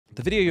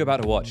The video you're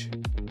about to watch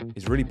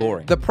is really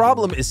boring. The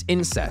problem is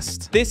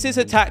incest. This is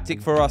a tactic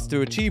for us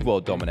to achieve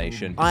world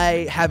domination.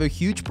 I have a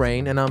huge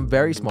brain and I'm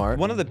very smart.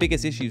 One of the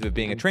biggest issues with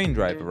being a train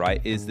driver, right,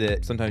 is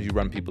that sometimes you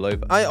run people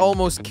over. I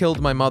almost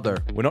killed my mother.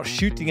 We're not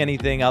shooting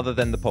anything other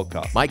than the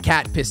podcast. My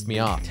cat pissed me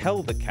off.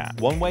 Tell the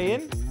cat. One way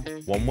in,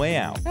 one way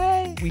out.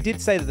 Hey. We did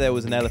say that there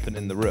was an elephant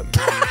in the room.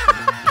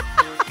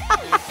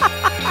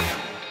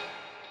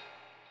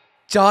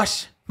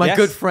 Josh, my Yes?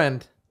 good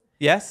friend.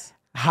 Yes?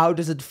 How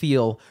does it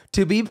feel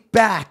to be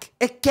back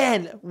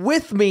again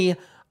with me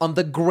on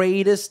the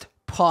greatest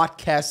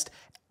podcast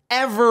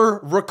ever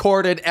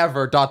recorded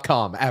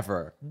ever.com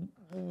ever?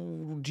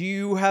 Do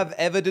you have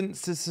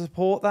evidence to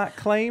support that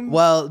claim?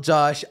 Well,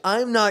 Josh,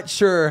 I'm not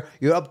sure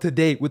you're up to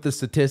date with the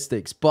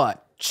statistics,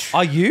 but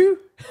Are you?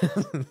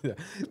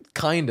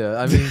 kinda.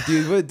 I mean,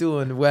 dude, we're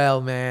doing well,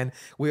 man.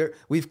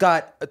 We've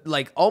got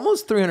like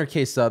almost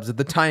 300K subs at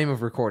the time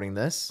of recording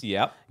this.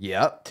 Yep.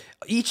 Yep.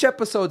 Each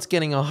episode's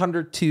getting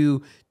 100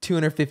 to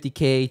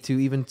 250K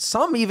to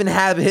some even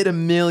have hit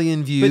 1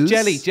 million views.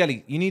 But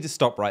Jelly, you need to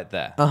stop right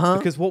there.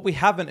 Because what we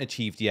haven't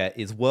achieved yet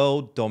is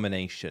world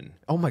domination.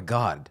 Oh my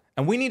God.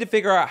 And we need to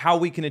figure out how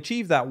we can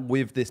achieve that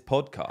with this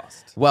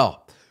podcast.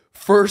 Well,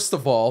 first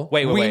of all,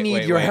 we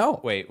need your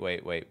help. Wait.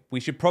 We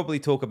should probably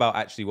talk about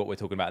actually what we're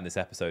talking about in this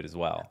episode as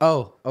well.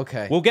 Oh,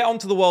 okay. We'll get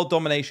onto the world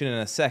domination in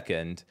a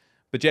second.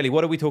 But Jelly,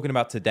 what are we talking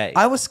about today?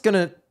 I was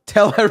gonna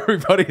tell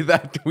everybody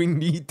that we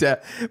need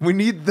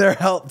their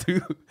help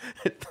to.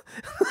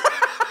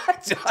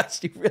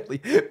 Josh, you really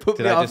put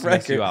Did me I off just mess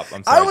record. you up?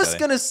 I'm sorry, I was Jelly.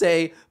 gonna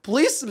say,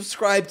 please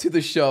subscribe to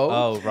the show.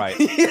 Oh, right.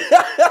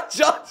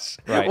 Josh,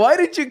 Right. why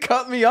did you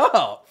cut me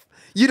off?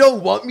 You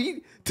don't want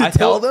me to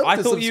tell them? I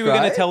to thought you were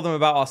going to subscribe? tell them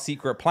about our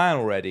secret plan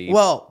already.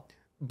 Well,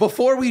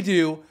 before we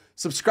do,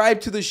 subscribe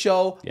to the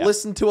show. Yeah.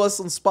 Listen to us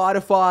on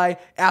Spotify,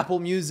 Apple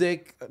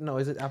Music. No,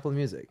 is it Apple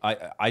Music?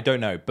 I don't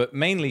know, but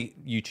mainly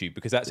YouTube,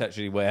 because that's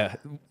actually where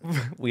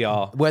we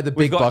are. Where the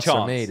We've big got a bucks are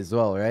chance. made as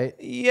well, right?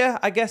 Yeah,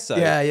 I guess so.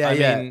 Yeah, I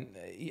yeah. mean,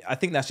 I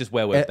think that's just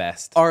where we're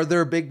best. Are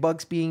there big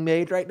bucks being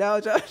made right now,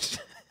 Josh?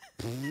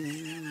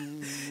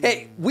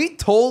 Hey, we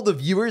told the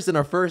viewers in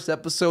our first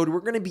episode we're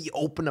going to be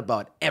open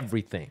about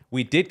everything.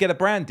 We did get a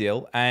brand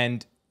deal,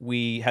 and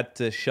we had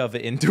to shove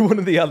it into one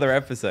of the other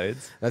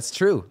episodes. That's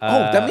true.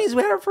 That means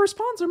we had our first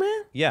sponsor,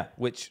 man. Yeah,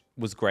 which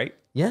was great.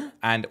 Yeah.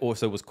 And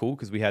also was cool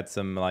because we had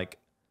some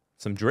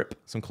drip,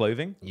 some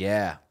clothing.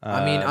 Yeah.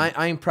 I mean,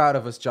 I'm proud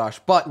of us, Josh,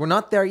 but we're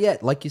not there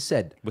yet, like you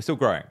said. We're still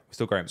growing.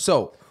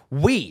 So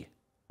we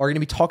are going to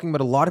be talking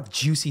about a lot of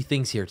juicy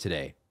things here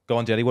today. Go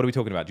on, Jelly. What are we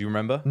talking about? Do you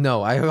remember?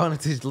 No, I wanted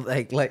to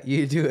let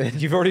you do it.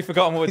 You've already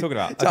forgotten what we're talking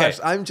about. Josh,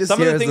 Okay. I'm just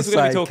some of here the as things the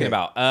we're going to be talking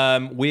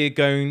sidekick. about. We're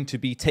going to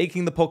be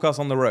taking the podcast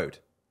on the road.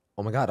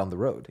 Oh my God, on the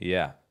road.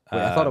 Yeah.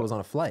 Wait, I thought it was on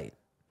a flight.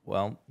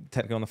 Well,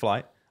 technically on the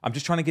flight. I'm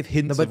just trying to give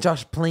hints. No, but of,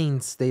 Josh,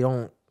 planes, they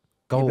don't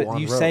go but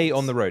on you roads. say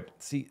on the road.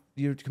 See,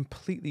 you're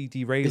completely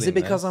derailing. Is it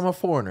because this. I'm a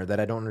foreigner that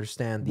I don't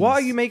understand these? Why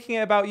are you making it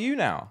about you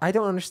now? I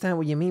don't understand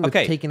what you mean with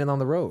Okay. taking it on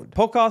the road.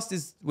 Podcast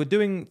is we're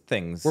doing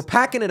things. We're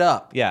packing it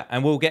up. Yeah,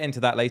 and we'll get into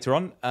that later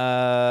on.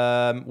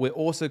 We're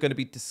also going to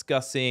be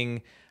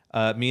discussing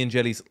me and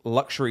Jelly's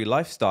luxury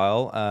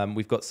lifestyle.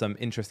 We've got some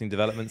interesting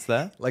developments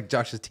there, Like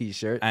Josh's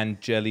t-shirt.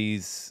 and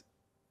Jelly's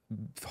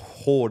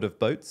hoard of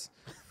boats.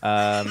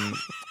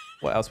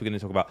 What else are we going to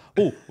talk about?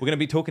 Oh, we're going to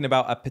be talking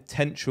about a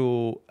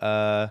potential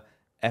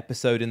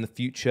episode in the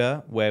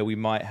future where we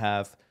might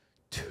have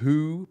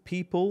 2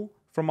 people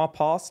from our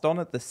past on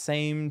at the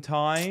same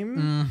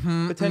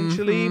time,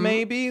 potentially,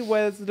 maybe.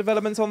 Where's the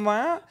developments on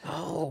that?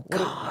 Oh,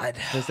 God.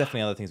 There's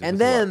definitely other things. We And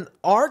can talk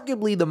then,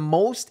 arguably, the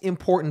most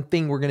important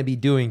thing we're going to be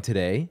doing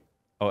today.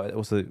 about.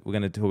 Also, we're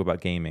going to talk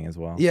about gaming as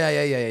well.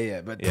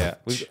 Yeah. But Yeah,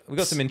 we've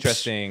got some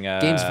interesting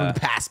games from the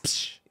past.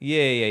 Psh.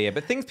 Yeah.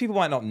 But things people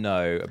might not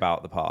know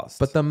about the past.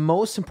 But the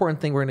most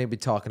important thing we're going to be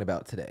talking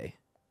about today,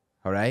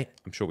 all right,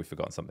 I'm sure we've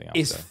forgotten something else.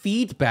 is though.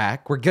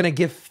 feedback. We're going to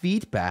give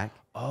feedback.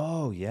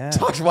 Oh yeah.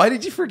 Josh, why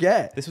did you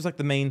forget? This was like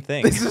the main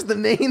thing. This is the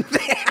main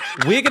thing.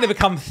 We're going to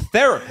become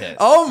therapists.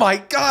 Oh my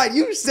God,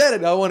 you said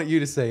it. I wanted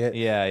you to say it.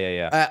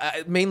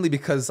 Yeah. Mainly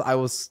because I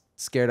was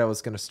scared I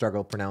was going to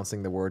struggle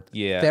pronouncing the word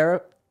Yeah.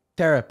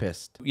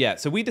 therapist. Yeah.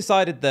 So we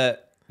decided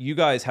that you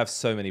guys have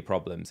so many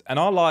problems, and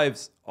our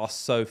lives are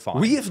so fine.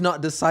 We have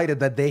not decided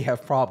that they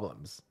have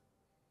problems.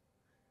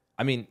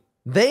 I mean,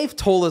 They've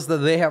told us that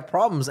they have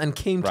problems and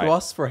came Right. to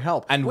us for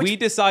help. and which we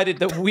decided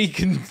that we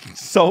can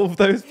solve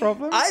those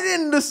problems. I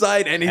didn't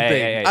decide anything.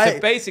 Hey. So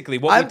basically,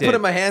 what I'm we did.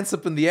 putting my hands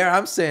up in the air.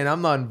 I'm saying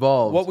I'm not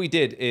involved. What we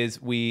did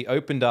is we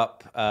opened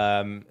up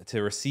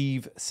to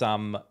receive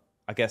some,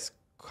 I guess,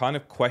 kind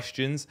of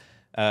questions,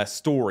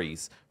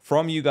 stories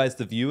from you guys,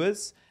 the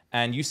viewers,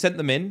 and you sent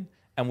them in,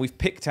 and we've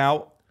picked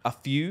out a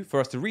few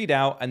for us to read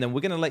out, and then we're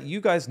going to let you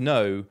guys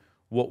know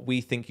what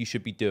we think you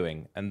should be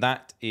doing, and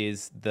that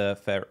is the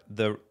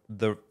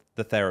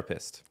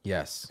therapist.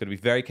 Yes. Got to be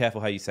very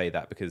careful how you say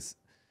that because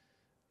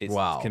it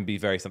Wow. can be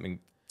something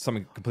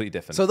completely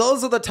different. So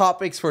those are the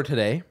topics for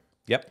today.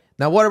 Yep.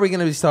 Now, what are we going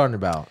to be starting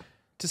about?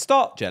 To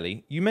start,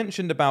 Jelly, you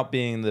mentioned about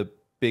being the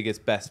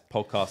biggest, best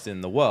podcast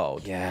in the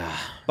world. Yeah.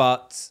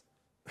 But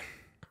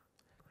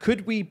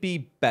could we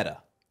be better?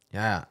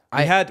 Yeah.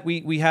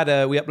 We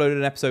uploaded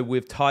an episode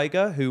with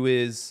Tiger, who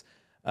is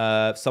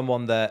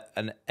someone that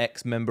an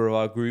ex-member of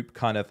our group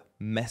kind of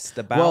messed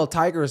about. Well,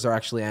 tigers are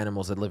actually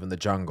animals that live in the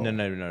jungle.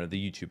 No.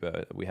 The YouTuber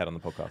that we had on the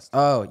podcast.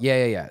 Oh,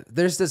 yeah.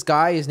 There's this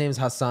guy, his name's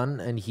Hassan,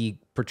 and he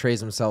portrays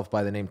himself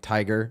by the name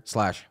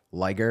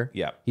Tiger/Liger.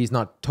 Yeah. He's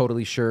not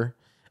totally sure.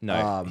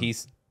 No,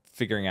 he's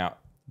figuring out.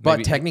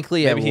 But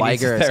technically, a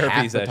liger is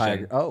half the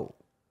tiger. Oh.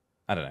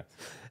 I don't know.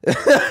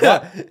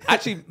 But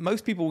actually,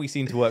 most people we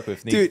seem to work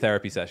with need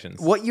therapy sessions.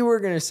 What you were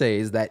going to say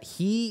is that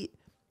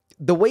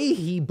the way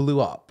he blew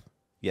up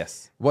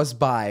Yes. was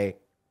by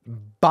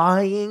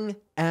buying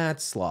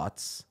ad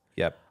slots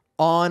Yep.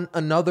 on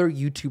another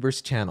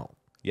YouTuber's channel.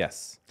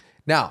 Yes.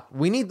 Now,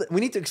 we need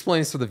to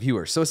explain this to the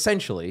viewers. So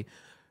essentially,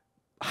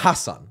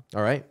 Hassan,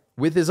 all right,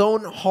 with his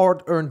own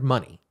hard-earned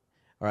money,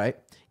 all right,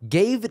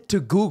 gave it to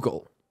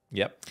Google.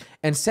 Yep.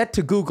 And said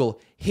to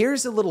Google,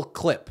 here's a little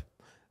clip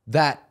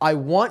that I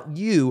want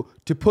you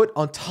to put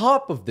on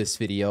top of this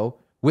video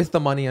with the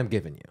money I'm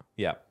giving you.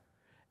 Yep.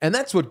 And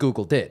that's what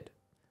Google did.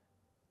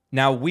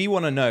 Now, we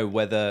want to know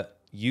whether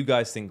you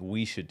guys think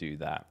we should do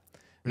that.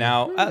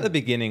 Now, at the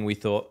beginning, we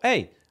thought,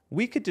 hey,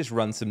 we could just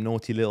run some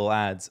naughty little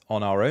ads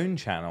on our own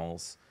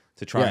channels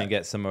to try and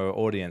get some of our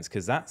audience,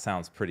 because that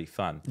sounds pretty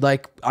fun.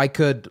 Like, I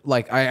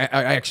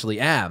actually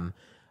am.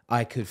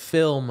 I could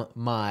film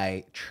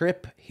my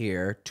trip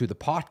here to the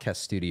podcast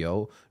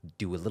studio,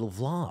 do a little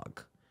vlog,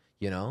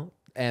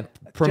 and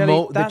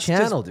promote Jelly, the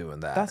channel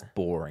doing that. That's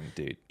boring,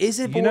 dude. Is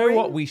it boring? You know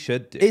what we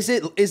should do?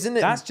 Isn't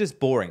it? That's just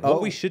boring. Oh,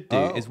 what we should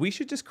do is we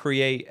should just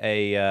create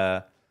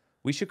an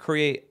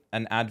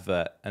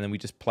advert, and then we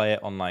just play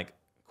it on like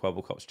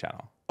Kwebbelkop's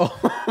channel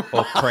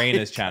or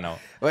Crainer's channel.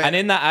 Wait. And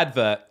in that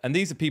advert, and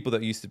these are people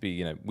that used to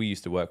be, we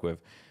used to work with.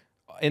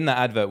 In that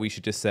advert, we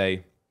should just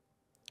say,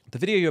 the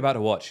video you're about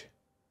to watch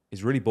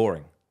is really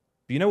boring.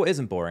 But you know what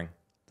isn't boring?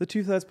 The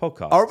 2/3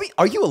 podcast.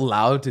 Are you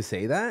allowed to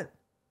say that?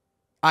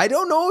 I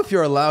don't know if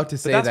you're allowed to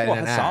say that's that what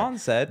in an Hassan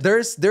ad. said.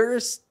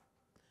 There's,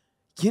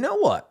 you know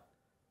what?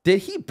 Did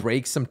he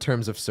break some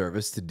terms of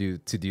service to do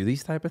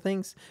these type of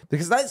things?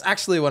 Because that's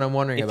actually what I'm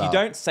wondering about. If you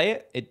don't say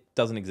it, it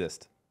doesn't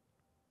exist.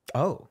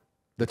 Oh,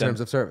 the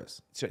terms of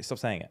service. Stop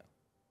saying it.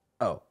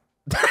 Oh.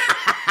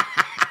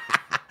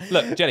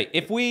 Look, Jelly,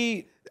 if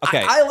we...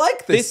 Okay. I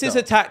like this. This is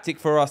a tactic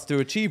for us to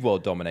achieve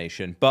world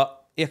domination.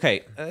 But,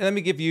 okay, let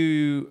me give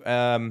you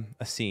a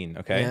scene,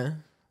 okay? Yeah.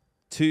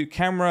 To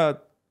camera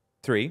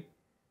 3,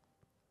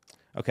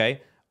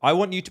 okay? I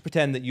want you to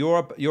pretend that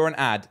you're an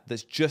ad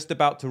that's just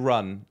about to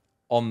run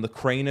on the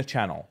Crainer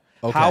channel.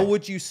 Okay. How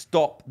would you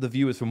stop the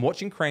viewers from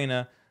watching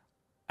Crainer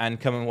and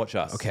come and watch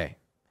us? Okay.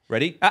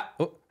 Ready?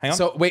 Hang on.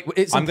 So wait,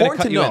 it's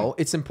important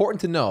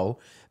to know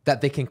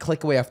that they can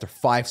click away after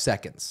 5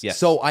 seconds. Yes.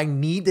 So I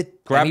need to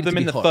grab them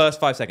in the first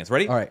 5 seconds.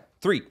 Ready? All right.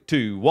 3,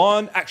 2,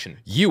 1, action.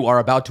 You are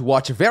about to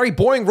watch a very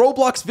boring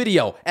Roblox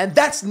video, and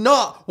that's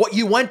not what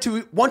you want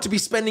to be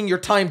spending your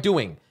time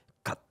doing.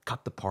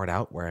 Cut the part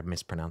out where I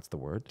mispronounced the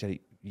word.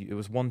 Jelly, it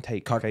was one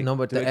take. Okay? No,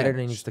 but the editor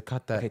needs to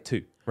cut that. Okay,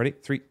 2. Ready?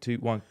 3, 2,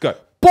 1, go.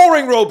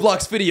 Boring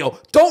Roblox video.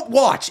 Don't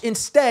watch.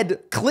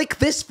 Instead, click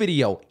this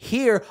video.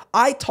 Here,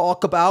 I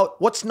talk about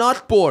what's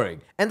not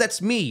boring. And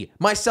that's me,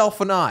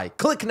 myself, and I.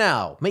 Click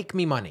now. Make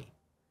me money.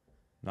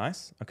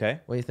 Nice.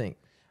 Okay. What do you think?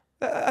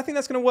 I think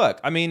that's going to work.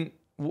 I mean,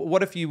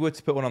 what if you were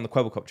to put one on the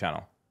Kwebbelkop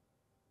channel?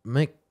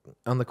 Make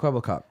on the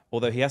Kwebbelkop.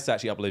 Although he has to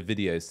actually upload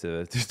videos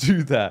to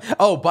do that.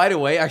 Oh, by the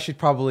way, I should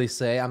probably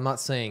say, I'm not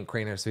saying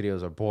Crainer's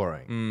videos are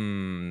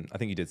boring. I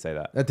think you did say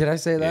that. Did I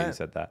say that? Yeah, you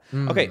said that.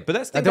 Okay, but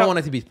let's think I don't want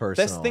it to be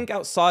personal. Let's think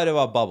outside of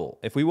our bubble.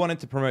 If we wanted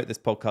to promote this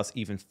podcast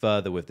even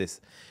further with this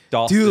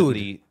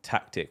dastardly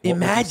tactic, what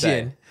would you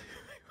say?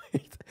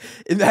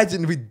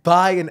 Imagine we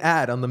buy an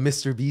ad on the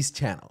MrBeast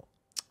channel.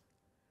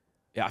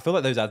 Yeah, I feel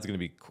like those ads are going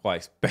to be quite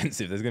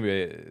expensive. There's going to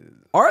be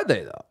Are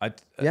they though?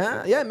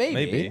 Yeah,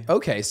 maybe.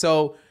 Okay,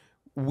 so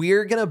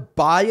we're going to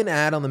buy an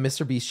ad on the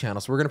MrBeast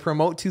channel. So we're going to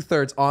promote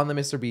 2/3 on the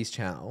MrBeast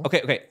channel.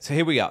 Okay. So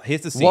here we are.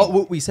 Here's the scene. What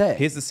would we say?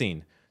 Here's the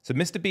scene. So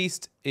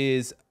MrBeast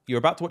you're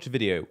about to watch a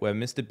video where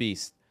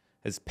MrBeast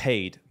has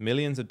paid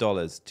millions of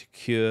dollars to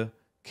cure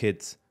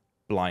kids'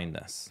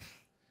 blindness.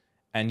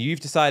 And you've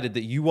decided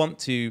that you want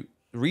to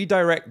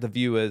redirect the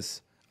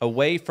viewers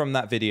away from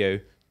that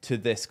video to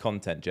this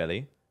content,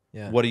 Jelly.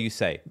 Yeah. What do you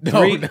say?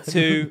 3,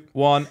 2,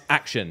 1,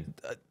 action.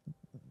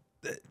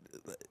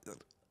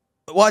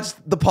 Watch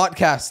the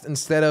podcast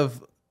instead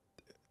of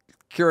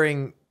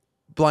curing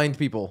blind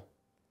people.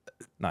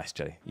 Nice,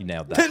 Jelly. You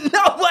nailed that.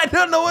 No, I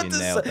don't know what to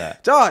say.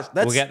 That. Josh,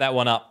 we'll get that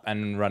one up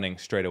and running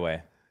straight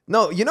away.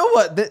 No, you know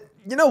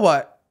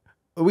what?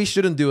 We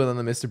shouldn't do it on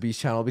the MrBeast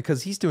channel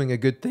because he's doing a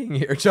good thing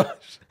here,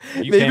 Josh.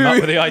 You came up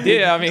with the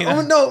idea. I mean,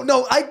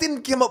 no, I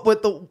didn't come up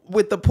with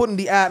the putting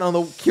the ad on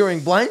the curing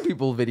blind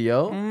people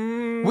video.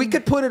 We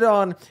could put it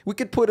on. We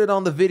could put it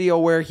on the video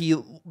where he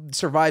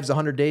survives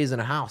 100 days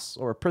in a house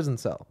or a prison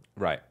cell.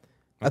 Right.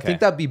 Okay. I think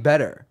that'd be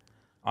better.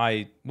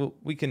 Well,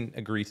 we can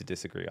agree to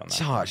disagree on that.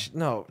 Josh,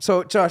 no.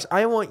 So, Josh,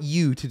 I want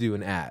you to do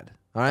an ad.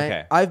 All right?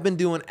 Okay. I've been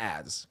doing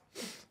ads.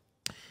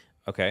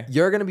 Okay.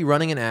 You're going to be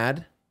running an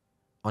ad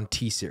on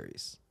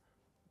T-Series.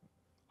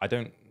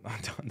 They're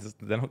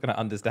not going to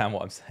understand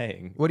what I'm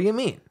saying. What do you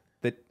mean?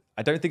 That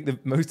I don't think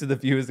that most of the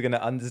viewers are going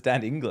to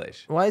understand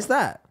English. Why is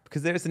that?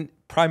 Because there's a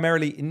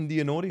primarily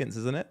Indian audience,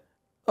 isn't it?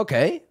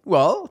 Okay.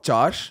 Well,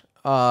 Josh,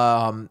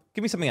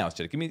 Give me something else,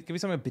 Jed. Give me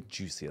something a bit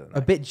juicier than that.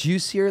 a bit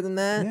juicier than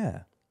that? Yeah.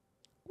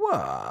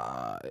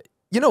 What?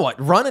 You know what?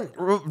 Run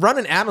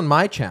an ad on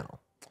my channel.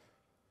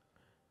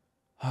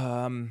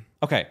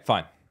 Okay,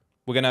 fine.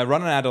 We're going to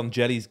run an ad on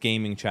Jelly's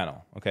gaming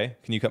channel, okay?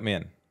 Can you cut me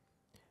in?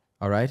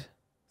 All right.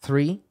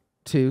 3,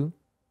 2,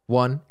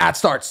 1. Ad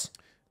starts.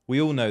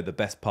 We all know the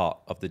best part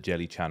of the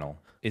Jelly channel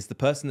is the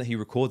person that he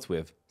records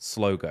with,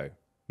 Slogo.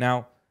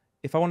 Now,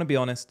 if I want to be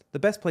honest, the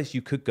best place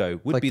you could go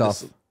would be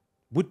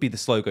the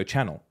Slogo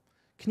channel.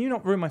 Can you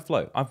not ruin my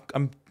flow?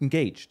 I'm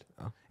engaged.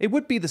 Oh. It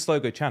would be the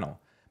Slogo channel.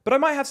 But I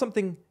might have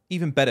something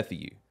even better for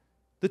you.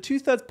 The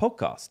 2/3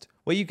 podcast,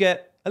 where you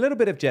get a little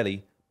bit of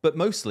Jelly, but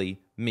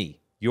mostly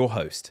me, your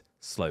host,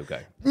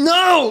 Slogo.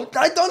 No,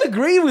 I don't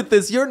agree with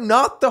this. You're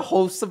not the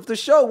host of the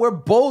show. We're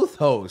both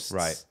hosts.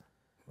 Right.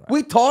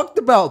 We talked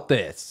about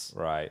this.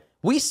 Right.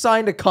 We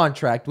signed a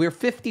contract. We're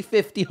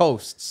 50-50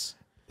 hosts.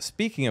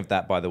 Speaking of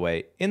that, by the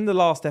way, in the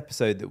last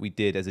episode that we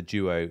did as a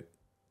duo,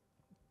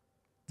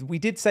 we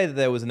did say that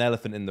there was an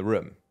elephant in the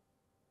room,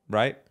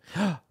 right?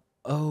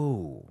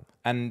 Oh.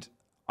 And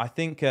I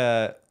think,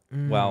 I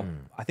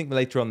think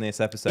later on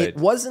this episode... It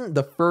wasn't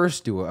the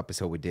first duo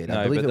episode we did.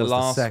 I believe but it was the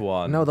last the second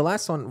one. No, the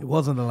last one... It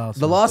wasn't the last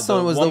one. The last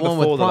one was the one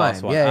with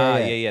Prime.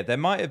 Yeah. There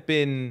might have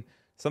been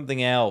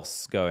something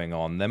else going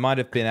on. There might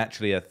have been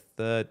actually a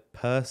third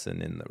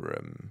person in the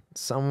room.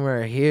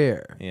 Somewhere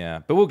here. Yeah,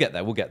 but we'll get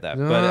there.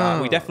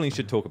 But we definitely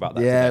should talk about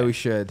that Yeah, today. we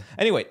should.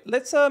 Anyway,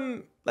 let's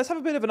have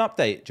a bit of an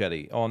update,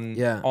 Jelly,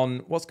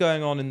 on what's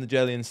going on in the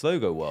Jelly and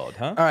Slogo world,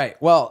 huh? All right.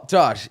 Well,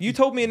 Josh. You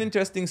told me an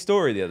interesting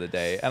story the other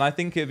day, and I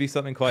think it'd be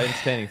something quite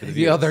entertaining for the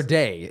viewers. The other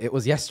day. It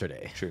was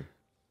yesterday. True.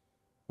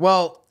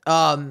 Well,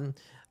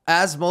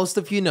 as most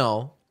of you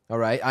know, all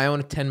right, I own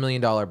a $10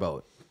 million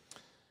boat,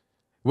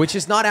 which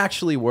is not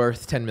actually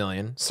worth 10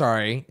 million.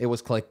 Sorry, it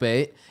was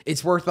clickbait.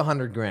 It's worth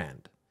 100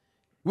 grand,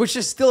 which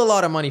is still a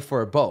lot of money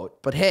for a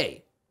boat. But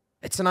hey,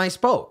 it's a nice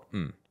boat.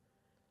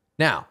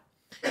 Now,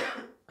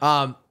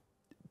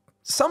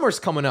 summer's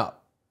coming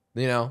up.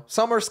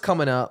 Summer's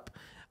coming up.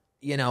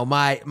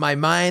 My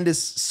mind is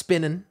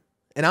spinning,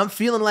 and I'm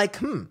feeling like,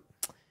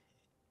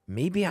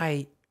 maybe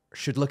I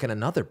should look at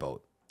another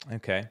boat.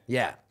 Okay.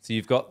 Yeah. So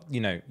you've got,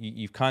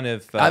 you've kind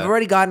of... I've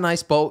already got a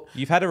nice boat.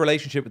 You've had a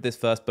relationship with this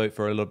first boat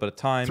for a little bit of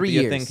time. 3 but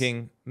years. You're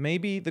thinking,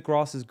 maybe the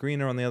grass is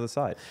greener on the other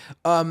side.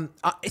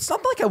 It's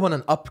not like I want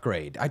an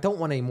upgrade. I don't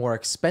want a more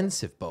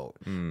expensive boat.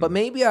 But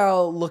maybe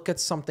I'll look at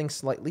something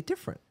slightly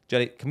different.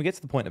 Jelly, can we get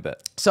to the point a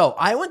bit? So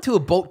I went to a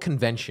boat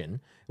convention,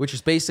 which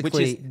is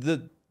basically... Which is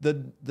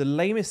the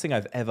lamest thing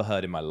I've ever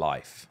heard in my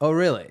life. Oh,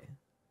 really?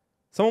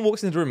 Someone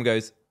walks into the room and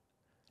goes,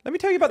 let me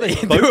tell you about this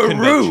boat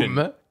convention.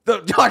 Room?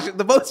 Josh,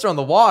 the boats are on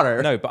the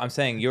water. No, but I'm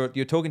saying you're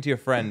talking to your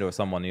friend or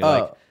someone. You're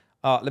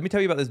like, let me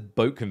tell you about this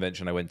boat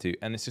convention I went to,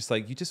 and it's just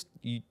like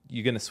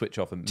you're gonna switch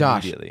off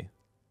immediately. Josh,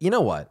 you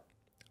know what?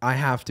 I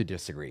have to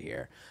disagree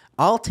here.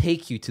 I'll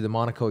take you to the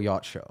Monaco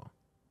Yacht Show.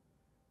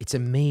 It's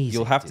amazing.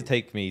 You'll have to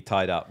take me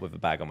tied up with a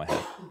bag on my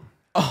head.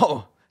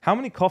 Oh, how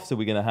many coughs are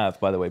we gonna have,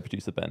 by the way,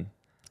 producer Ben?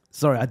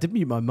 Sorry, I did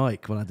mute my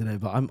mic when I did it,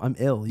 but I'm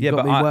ill. Yeah,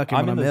 got but me working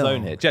I'm when in the ill.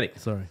 zone here. Jelly,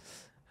 Sorry.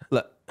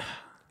 look.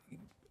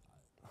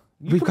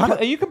 Are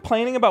Are you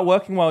complaining about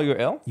working while you're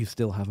ill? You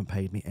still haven't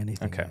paid me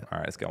anything. Okay, yet. all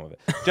right, let's go on with it.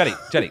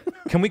 Jelly,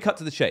 can we cut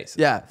to the chase?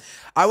 yeah.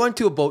 I went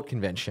to a boat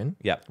convention.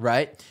 Yeah.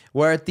 Right?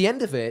 Where at the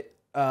end of it,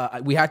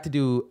 we had to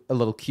do a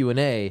little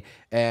Q&A,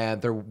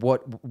 and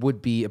what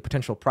would be a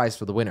potential prize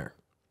for the winner.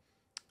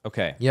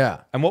 Okay.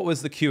 Yeah. And what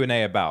was the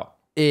Q&A about?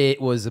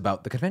 It was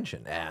about the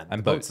convention and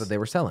the boats that they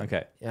were selling.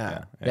 Okay.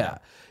 Yeah.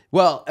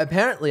 Well,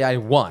 apparently I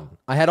won.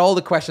 I had all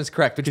the questions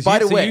correct, which, by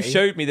the way... you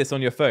showed me this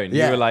on your phone.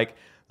 Yeah. You were like,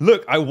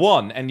 look, I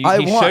won. And he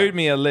won. showed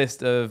me a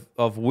list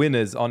of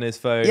winners on his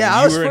phone. Yeah, and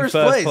I was you were first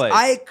in first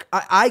place.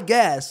 I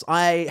guess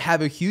I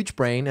have a huge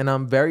brain and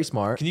I'm very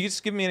smart. Can you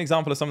just give me an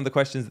example of some of the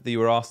questions that you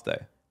were asked,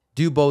 though?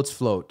 Do boats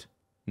float?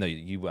 No,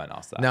 you weren't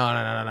asked that.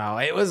 No.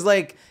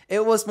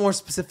 It was more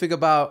specific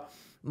about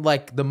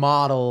like the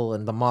model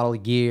and the model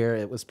year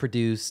it was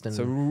produced. And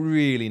So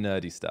really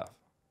nerdy stuff.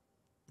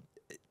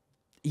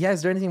 yeah,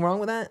 is there anything wrong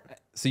with that?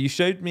 So you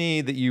showed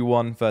me that you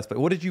won first, but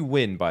what did you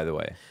win, by the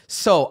way?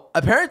 So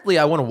apparently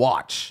I won a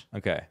watch.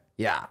 Okay.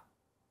 Yeah.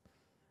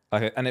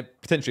 Okay, and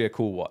potentially a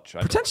cool watch.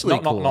 Potentially a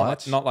cool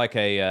watch. Not like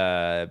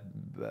a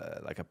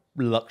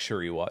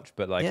luxury watch,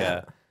 but like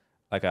Yeah.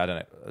 I don't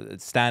know, a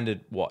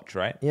standard watch,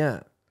 right? Yeah.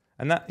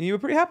 And that you were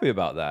pretty happy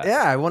about that.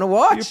 Yeah, I won a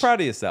watch. You're proud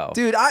of yourself,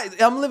 Dude,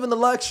 I'm living the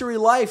luxury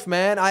life,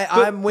 man.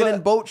 I'm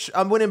winning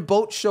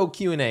boat show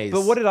Q&As.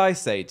 But what did I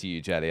say to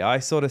you, Jelly? I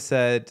sort of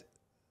said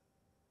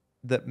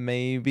that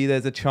maybe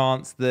there's a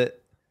chance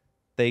that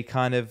they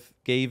kind of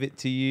gave it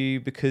to you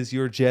because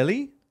you're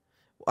jelly.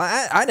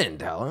 I didn't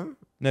tell him.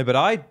 No, but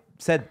I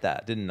said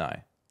that, didn't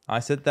I? I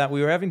said that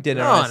we were having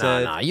dinner. No, and I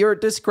said, no. You're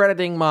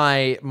discrediting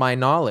my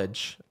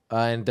knowledge,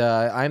 and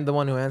I'm the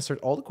one who answered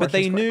all the questions. But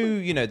they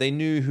correctly. knew, they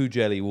knew who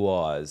Jelly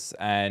was.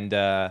 And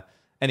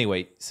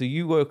anyway, so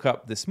you woke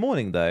up this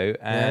morning though,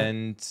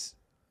 and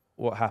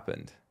what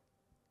happened?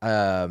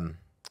 They're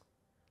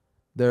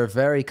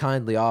very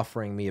kindly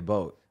offering me a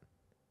boat.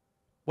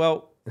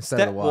 Well, Instead of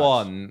step the watch.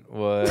 one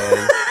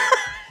was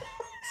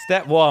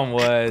step one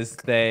was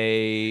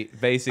they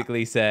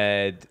basically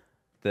said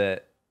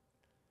that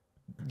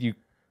you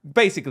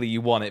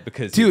want it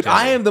because Dude, you're jelly.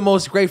 I am the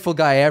most grateful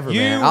guy ever,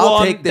 man.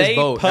 I'll take this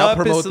boat. I'll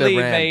promote their They purposely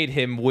brand. made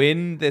him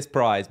win this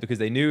prize because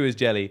they knew it was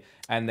jelly,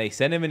 and they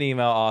sent him an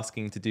email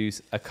asking to do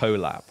a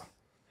collab,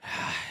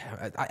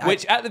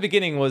 which at the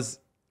beginning was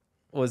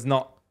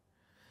not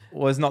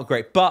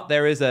great. But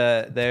there is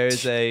a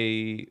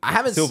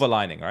silver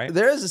lining, right?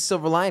 There is a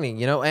silver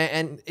lining,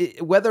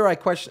 whether I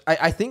question,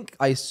 I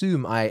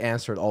assume I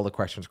answered all the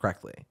questions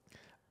correctly.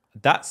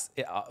 That's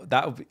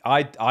that would be,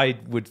 I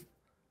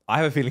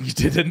have a feeling you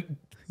didn't.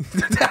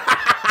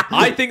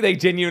 I think they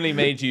genuinely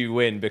made you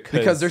win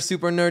because they're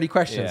super nerdy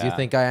questions. Yeah. You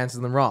think I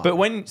answered them wrong. But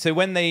when they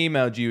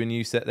emailed you and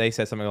they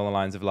said something along the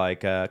lines of like,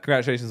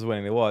 congratulations on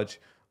winning the watch.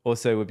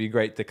 Also, it would be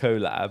great to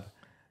collab.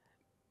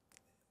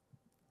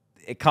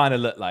 It kind of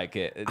looked like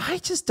it. I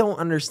just don't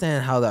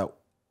understand how that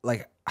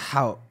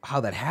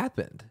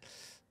happened.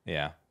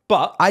 Yeah.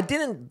 But I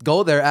didn't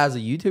go there as a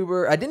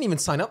YouTuber. I didn't even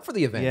sign up for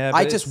the event. Yeah,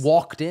 I but just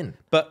walked in.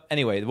 But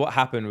anyway, what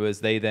happened was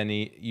they then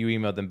you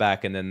emailed them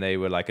back, and then they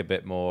were like a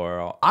bit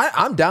more.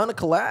 I'm down to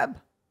collab.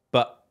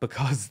 But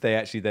because they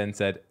actually then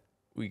said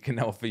we can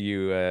offer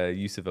you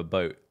use of a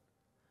boat.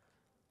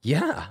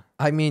 Yeah.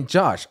 I mean,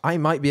 Josh, I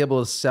might be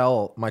able to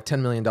sell my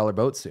 $10 million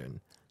boat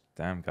soon.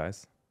 Damn,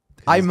 guys.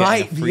 I He's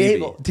might getting a be freebie.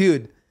 able,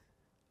 dude.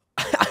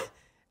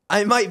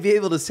 I might be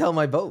able to sell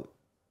my boat.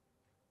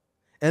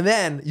 And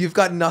then you've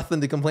got nothing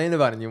to complain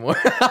about anymore.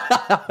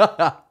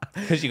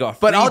 Because you got a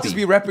But I'll freebie. just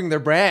be repping their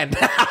brand.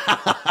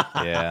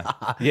 Yeah.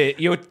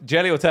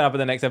 Jelly will turn up in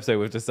the next episode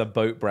with just a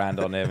boat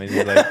brand on him. And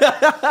he's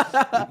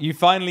like, you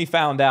finally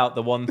found out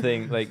the one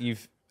thing, like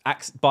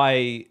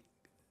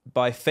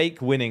by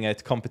fake winning a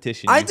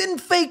competition. I didn't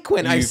fake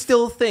win. I you've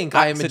still think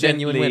I am a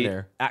genuine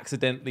winner.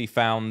 Accidentally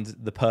found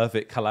the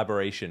perfect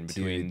collaboration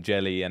between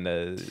Jelly and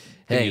a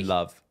thing you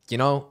love.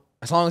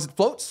 As long as it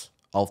floats,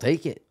 I'll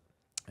take it.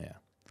 Yeah.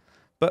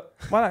 But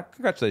well,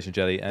 congratulations,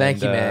 Jelly. And,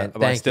 Thank you, man.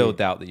 But I Thank still you.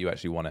 doubt that you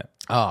actually won it.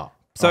 Oh.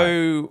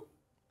 So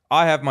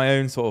I have my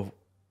own sort of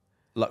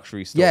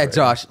luxury story. Yeah,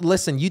 Josh,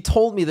 listen, you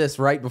told me this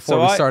right before So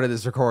we I- started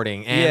this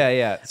recording. And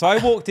Yeah. So I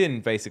walked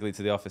in basically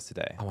to the office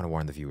today, I want to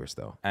warn the viewers,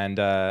 though. and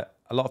a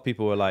lot of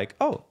people were like,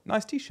 "Oh,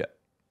 nice T-shirt,"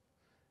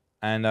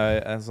 and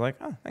I was like,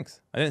 "Oh,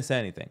 thanks." I didn't say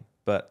anything,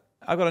 but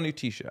I got a new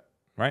T-shirt,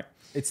 right?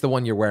 It's the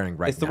one you're wearing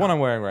right now. It's the one I'm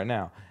wearing right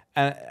now,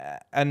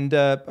 and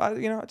I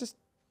just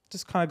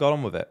kind of got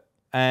on with it,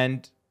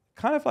 and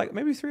kind of like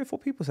maybe 3 or 4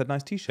 people said,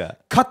 "Nice T-shirt."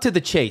 Cut to the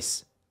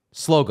chase.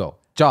 Slogo.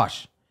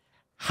 Josh,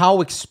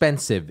 how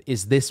expensive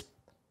is this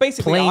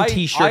Basically, plain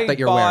T-shirt that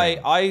you're wearing?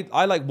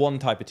 I like one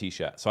type of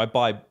T-shirt, so I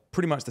buy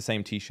pretty much the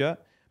same T-shirt.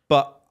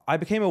 But I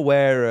became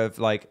aware of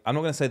I'm not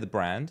going to say the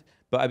brand,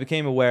 but I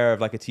became aware of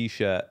like a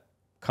T-shirt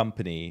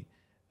company,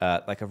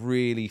 like a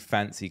really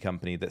fancy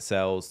company that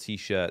sells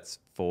T-shirts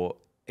for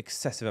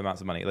excessive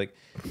amounts of money.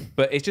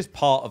 But it's just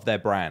part of their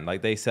brand.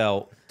 Like they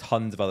sell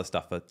tons of other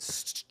stuff for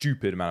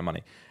stupid amount of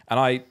money. And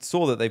I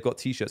saw that they've got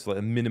T-shirts for like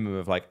a minimum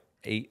of like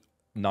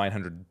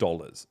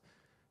 $800-900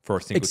 for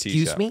a single T-shirt.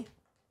 Excuse me?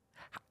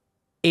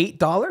 $8?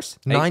 $9?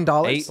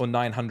 $800 or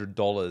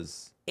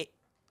 $900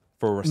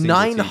 for a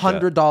single T-shirt.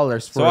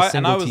 $900 for a single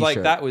And I was T-shirt.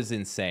 like, that was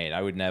insane.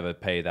 I would never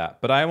pay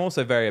that. But I am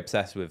also very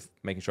obsessed with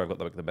making sure I've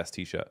got the best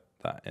T-shirt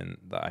that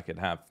I could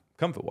have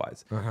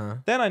comfort-wise.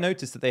 Then I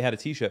noticed that they had a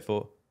T-shirt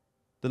for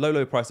the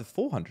low price of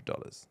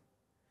 $400.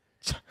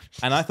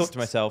 And I thought to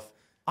myself,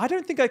 I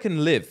don't think I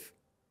can live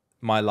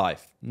my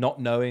life not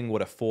knowing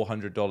what a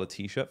 $400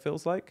 T-shirt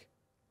feels like.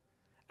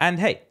 And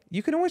hey,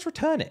 you can always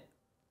return it.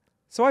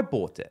 So I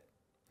bought it.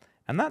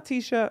 And that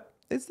T-shirt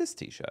is this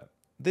T-shirt.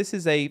 This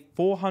is a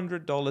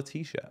 $400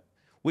 T-shirt,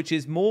 which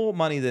is more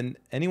money than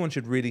anyone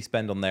should really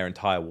spend on their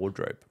entire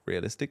wardrobe,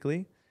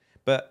 realistically.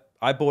 But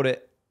I bought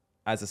it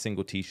as a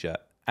single T-shirt.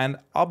 And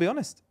I'll be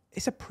honest,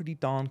 it's a pretty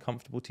darn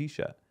comfortable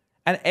T-shirt.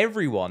 And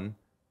everyone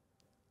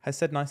has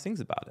said nice things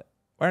about it.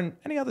 Where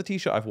any other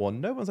T-shirt I've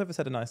worn, no one's ever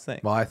said a nice thing.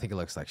 Well, I think it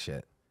looks like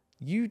shit.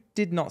 You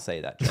did not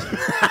say that, Jelly.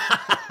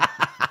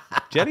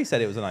 Jelly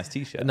said it was a nice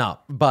T-shirt. No,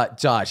 but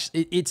Josh,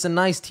 it's a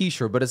nice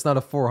T-shirt, but it's not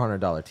a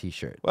 $400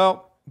 T-shirt.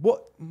 Well,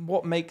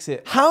 what makes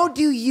it... How would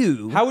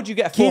you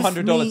get a give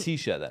 $400 me-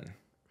 T-shirt then?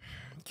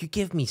 You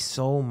give me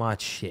so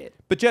much shit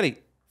But Jelly,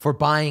 for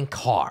buying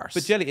cars.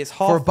 But Jelly, it's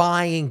half... for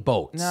buying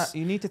boats. Nah,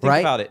 you need to think right?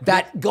 about it.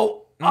 That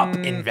go up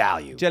in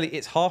value. Jelly,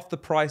 it's half the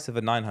price of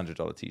a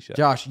 $900 T-shirt.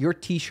 Josh, your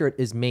T-shirt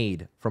is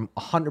made from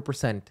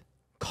 100%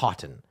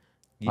 cotton.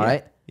 All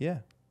right? Yeah.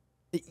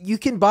 You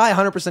can buy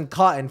 100%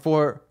 cotton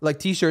for like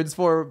T-shirts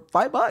for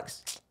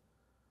 $5.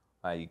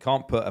 You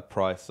can't put a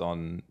price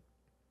on.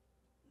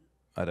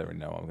 I don't really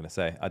know what I'm going to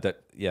say. I don't.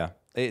 Yeah,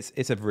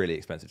 it's a really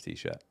expensive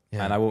T-shirt,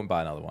 and I won't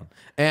buy another one.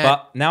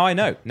 But now I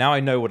know. Now I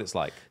know what it's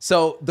like.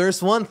 So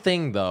there's one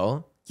thing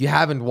though. You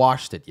haven't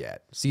washed it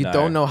yet, so you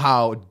don't know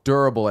how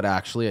durable it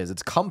actually is.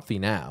 It's comfy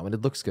now, and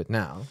it looks good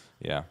now.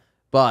 Yeah.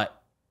 But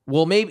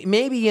well, maybe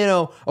you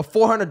know, a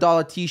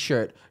 $400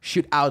 T-shirt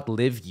should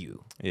outlive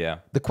you. Yeah.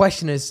 The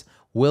question is,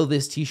 will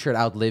this T-shirt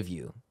outlive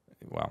you?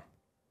 Well,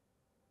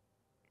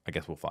 I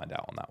guess we'll find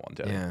out on that one,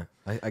 Jelly. Yeah,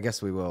 I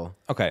guess we will.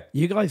 Okay.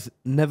 You guys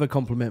never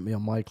compliment me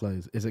on my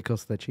clothes. Is it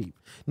because they're cheap?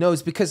 No,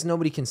 it's because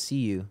nobody can see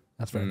you.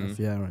 That's fair enough.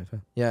 Yeah, right.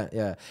 Fair.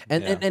 Yeah.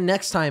 And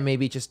next time,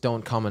 maybe just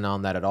don't comment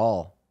on that at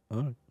all.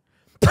 Oh.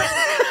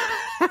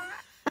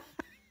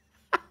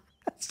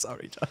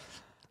 Sorry, Josh.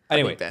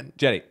 Anyway,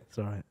 Jelly, It's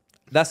all right.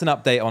 that's an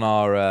update on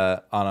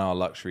our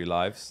luxury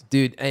lives.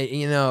 Dude,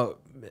 you know,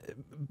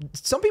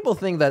 some people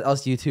think that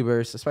us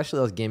YouTubers, especially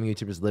us gaming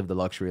YouTubers, live the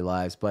luxury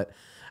lives, but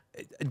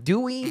do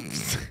we?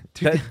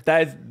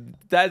 That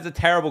is a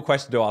terrible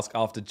question to ask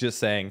after just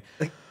saying,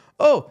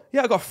 "Oh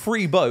yeah, I got a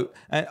free boat,"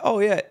 and "Oh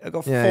yeah, I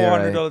got a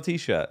 $400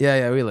 T-shirt."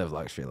 Yeah, we live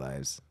luxury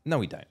lives. No,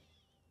 we don't.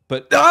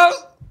 But No!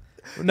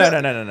 No.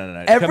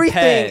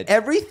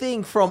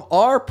 Everything from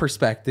our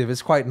perspective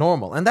is quite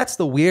normal, and that's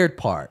the weird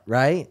part,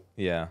 right?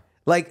 Yeah.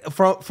 Like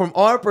from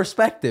our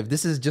perspective,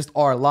 this is just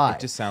our life.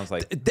 It just sounds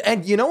like.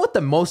 And you know what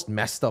the most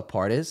messed up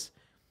part is?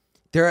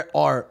 There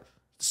are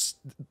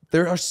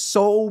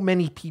so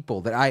many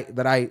people that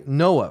I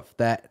know of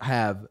that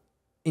have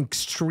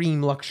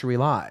extreme luxury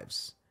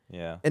lives,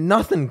 Yeah. and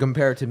nothing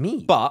compared to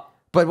me. But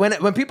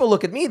when people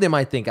look at me, they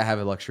might think I have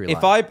a luxury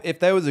life. If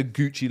there was a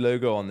Gucci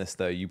logo on this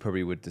though, you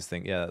probably would just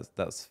think, yeah,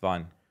 that's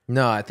fine.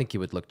 No, I think you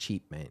would look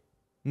cheap, mate.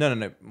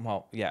 No.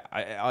 Well, yeah,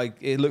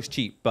 it looks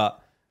cheap,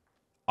 but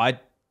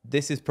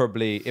this is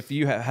probably, if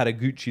you had a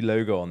Gucci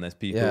logo on this,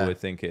 people would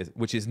think it,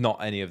 which is not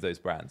any of those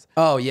brands.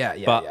 Oh yeah.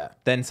 But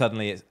then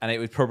suddenly it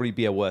would probably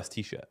be a worse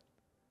T-shirt.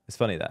 It's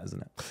funny that,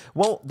 isn't it?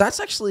 Well, that's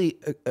actually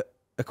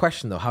a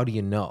question though. How do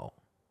you know?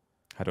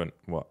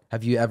 What?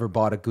 Have you ever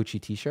bought a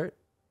Gucci T-shirt?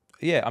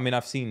 Yeah, I mean,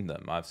 I've seen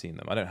them. I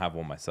don't have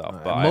one myself,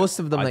 but most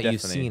of them that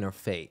you've seen are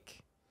fake.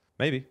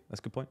 Maybe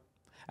that's a good point.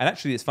 And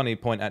actually, it's a funny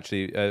point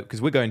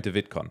because we're going to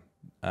VidCon,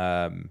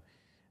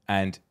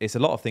 and it's a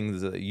lot of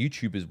things that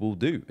YouTubers will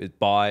do is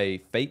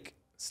buy fake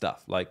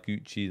stuff like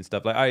Gucci and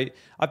stuff. Like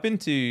I've been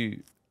to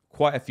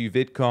quite a few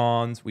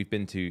VidCons. We've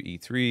been to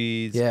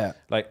E3s. Yeah,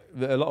 like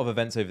a lot of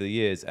events over the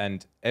years,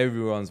 and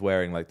everyone's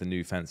wearing like the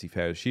new fancy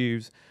pair of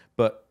shoes,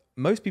 but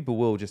most people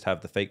will just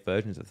have the fake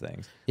versions of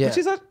things, which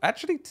is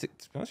actually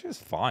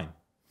just fine.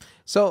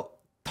 So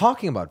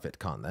talking about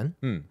VidCon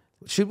then,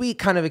 should we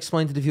kind of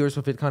explain to the viewers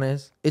what VidCon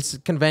is? It's a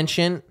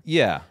convention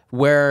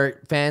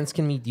where fans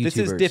can meet YouTubers. This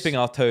is dipping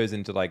our toes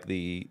into like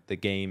the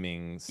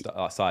gaming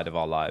side of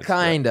our lives.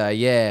 Kinda,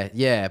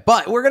 yeah.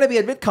 But we're going to be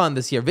at VidCon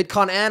this year.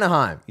 VidCon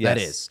Anaheim, that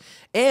is.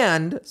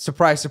 And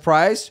surprise,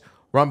 surprise,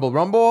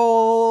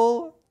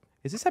 Rumble.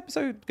 Is this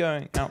episode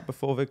going out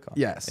before VidCon?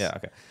 Yes. Yeah,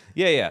 okay.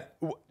 Yeah.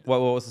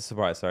 What was the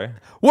surprise, sorry?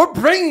 We're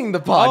bringing the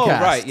podcast.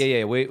 Oh, right.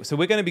 Yeah. So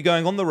we're going to be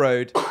going on the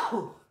road.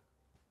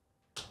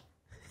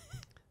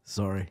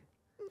 Sorry.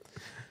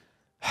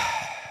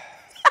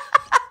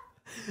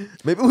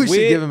 Maybe we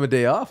should give him a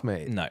day off,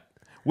 mate. No.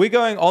 We're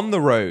going on the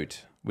road.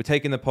 We're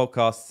taking the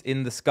podcasts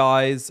in the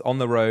skies, on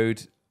the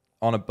road,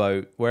 on a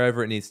boat,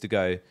 wherever it needs to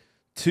go,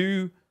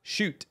 to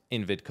shoot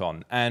in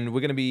VidCon. And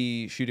we're going to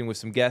be shooting with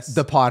some guests.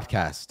 The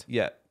podcast.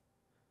 Yeah.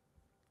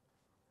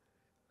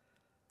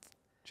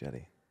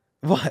 Jelly.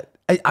 What?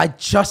 I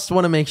just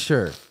want to make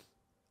sure.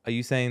 Are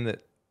you saying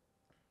that...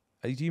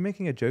 Are you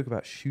making a joke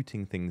about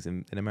shooting things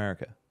in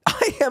America?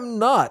 I am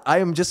not. I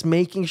am just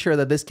making sure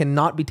that this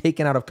cannot be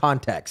taken out of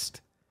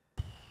context.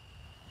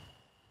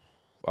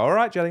 All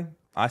right, Jelly.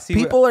 I see.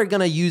 People are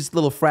going to use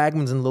little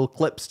fragments and little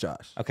clips,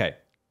 Josh. Okay.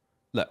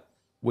 Look,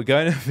 we're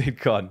going to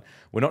VidCon.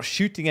 We're not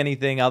shooting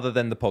anything other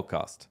than the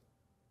podcast.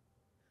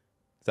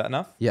 Is that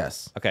enough?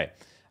 Yes. Okay.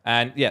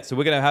 And yeah, so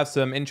we're going to have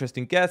some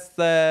interesting guests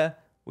there,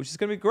 which is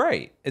going to be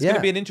great. It's going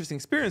to be an interesting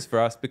experience for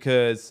us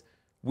because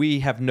we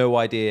have no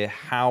idea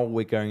how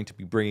we're going to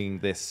be bringing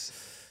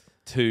this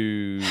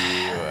to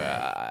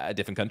a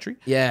different country.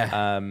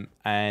 Yeah.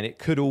 And it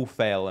could all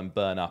fail and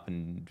burn up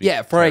and be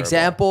for terrible.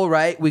 example,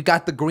 right? We've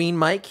got the green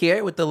mic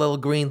here with the little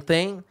green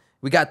thing.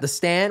 We got the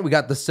stand. We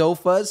got the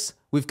sofas.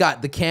 We've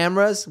got the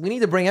cameras. We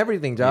need to bring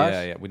everything, Josh.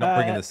 Yeah. We're not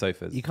bringing the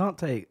sofas. You can't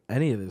take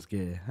any of this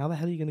gear. How the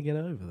hell are you going to get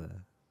over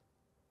there?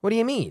 What do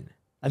you mean?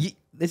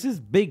 This is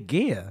big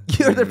gear.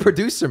 You're the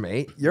producer,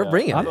 mate. You're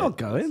bringing I'm it. not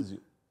going.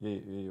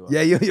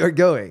 Yeah, you're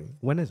going.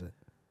 When is it?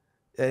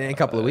 In a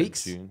couple of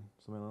weeks. June,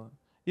 something like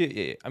that.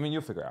 Yeah. I mean,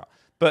 you'll figure it out.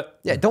 But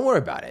yeah, don't worry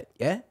about it.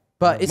 Yeah,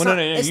 but it's not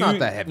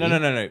that heavy.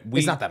 No.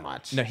 It's not that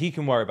much. No, he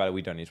can worry about it.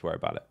 We don't need to worry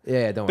about it.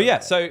 Yeah, don't. But worry yeah,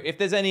 about so if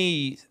there's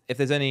any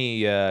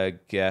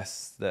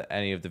guests that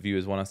any of the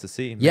viewers want us to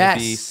see,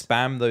 maybe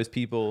spam those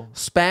people.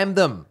 Spam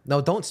them.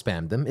 No, don't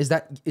spam them. Is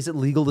it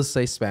legal to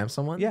say spam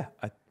someone? Yeah,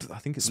 I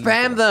think it's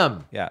spam legal.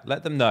 them. Yeah,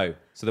 let them know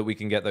so that we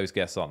can get those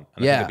guests on.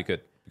 And I think it'd be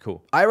good.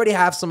 Cool. I already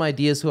have some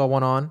ideas who I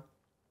want on.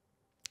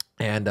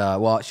 And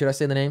well, should I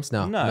say the names?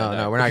 No,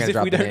 No. We're not gonna Because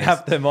drop if we the don't names.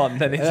 have them on,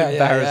 then it's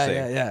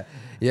embarrassing.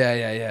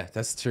 Yeah.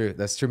 That's true.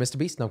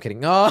 MrBeast. No, I'm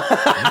kidding. No.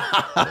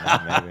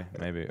 Yeah,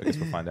 maybe. I guess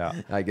we'll find out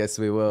I guess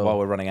we will. while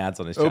we're running ads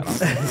on his channel.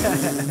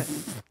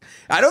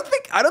 I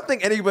don't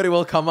think anybody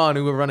will come on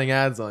who we're running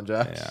ads on,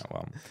 Josh. Yeah.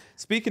 Well,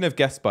 speaking of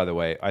guests, by the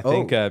way, I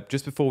think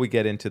just before we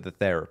get into the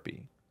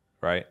therapy,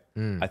 right?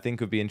 I think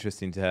it would be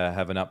interesting to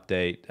have an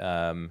update.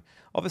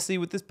 Obviously,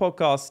 with this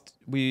podcast,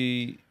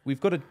 we've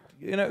got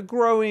a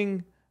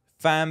growing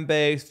fan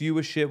base,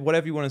 viewership,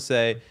 whatever you want to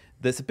say,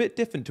 that's a bit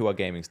different to our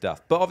gaming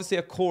stuff. But obviously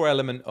a core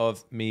element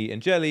of me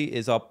and Jelly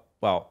is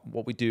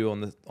what we do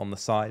on the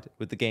side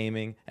with the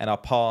gaming and our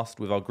past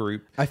with our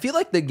group. I feel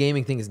like the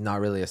gaming thing is not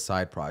really a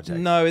side project.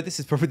 No, this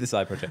is probably the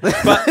side project. But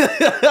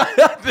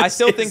I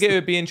still think it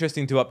would be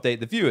interesting to update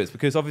the viewers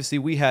because obviously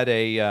we had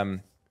a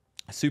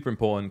super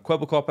important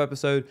Kwebbelkop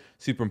episode,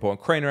 super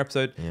important Crainer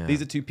episode. Yeah.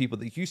 These are two people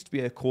that used to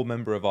be a core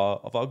member of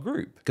our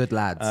group. Good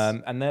lads.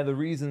 And they're the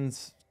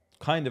reasons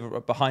kind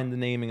of behind the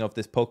naming of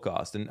this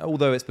podcast. And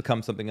although it's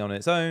become something on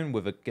its own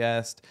with a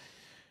guest,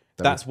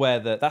 that's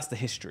the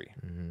history.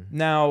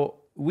 Now,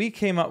 we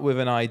came up with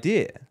an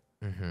idea.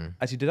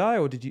 Actually, did I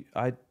or did you?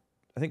 I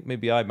think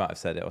maybe I might have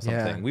said it or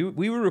something. Yeah.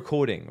 We were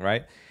recording,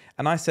 right?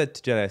 And I said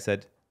to Jelly, I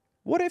said,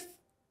 what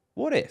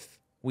if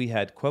we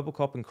had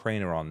Kwebbelkop and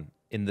Crainer on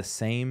in the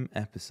same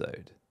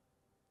episode?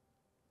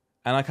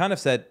 And I kind of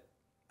said,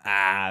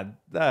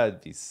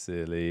 that'd be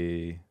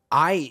silly.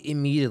 I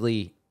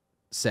immediately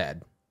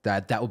said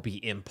that would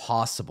be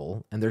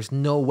impossible, and there's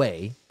no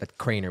way that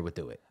Crainer would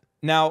do it.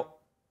 Now,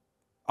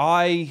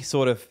 I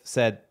sort of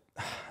said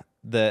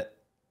that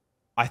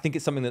I think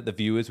it's something that the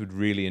viewers would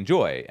really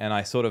enjoy. And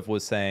I sort of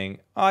was saying,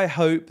 I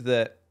hope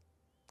that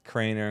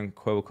Crainer and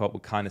Kwebbelkop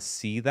would kind of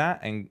see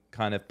that and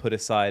kind of put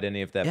aside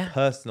any of their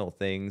personal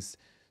things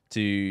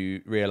to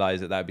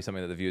realize that would be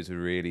something that the viewers would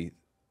really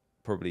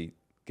probably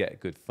get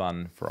good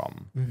fun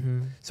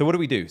from. So what do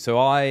we do? So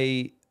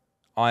I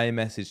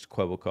messaged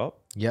Kwebbelkop.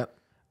 Yep.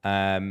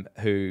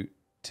 Who,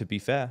 to be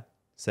fair,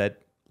 said,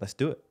 let's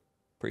do it,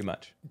 pretty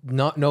much.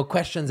 No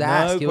questions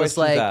asked. He was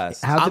questions like,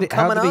 asked. How did he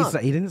on.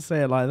 say? He didn't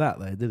say it like that,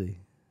 though, did he?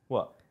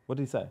 What did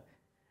he say?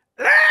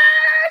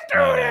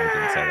 No, he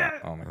didn't say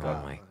that. Oh my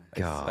god. Oh my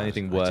god.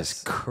 Anything I worse.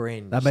 just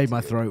cringed. That made my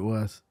throat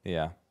worse.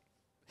 Yeah.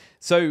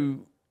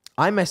 So,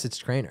 I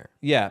messaged Crainer.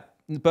 yeah,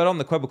 but on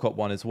the Kwebbelkop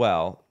one as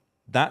well,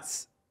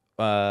 that's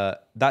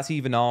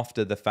even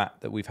after the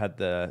fact that we've had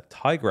the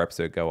Tiger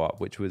episode go up,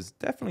 which was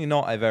definitely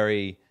not a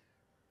very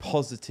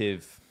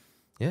positive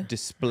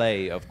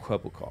display of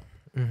Kwebbelkop.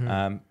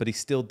 But he's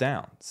still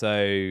down.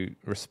 So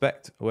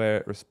respect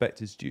where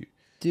respect is due.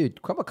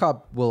 Dude,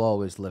 Kwebbelkop will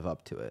always live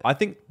up to it. I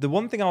think the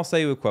one thing I'll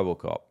say with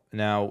Kwebbelkop,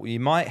 now you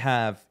might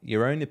have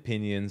your own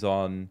opinions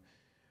on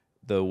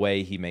the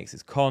way he makes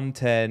his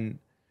content,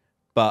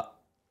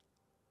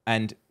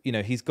 and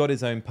he's got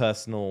his own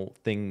personal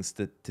things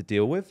to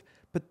deal with.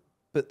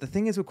 But the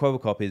thing is with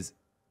Kwebbelkop is,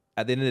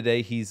 at the end of the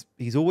day, he's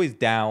always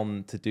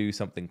down to do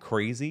something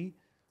crazy.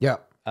 Yeah.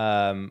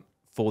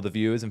 For the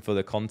viewers and for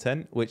the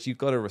content, which you've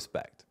got to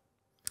respect.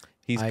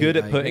 He's I good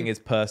at putting agree. his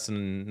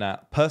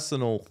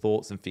personal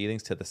thoughts and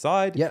feelings to the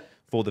side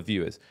for the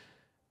viewers.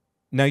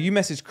 Now, you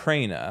messaged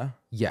Crainer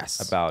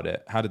about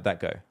it. How did that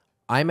go?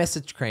 I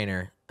messaged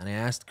Crainer and I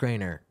asked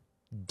Crainer,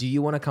 do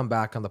you want to come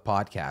back on the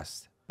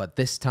podcast? But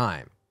this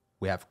time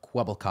we have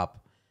Kwebbelkop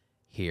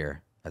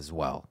here as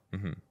well.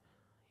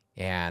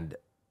 And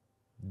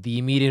the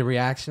immediate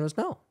reaction was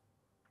no.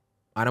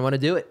 I don't want to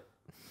do it.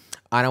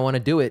 I don't want to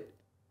do it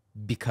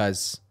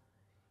because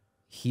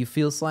he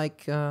feels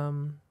like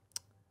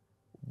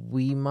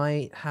we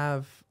might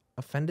have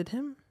offended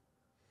him.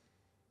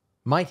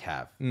 Might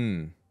have.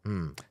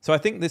 So I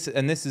think this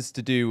is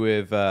to do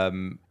with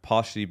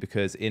partially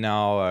because in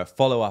our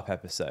follow-up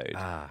episode,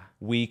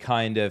 we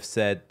kind of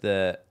said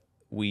that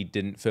we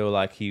didn't feel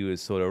like he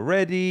was sort of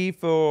ready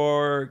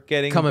for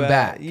coming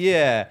back.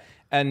 Yeah.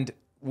 And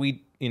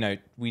we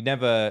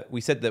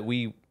said that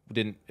we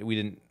didn't,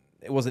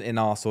 it wasn't in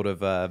our sort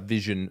of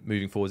vision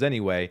moving forwards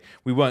anyway.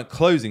 We weren't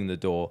closing the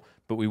door,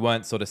 but we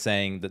weren't sort of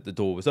saying that the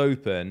door was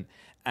open.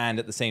 And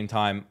at the same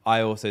time, I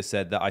also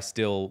said that I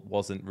still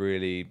didn't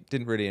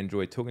really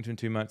enjoy talking to him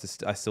too much.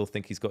 I still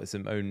think he's got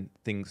some own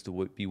things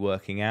to be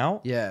working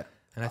out. Yeah.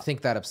 And I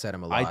think that upset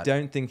him a lot. I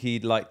don't think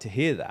he'd like to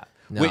hear that,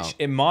 No. which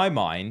in my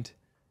mind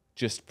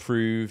just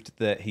proved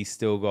that he's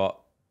still got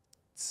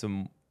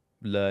some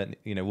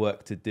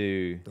work to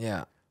do.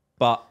 Yeah.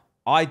 But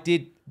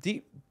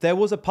there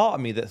was a part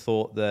of me that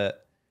thought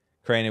that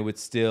Crainer would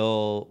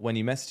still, when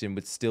you messaged him,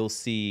 would still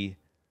see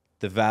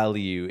the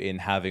value in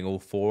having all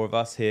four of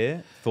us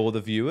here for the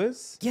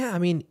viewers. Yeah, I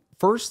mean,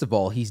 first of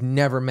all, he's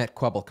never met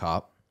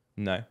Kwebbelkop,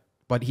 No.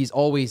 but he's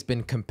always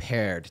been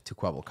compared to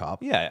Kwebbelkop.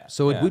 Yeah.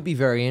 So it would be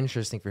very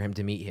interesting for him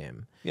to meet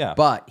him. Yeah.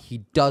 But he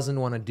doesn't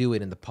want to do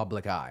it in the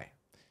public eye.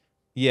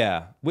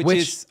 Yeah. Which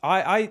is,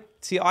 I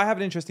have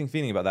an interesting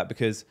feeling about that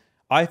because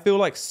I feel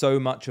like so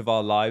much of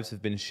our lives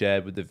have been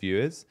shared with the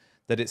viewers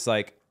that it's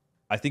like,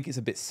 I think it's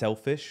a bit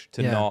selfish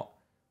to not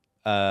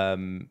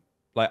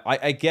like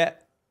I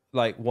get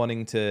like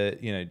wanting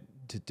to,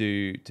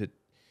 to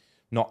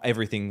not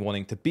everything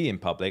wanting to be in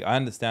public. I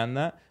understand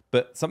that,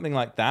 but something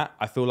like that,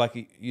 I feel like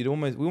we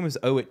almost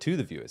owe it to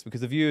the viewers,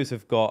 because the viewers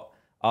have got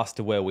us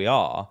to where we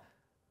are.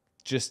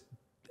 Just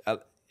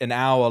an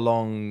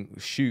hour-long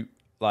shoot,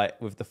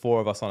 like with the four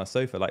of us on a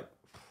sofa, like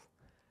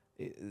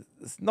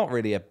it's not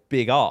really a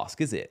big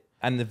ask, is it?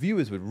 And the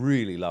viewers would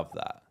really love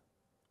that.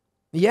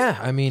 Yeah,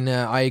 I mean,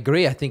 I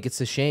agree. I think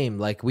it's a shame.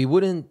 Like, we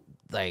wouldn't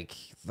I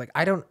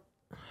don't.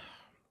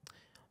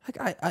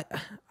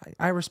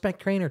 I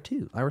respect Crainer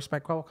too. I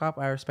respect Kwebbelkop.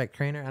 I respect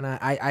Crainer, and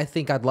I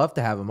think I'd love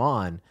to have him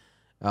on.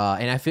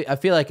 And I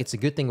feel like it's a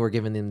good thing we're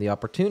giving them the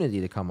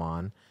opportunity to come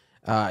on.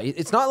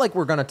 It's not like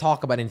we're gonna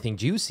talk about anything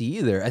juicy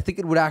either. I think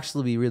it would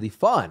actually be really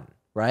fun,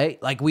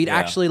 right? Like we'd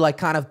actually like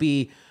kind of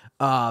be,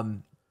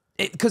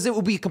 because it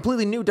would be a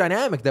completely new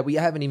dynamic that we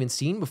haven't even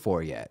seen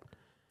before yet.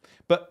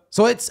 But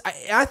so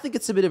I think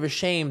it's a bit of a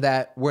shame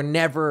that we're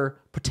never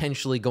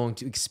potentially going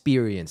to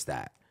experience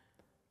that.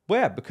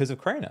 Where? Because of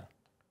Crainer.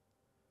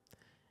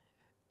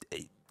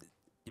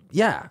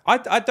 Yeah.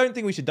 I don't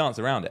think we should dance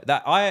around it.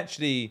 That I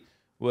actually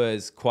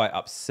was quite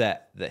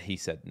upset that he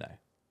said no.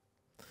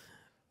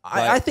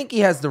 I think he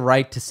has the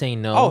right to say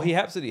no. Oh, he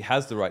absolutely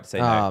has the right to say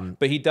no.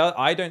 But he does.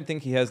 I don't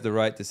think he has the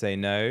right to say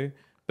no.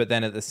 But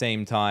then at the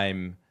same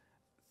time,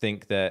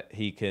 think that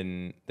he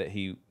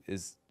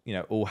is,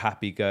 all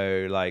happy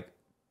go, like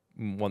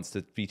wants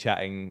to be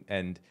chatting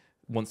and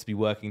wants to be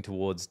working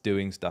towards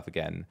doing stuff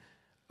again.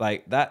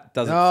 Like that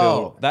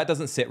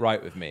doesn't sit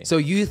right with me. So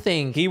you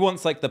think he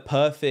wants like the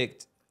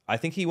perfect? I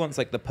think he wants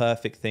like the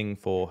perfect thing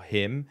for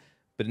him,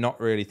 but not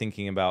really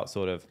thinking about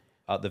sort of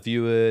the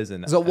viewers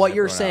and. So what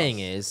you're else. saying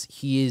is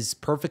he is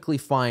perfectly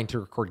fine to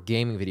record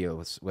gaming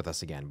videos with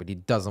us again, but he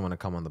doesn't want to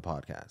come on the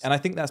podcast. And I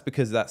think that's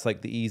because that's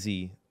like the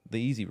easy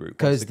route.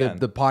 Because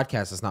the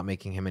podcast is not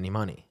making him any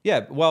money.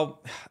 Yeah.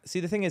 Well, see,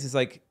 the thing is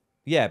like,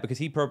 yeah, because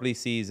he probably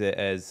sees it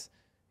as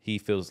he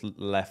feels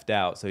left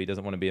out, so he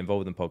doesn't want to be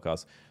involved in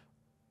podcasts.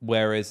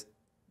 Whereas,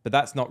 but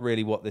that's not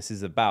really what this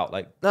is about.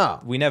 Like, no,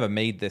 we never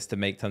made this to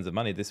make tons of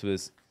money. This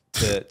was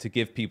to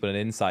give people an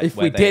insight. If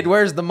we did,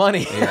 where's the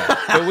money? Yeah.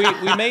 But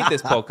we made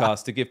this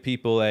podcast to give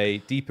people a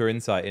deeper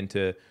insight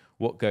into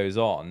what goes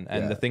on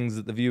and the things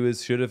that the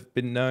viewers should have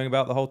been knowing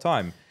about the whole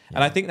time. Yeah.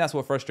 And I think that's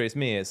what frustrates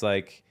me. It's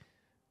like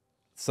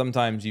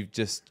sometimes you've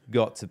just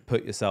got to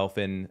put yourself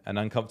in an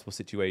uncomfortable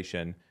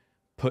situation,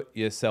 put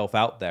yourself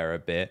out there a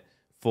bit,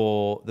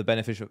 for the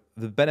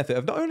benefit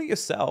of not only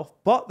yourself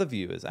but the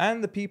viewers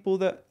and the people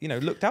that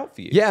looked out for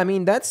you. Yeah, I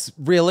mean that's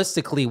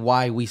realistically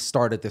why we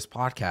started this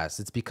podcast.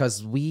 It's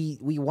because we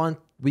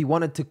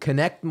wanted to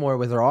connect more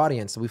with our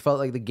audience. So we felt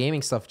like the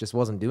gaming stuff just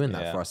wasn't doing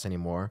that for us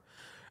anymore.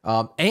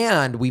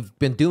 And we've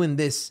been doing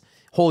this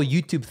whole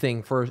YouTube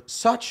thing for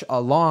such a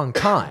long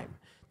time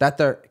that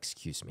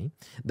excuse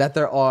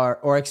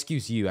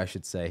you, I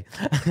should say.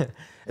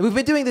 We've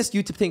been doing this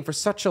YouTube thing for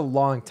such a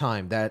long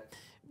time that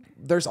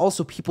there's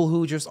also people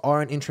who just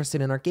aren't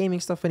interested in our gaming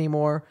stuff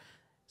anymore.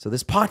 So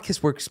this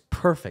podcast works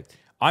perfect.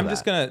 I'm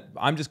just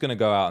gonna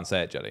go out and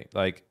say it, Jelly.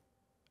 Like,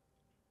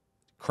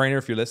 Crainer,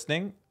 if you're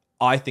listening,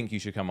 I think you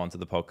should come onto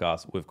the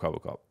podcast with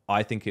Kwebbelkop.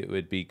 I think it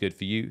would be good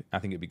for you. I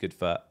think it'd be good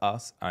for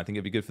us. And I think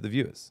it'd be good for the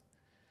viewers.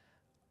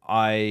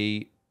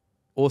 I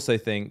also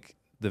think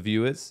the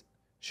viewers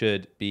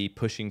should be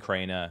pushing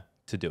Crainer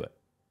to do it.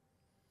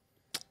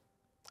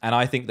 And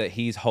I think that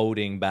he's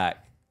holding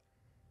back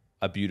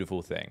a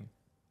beautiful thing.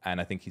 And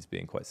I think he's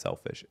being quite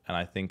selfish. And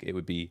I think it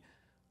would be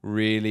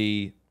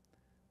really,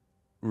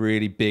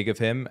 really big of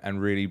him and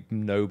really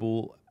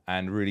noble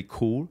and really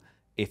cool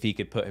if he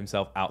could put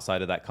himself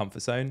outside of that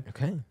comfort zone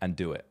and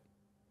do it.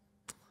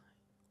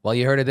 Well,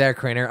 you heard it there,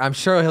 Crainer. I'm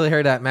sure he'll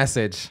hear that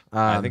message.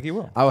 I think he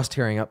will. I was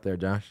tearing up there,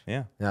 Josh.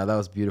 Yeah. Yeah, that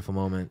was a beautiful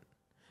moment.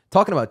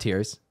 Talking about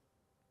tears.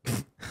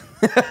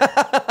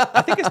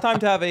 I think it's time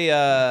to have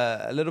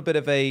a little bit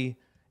of a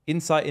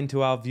insight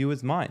into our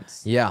viewers'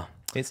 minds. Yeah.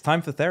 It's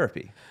time for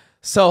therapy.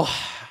 So,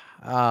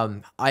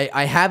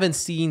 I haven't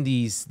seen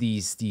these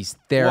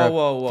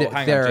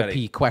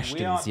therapy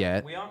questions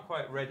yet. We aren't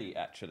quite ready,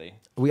 actually.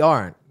 We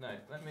aren't. No,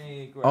 let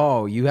me grab.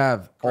 Oh, you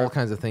have all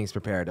kinds of things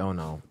prepared. Oh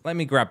no. Let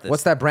me grab this.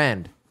 What's that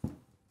brand?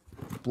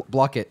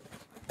 Block it.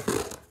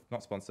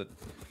 Not sponsored.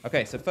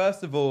 Okay, so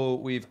first of all,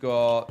 we've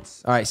got.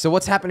 All right, so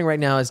what's happening right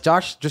now is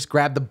Josh just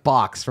grabbed the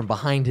box from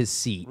behind his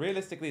seat.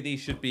 Realistically, these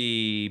should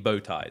be bow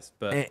ties,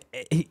 but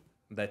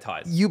they're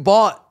ties. You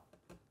bought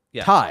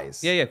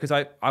ties. Yeah, because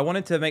I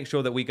wanted to make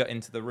sure that we got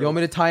into the room. You want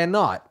me to tie a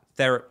knot?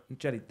 They're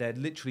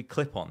literally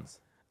clip-ons.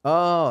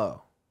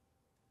 Oh.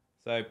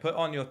 So put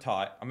on your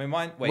tie. I mean,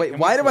 mine. Wait,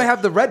 why do I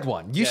have the red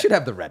one? You should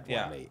have the red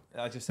one, mate.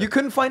 I just you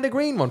couldn't find a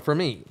green one for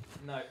me.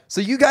 No.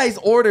 So you guys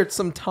ordered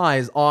some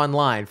ties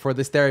online for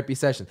this therapy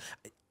session.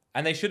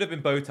 And they should have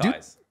been bow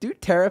ties. Do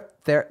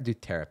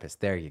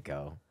therapist. There you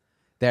go.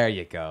 There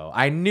you go.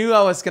 I knew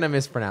I was going to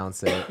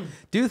mispronounce it.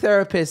 Do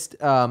therapists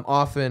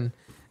often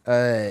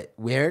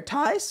wear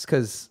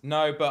ties?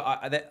 No,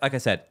 but like I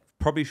said,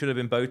 probably should have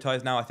been bow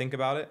ties now I think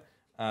about it.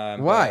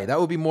 Why? That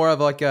would be more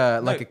of like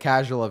a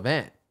casual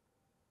event.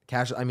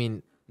 Casual. I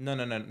mean, No,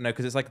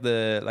 because it's like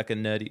a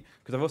nerdy.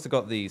 Because I've also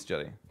got these,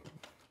 Jelly.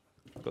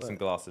 I've got some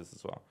glasses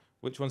as well.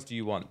 Which ones do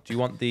you want? Do you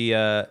want the?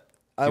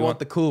 I want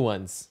the cool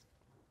ones.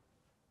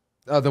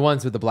 Oh, the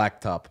ones with the black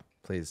top,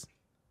 please.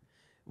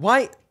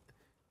 Why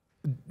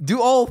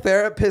do all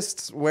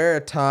therapists wear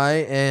a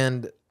tie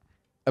and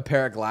a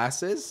pair of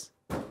glasses?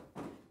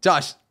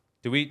 Josh,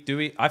 Do we?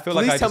 I feel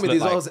please like I tell just me look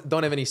these like. all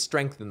don't have any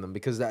strength in them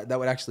because that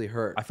would actually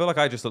hurt. I feel like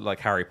I just look like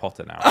Harry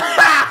Potter now.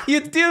 You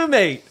do,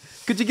 mate.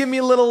 Could you give me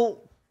a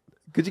little?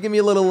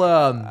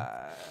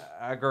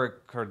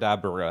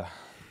 Agrocadabra.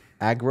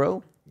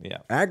 Agro? Yeah.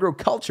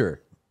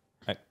 Agriculture.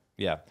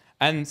 Yeah.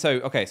 And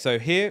so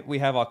here we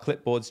have our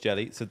clipboards,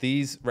 Jelly. So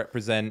these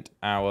represent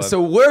our.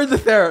 So we're the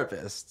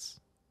therapists,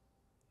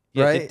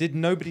 yeah, right? Did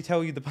nobody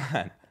tell you the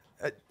plan?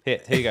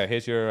 Here you go.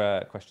 Here's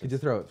your question. Could you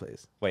throw it,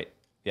 please? Wait.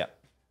 Yeah.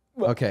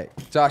 Okay,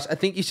 Josh. I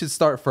think you should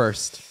start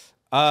first.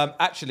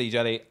 Actually,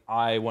 Jelly,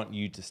 I want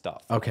you to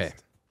start first. Okay.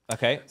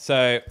 Okay.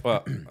 So,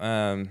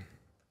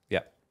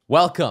 yeah.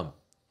 Welcome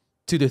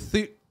to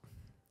the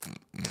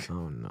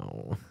Oh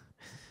no.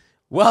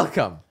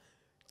 Welcome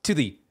to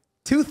the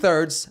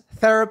 2/3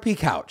 therapy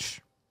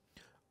couch.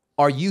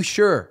 Are you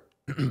sure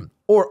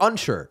or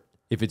unsure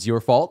if it's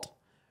your fault?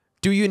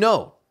 Do you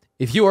know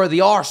if you are the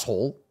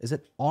arsehole? Is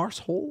it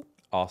arsehole?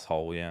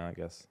 Asshole, yeah, I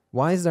guess.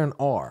 Why is there an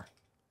R?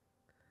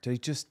 Jelly,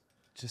 just.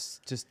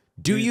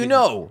 Do you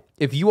know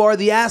if you are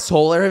the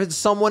asshole or if it's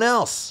someone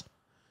else?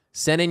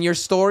 Send in your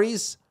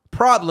stories,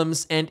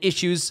 problems, and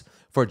issues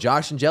for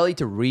Josh and Jelly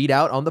to read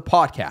out on the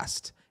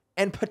podcast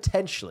and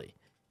potentially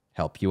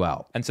help you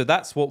out. And so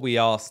that's what we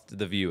asked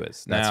the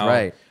viewers. That's Now,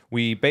 right.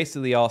 We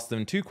basically asked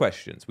them two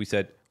questions. We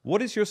said,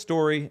 what is your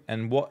story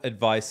and what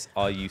advice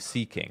are you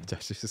seeking?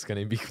 Josh, this is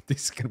gonna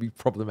be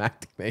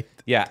problematic, mate.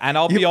 Yeah, and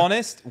I'll be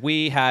honest,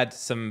 we had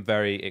some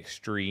very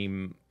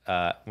extreme.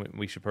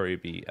 We should probably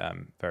be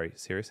very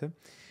serious here.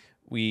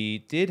 We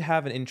did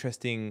have an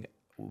interesting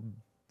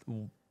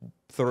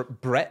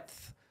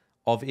breadth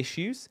of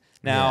issues.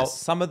 Now, Yes.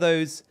 some of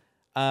those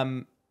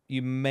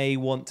you may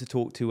want to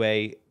talk to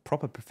a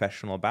proper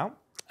professional about.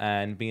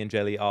 And me and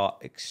Jelly are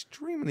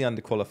extremely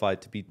underqualified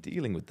to be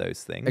dealing with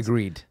those things.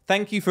 Agreed.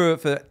 Thank you for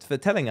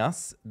telling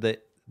us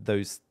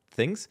those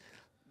things.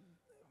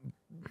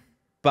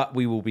 But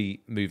we will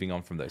be moving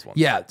on from those ones.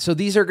 Yeah, so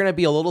these are gonna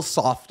be a little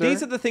softer.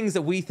 These are the things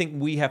that we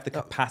think we have the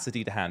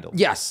capacity to handle.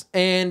 Yes,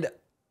 and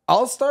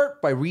I'll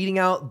start by reading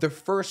out the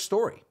first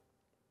story.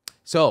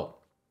 So,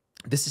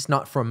 this is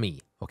not from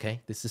me,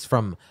 okay? This is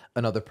from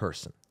another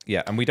person.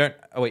 Yeah, and we don't...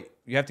 Oh, wait.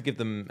 You have to give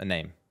them a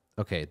name.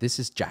 Okay, this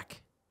is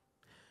Jack.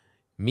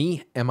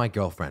 Me and my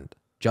girlfriend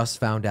just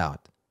found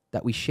out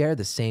that we share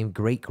the same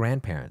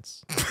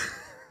great-grandparents.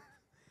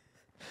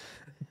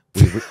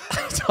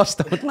 Josh,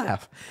 don't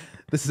laugh.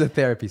 This is a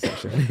therapy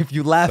session. If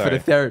you laugh at a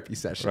therapy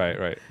session.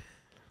 Right.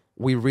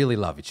 We really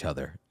love each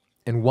other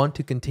and want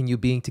to continue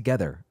being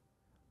together.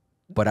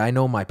 But I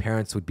know my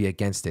parents would be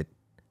against it,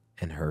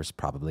 and hers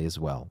probably as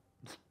well.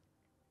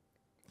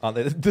 Aren't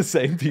they the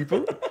same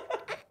people?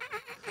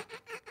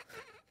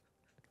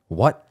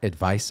 What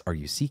advice are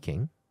you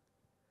seeking?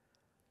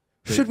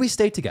 Should we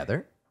stay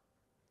together?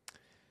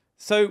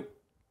 So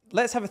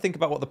let's have a think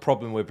about what the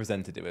problem we're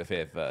presented with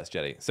here first,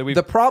 Jelly. So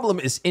The problem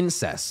is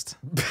incest.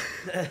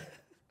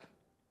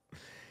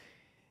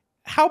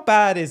 How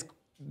bad is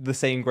the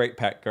same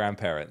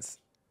great-grandparents?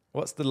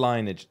 What's the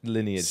lineage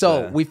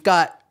So there? we've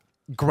got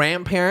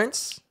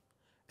grandparents,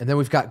 and then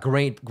we've got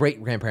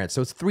great-grandparents.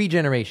 So it's 3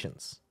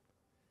 generations.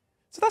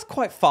 So that's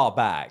quite far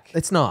back.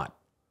 It's not.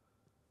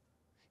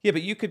 Yeah,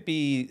 but you could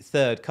be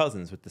third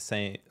cousins with the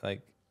same,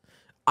 like...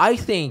 I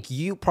think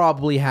you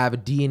probably have a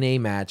DNA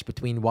match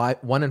between 1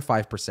 and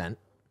 5%,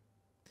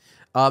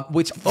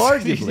 which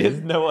arguably... He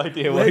has no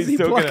idea what Where's he he's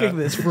talking plucking about.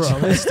 this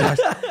from?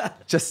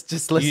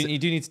 just listen. You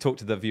do need to talk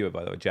to the viewer,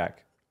 by the way,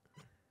 Jack.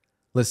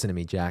 Listen to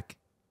me, Jack.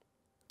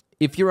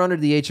 If you're under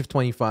the age of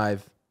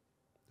 25,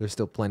 there's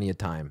still plenty of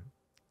time.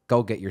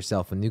 Go get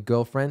yourself a new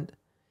girlfriend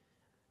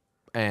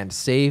and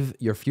save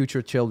your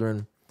future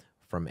children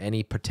from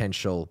any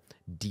potential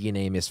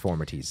DNA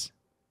misformities.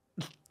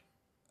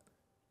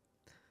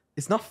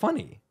 It's not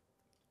funny.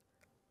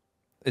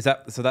 Is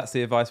that so? That's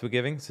the advice we're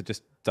giving. So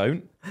just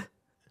don't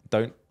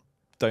pipe.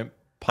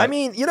 I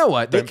mean, you know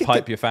what? Don't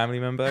pipe your family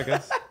member, I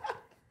guess.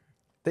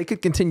 They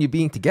could continue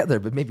being together,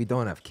 but maybe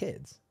don't have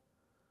kids.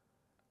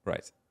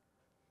 Right.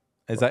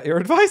 Is that your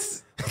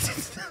advice?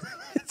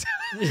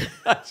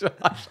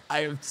 Josh,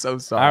 I am so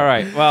sorry. All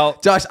right. Well,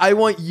 Josh, I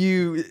want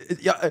you.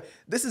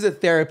 This is a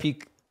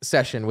therapy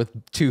session with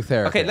 2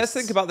 therapists. okay. Let's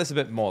think about this a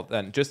bit more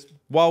then. Just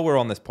while we're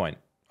on this point,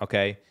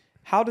 okay?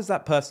 How does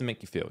that person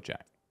make you feel,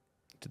 Jack?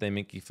 Do they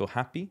make you feel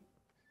happy?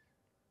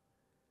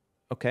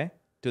 Okay.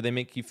 Do they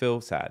make you feel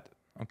sad?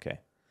 Okay.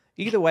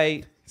 Either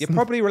way, you're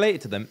probably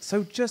related to them,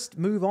 so just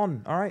move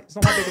on, all right? It's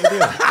not that big of a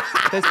deal.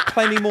 There's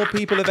plenty more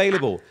people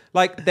available.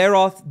 Like, there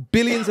are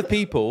billions of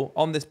people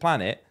on this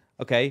planet,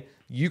 okay?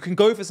 You can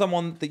go for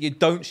someone that you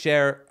don't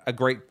share a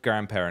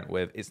great-grandparent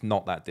with. It's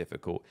not that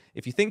difficult.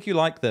 If you think you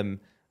like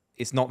them,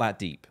 it's not that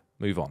deep.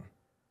 Move on.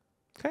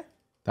 Okay?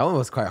 That one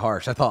was quite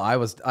harsh. I thought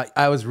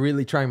I was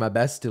really trying my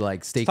best to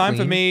like stay It's time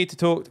clean. for me to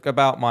talk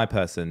about my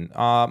person.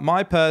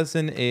 My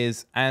person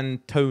is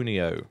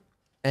Antonio.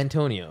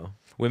 Antonio.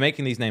 We're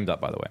making these names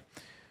up, by the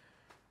way.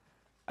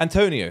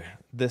 Antonio,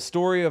 the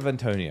story of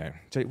Antonio.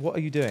 Jay, what are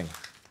you doing?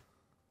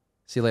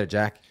 See you later,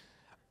 Jack.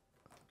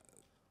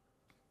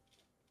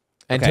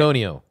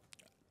 Antonio.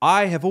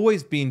 I have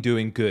always been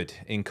doing good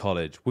in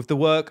college with the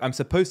work I'm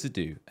supposed to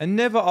do and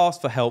never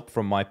asked for help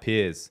from my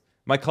peers.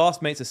 My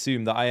classmates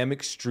assume that I am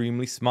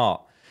extremely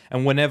smart,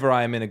 and whenever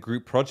I am in a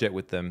group project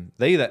with them,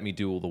 they let me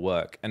do all the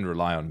work and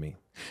rely on me.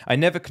 I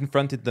never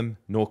confronted them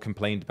nor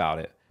complained about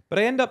it, but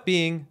I end up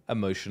being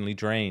emotionally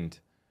drained.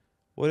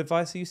 What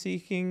advice are you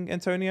seeking,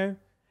 Antonio?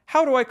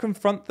 How do I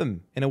confront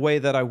them in a way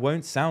that I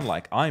won't sound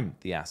like I'm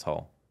the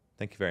asshole?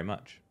 Thank you very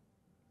much.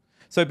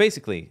 So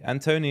basically,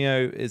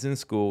 Antonio is in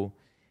school.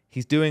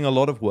 He's doing a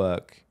lot of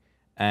work,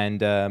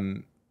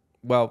 and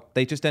well,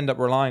 they just end up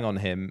relying on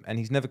him, and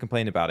he's never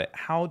complained about it.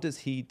 How does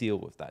he deal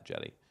with that,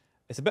 Jelly?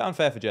 It's a bit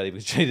unfair for Jelly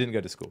because Jelly didn't go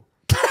to school.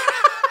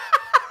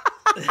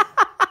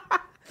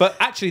 But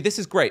actually, this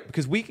is great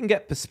because we can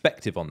get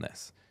perspective on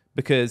this.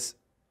 Because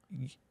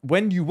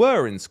when you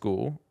were in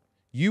school,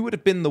 you would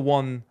have been the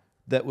one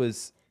that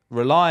was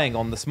relying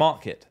on the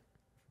smart kid.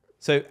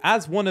 So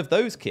as one of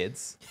those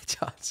kids...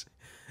 Josh,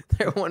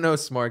 there were no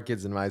smart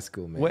kids in my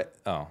school, man.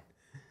 Oh.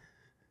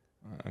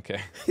 Okay.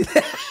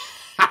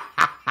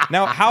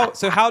 Now, how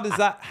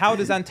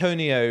does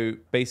Antonio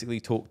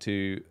basically talk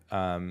to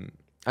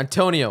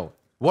Antonio,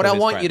 what to I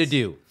his want you to friends?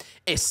 do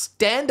is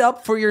stand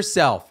up for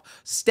yourself,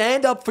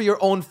 stand up for your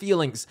own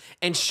feelings,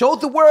 and show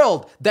the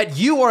world that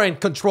you are in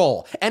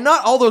control and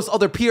not all those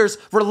other peers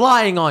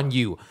relying on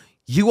you.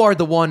 You are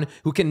the one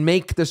who can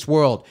make this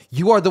world.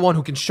 You are the one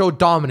who can show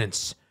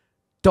dominance.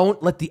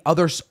 Don't let the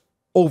others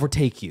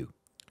overtake you.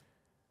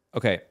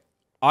 Okay,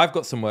 I've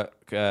got some work,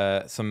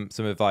 some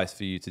advice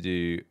for you to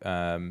do,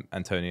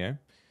 Antonio.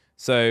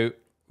 So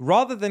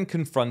rather than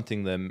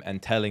confronting them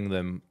and telling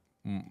them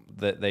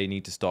that they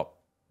need to stop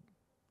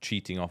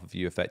cheating off of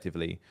you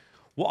effectively,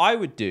 what I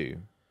would do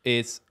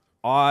is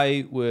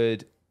I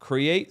would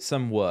create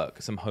some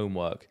work, some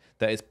homework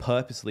that is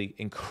purposely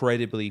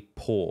incredibly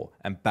poor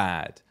and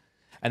bad.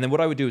 And then what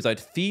I would do is I'd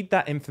feed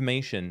that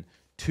information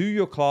to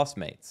your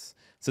classmates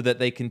so that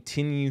they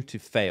continue to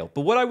fail.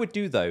 But what I would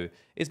do, though,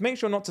 is make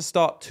sure not to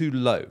start too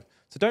low.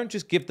 So don't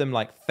just give them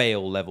like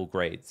fail level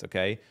grades,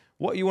 okay?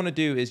 What you want to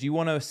do is you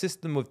want to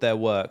assist them with their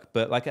work,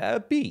 but like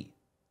a B,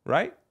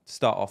 right? To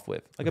start off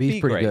with. Like a B's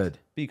B pretty grade. good.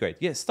 B grade.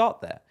 Yeah,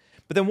 start there.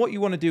 But then what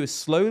you want to do is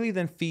slowly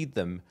then feed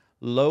them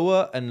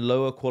lower and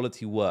lower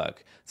quality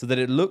work so that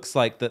it looks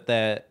like that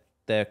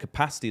their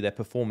capacity, their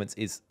performance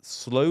is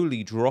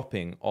slowly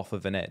dropping off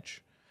of an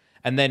edge.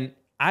 And then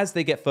as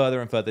they get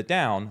further and further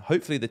down,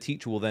 hopefully the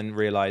teacher will then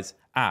realize,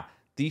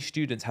 these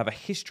students have a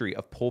history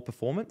of poor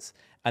performance,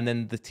 and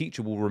then the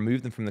teacher will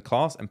remove them from the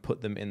class and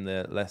put them in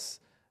the less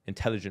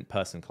intelligent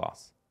person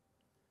class.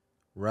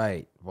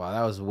 Right. Wow,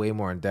 that was way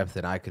more in depth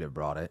than I could have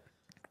brought it.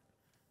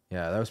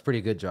 Yeah, that was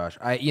pretty good, Josh.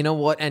 You know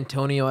what,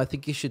 Antonio? I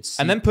think you should seek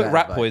And then put that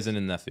rat advice. poison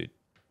in their food.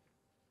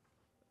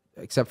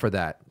 Except for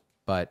that,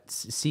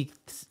 but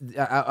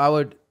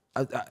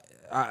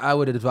I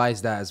would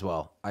advise that as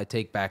well. I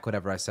take back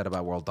whatever I said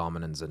about world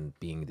dominance and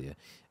being the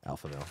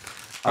alpha male.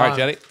 All right,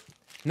 Jelly.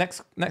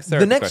 Next The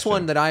therapy next question.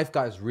 one that I've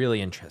got is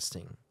really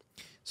interesting.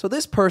 So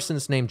this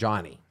person's named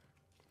Johnny,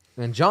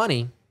 and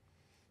Johnny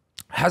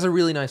has a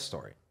really nice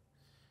story.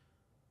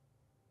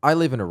 I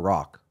live in a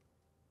rock,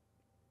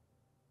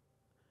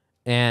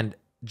 and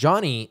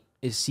Johnny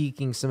is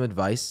seeking some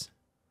advice,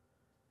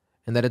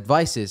 and that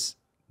advice is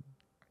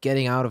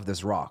getting out of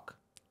this rock.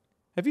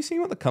 Have you seen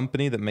what the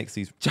company that makes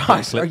these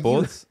Josh, are you-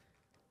 clipboards?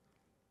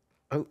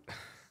 Oh,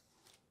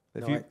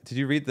 Did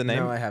you read the name?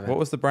 No, I haven't. What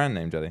was the brand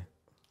name, Jelly?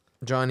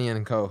 Johnny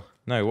and Co.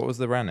 No, what was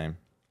the brand name?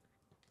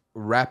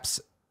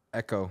 Raps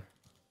Echo.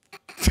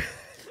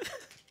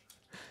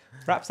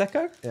 Raps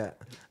Echo? Yeah.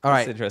 All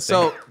right. interesting.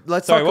 So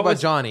let's Sorry, talk what about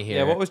was- Johnny here.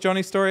 Yeah, what was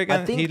Johnny's story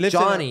again? I think he lived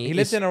Johnny he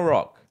lived is- in a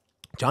rock.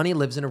 Johnny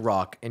lives in a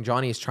rock, and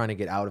Johnny is trying to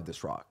get out of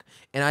this rock.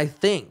 And I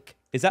think,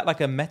 Is that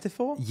like a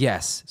metaphor?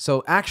 yes.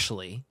 So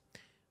actually,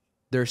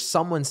 there's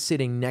someone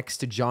sitting next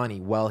to Johnny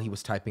while he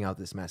was typing out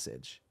this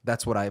message.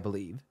 That's what I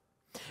believe.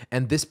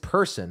 And this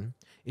person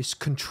is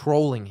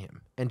controlling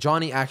him. And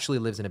Johnny actually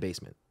lives in a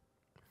basement.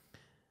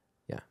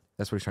 Yeah,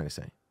 that's what he's trying to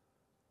say.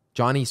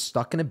 Johnny's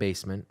stuck in a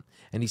basement,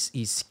 and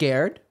he's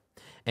scared,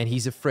 and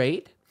he's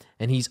afraid,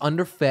 and he's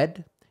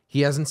underfed.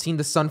 He hasn't seen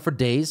the sun for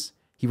days.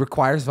 He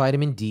requires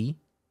vitamin D.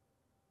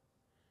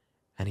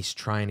 And he's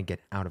trying to get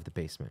out of the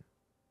basement.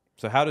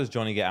 So how does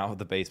Johnny get out of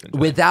the basement?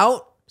 Jelly?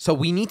 So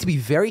we need to be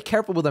very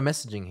careful with our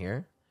messaging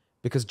here,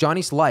 because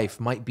Johnny's life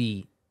might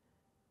be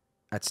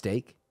at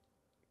stake.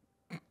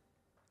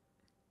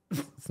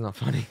 It's not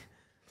funny.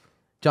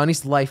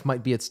 Johnny's life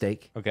might be at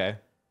stake. Okay.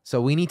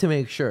 So we need to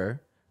make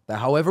sure that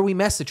however we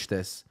message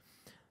this,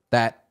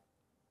 that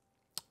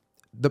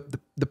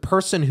the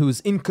person who's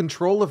in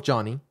control of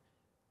Johnny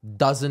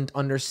doesn't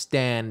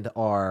understand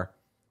our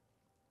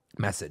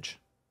message.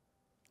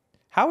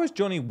 How is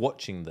Johnny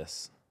watching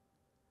this?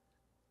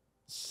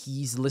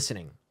 He's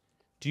listening.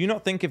 Do you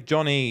not think if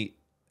Johnny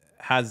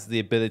has the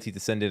ability to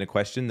send in a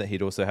question that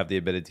he'd also have the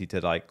ability to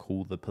like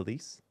call the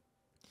police?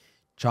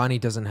 Johnny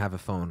doesn't have a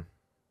phone.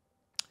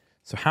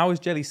 So how is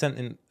Johnny sent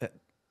in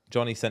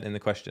the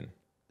question?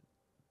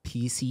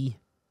 PC.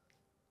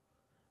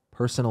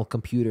 Personal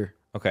computer.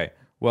 Okay.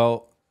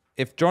 Well,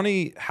 if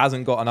Johnny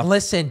hasn't got enough...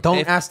 Listen,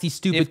 don't ask these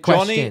stupid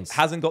questions. If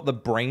Johnny hasn't got the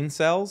brain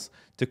cells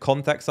to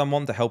contact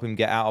someone to help him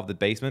get out of the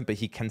basement, but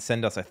he can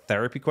send us a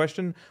therapy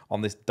question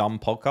on this dumb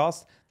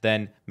podcast,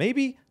 then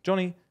maybe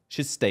Johnny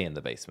should stay in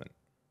the basement.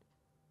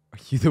 Are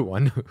you the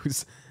one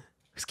who's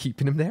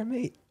keeping him there,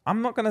 mate?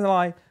 I'm not going to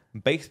lie.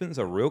 Basements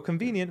are real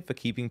convenient for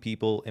keeping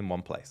people in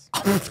one place.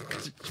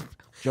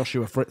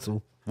 Joshua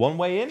Fritzl. One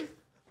way in,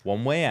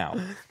 one way out.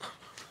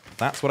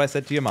 That's what I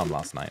said to your mum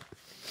last night.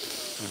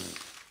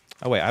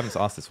 Oh, wait, I haven't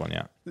asked this one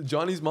yet.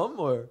 Johnny's mom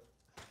or?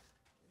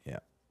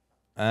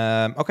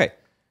 Yeah. Okay.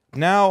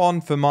 Now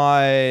on for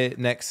my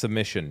next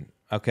submission.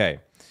 Okay.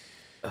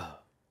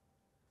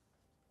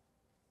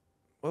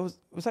 What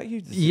was that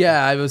you?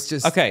 Yeah, I was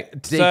just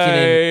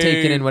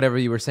taking in whatever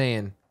you were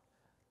saying.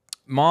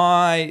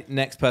 My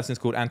next person is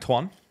called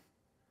Antoine.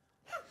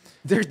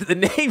 They're the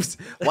names.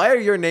 Why are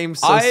your names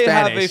so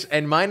Spanish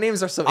and my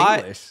names are so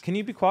English? Can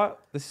you be quiet?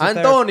 This is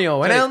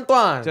Antonio and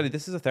Antoine. Jelly,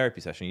 this is a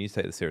therapy session. You need to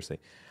take this seriously.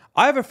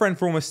 I have a friend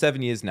for almost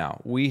 7 years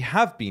now. We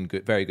have been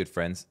very good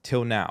friends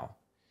till now.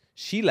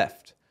 She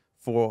left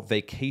for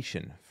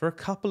vacation for a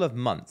couple of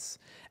months,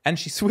 and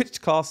she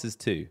switched classes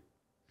too.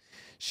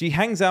 She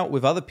hangs out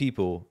with other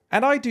people,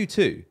 and I do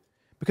too,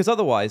 because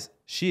otherwise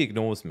she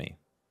ignores me.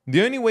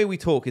 The only way we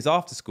talk is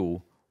after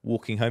school,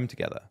 walking home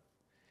together.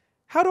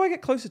 How do I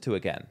get closer to her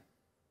again?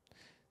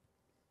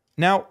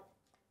 Now,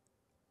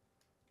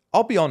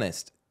 I'll be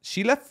honest.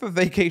 She left for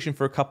vacation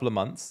for a couple of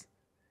months.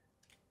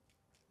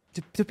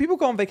 Do people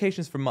go on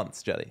vacations for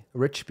months, Jelly?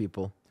 Rich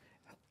people.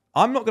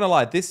 I'm not going to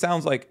lie. This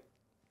sounds like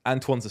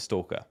Antoine's a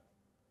stalker.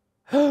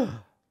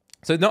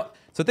 So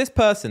this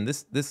person,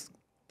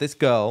 this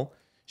girl,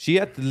 she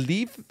had to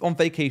leave on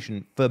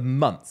vacation for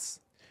months.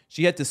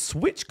 She had to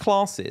switch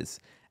classes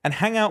and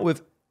hang out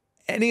with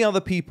any other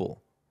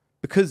people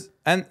because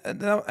and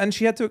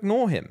she had to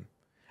ignore him.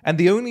 And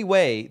the only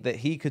way that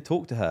he could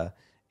talk to her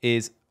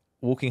is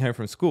walking home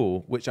from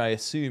school, which I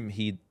assume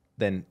he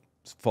then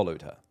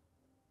followed her.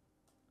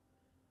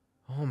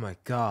 Oh my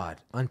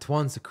God.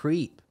 Antoine's a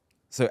creep.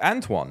 So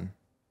Antoine,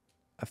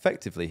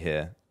 effectively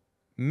here,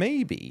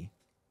 maybe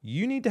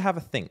you need to have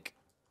a think,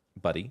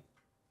 buddy.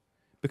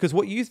 Because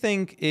what you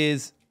think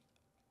is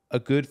a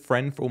good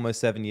friend for almost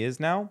 7 years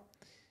now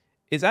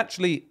is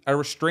actually a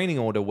restraining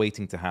order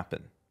waiting to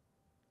happen.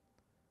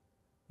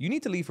 You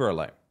need to leave her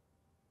alone.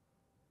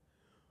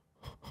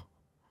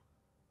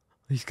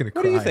 He's going to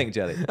cry. What do you think,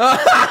 Jelly?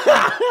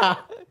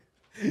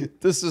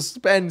 The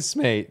suspense,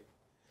 mate.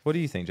 What do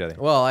you think, Jelly?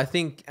 Well, I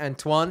think,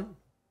 Antoine,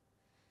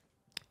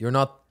 you're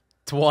not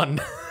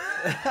one.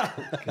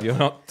 You're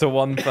not the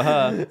one for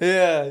her.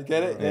 Yeah,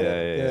 get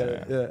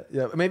it?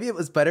 Yeah. Maybe it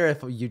was better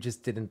if you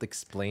just didn't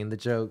explain the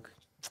joke.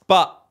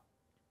 But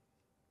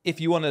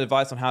if you wanted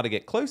advice on how to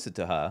get closer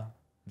to her,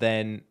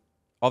 then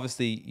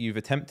obviously you've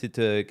attempted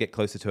to get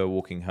closer to her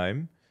walking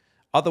home.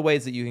 Other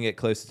ways that you can get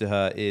closer to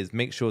her is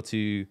make sure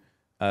to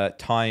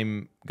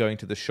time going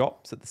to the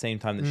shops at the same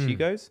time that she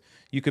goes.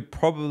 You could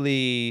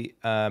probably,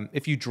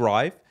 if you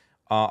drive,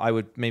 I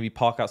would maybe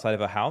park outside of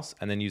her house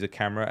and then use a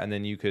camera, and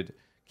then you could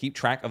keep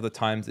track of the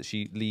times that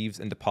she leaves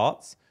and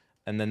departs.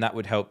 And then that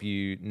would help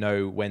you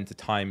know when to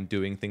time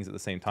doing things at the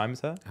same time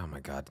as her. Oh my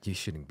God, you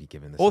shouldn't be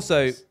giving this.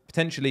 Also, advice.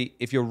 potentially,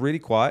 if you're really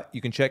quiet,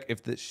 you can check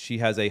if she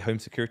has a home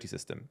security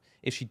system.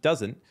 If she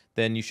doesn't,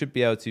 then you should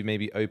be able to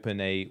maybe open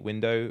a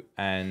window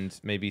and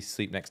maybe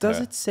sleep next to her.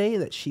 Does it say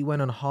that she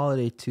went on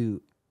holiday to...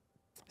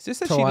 It's just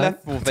that she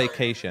left for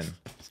vacation.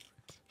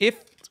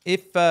 If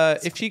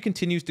she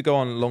continues to go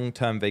on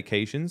long-term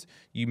vacations,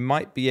 you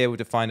might be able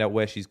to find out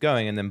where she's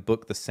going and then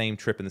book the same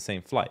trip and the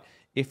same flight.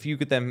 If you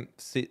could then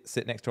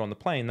sit next to her on the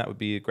plane, that would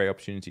be a great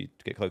opportunity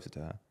to get closer to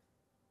her.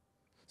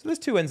 So there's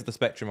two ends of the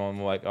spectrum on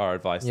like our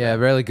advice. Yeah,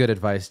 really good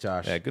advice,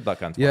 Josh. Yeah, good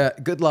luck, Antoine. Yeah,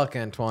 good luck,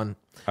 Antoine.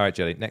 All right,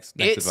 Jelly. Next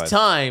it's advice.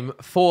 time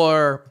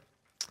for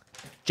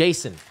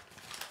Jason.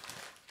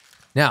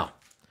 Now,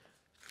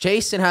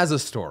 Jason has a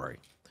story.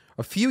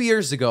 A few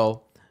years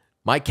ago,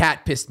 my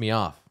cat pissed me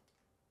off.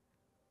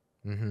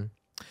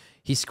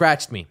 He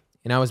scratched me,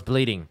 and I was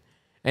bleeding.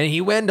 And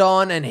he went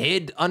on and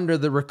hid under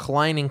the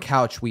reclining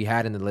couch we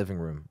had in the living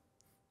room.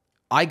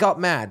 I got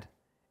mad,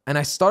 and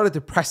I started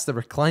to press the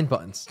recline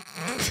buttons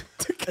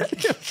to get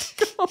him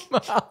to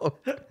come out.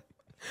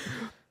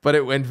 But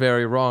it went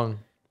very wrong.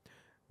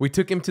 We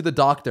took him to the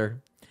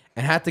doctor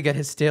and had to get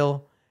his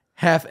tail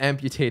half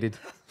amputated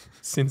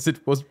since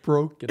it was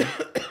broken.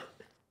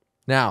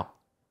 Now,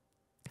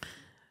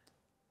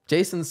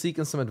 Jason's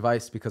seeking some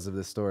advice because of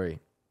this story.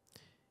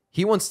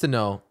 He wants to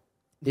know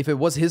if it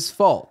was his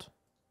fault,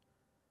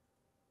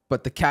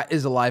 but the cat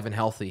is alive and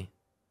healthy,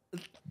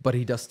 but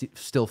he does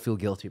still feel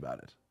guilty about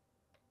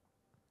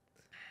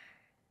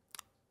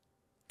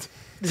it.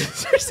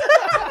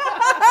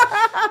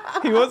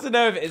 He wants to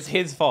know if it's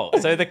his fault.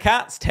 So the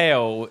cat's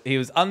tail, he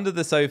was under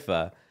the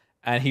sofa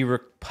and he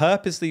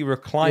purposely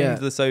reclined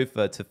the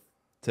sofa to.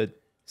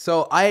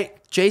 So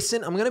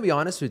Jason, I'm going to be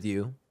honest with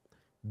you.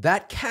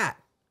 That cat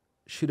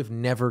should have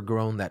never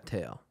grown that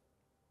tail.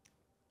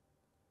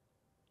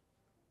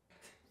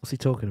 What's he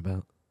talking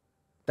about?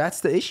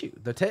 That's the issue.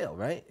 The tail,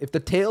 right? If the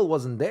tail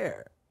wasn't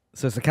there,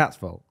 So it's the cat's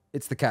fault.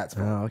 it's the cat's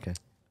fault. Oh, okay.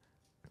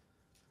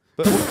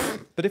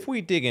 But if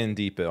we dig in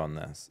deeper on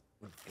this,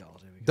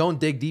 Don't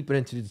dig deeper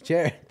into the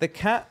chair. the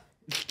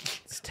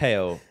cat's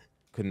tail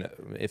couldn't.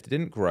 If it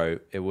didn't grow,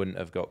 it wouldn't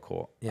have got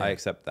caught. Yeah. I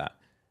accept that.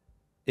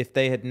 If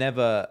they had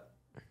never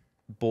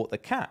bought the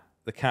cat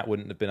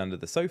wouldn't have been under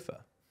the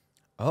sofa.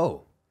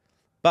 Oh.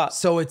 But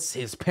So it's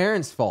his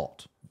parents'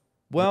 fault.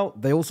 well,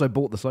 They also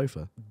bought the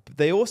sofa.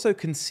 they also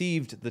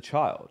conceived the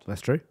child.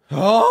 That's true.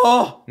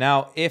 Oh!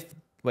 Now,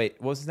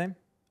 what was his name?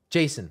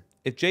 Jason.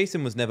 If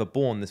Jason was never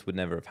born, this would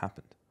never have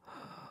happened.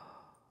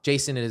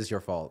 Jason, it is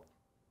your fault.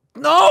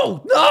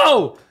 No!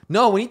 No!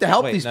 No, we need to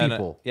help these no.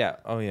 people. Yeah.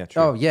 Oh, yeah.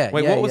 True. Oh, yeah,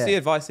 Wait, yeah, what was yeah. the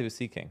advice he was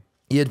seeking?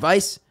 The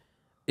advice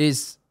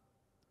is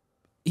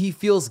he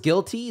feels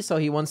guilty, so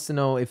he wants to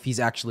know if he's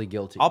actually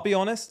guilty. I'll be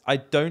honest. I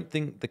don't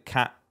think the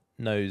cat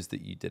knows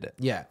that you did it.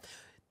 Yeah.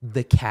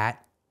 The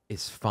cat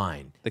is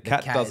fine. The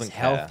cat doesn't is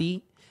care.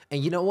 healthy.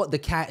 And you know what? The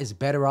cat is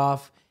better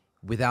off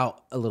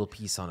without a little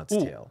piece on its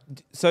tail.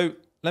 So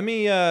let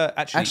me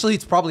Actually,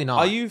 it's probably not.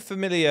 Are you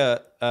familiar,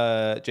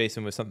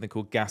 Jason, with something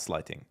called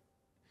gaslighting?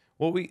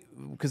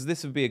 Because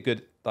this would be a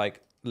good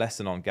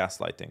lesson on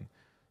gaslighting.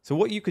 So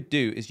what you could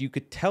do is you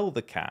could tell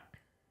the cat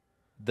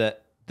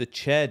that the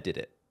chair did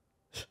it.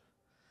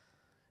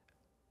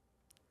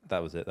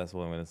 That was it. That's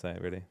all I'm going to say,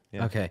 really.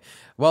 Yeah. Okay.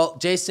 Well,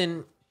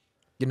 Jason,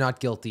 you're not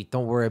guilty.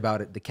 Don't worry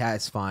about it. The cat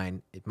is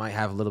fine. It might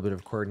have a little bit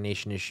of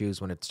coordination issues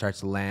when it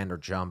starts to land or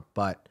jump,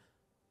 but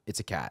it's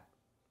a cat.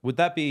 Would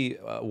that be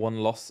one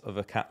loss of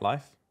a cat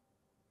life?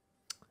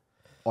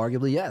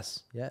 Arguably,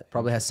 yes. Yeah. It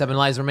probably has 7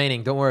 lives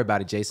remaining. Don't worry about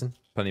it, Jason.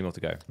 Plenty more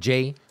to go.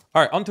 Jay.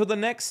 All right, on to the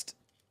next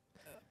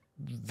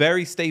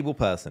very stable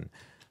person.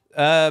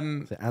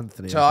 Is it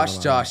Anthony? or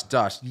something like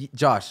that?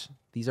 Josh.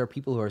 These are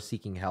people who are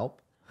seeking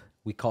help.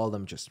 We call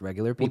them just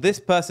regular people. Well,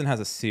 this person has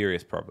a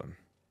serious problem.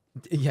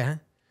 Yeah.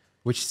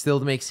 Which still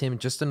makes him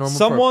just a normal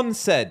Someone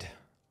said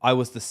I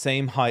was the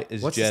same height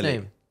as What's Jelly. his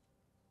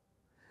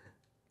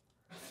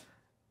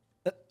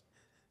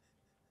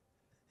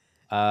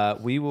name?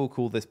 We will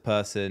call this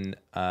person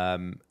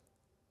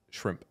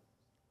Shrimp.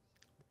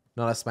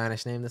 Not a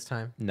Spanish name this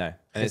time. No,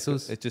 and it's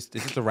Jesus?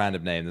 just a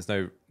random name.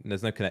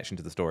 There's no connection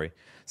to the story.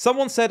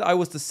 Someone said I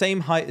was the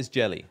same height as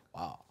Jelly.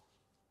 Wow.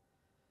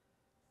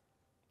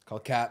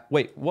 Called Cat.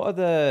 Wait, what are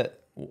the?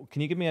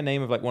 Can you give me a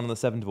name of one of the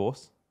 7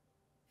 dwarfs?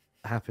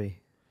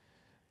 Happy.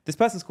 This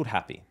person's called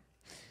Happy.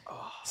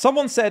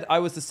 Someone said I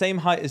was the same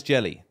height as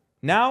Jelly.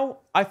 Now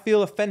I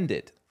feel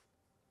offended.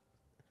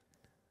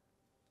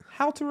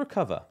 How to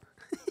recover?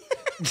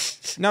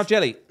 Now,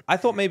 Jelly, I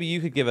thought maybe you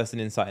could give us an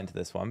insight into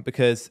this one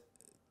because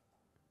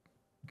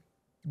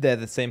they're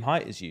the same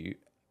height as you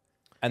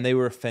and they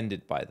were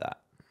offended by that.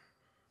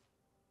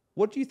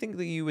 What do you think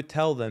that you would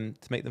tell them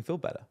to make them feel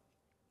better?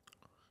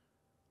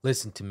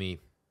 Listen to me.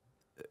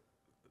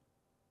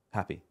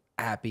 Happy.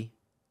 Happy.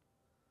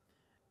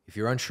 If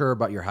you're unsure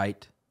about your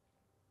height,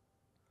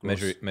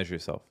 Measure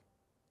yourself.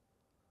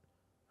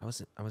 I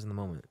was in the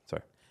moment.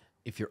 Sorry.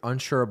 If you're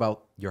unsure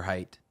about your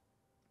height,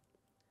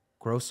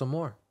 grow some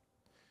more.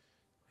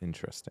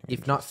 Interesting.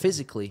 If not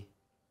physically,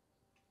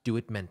 do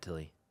it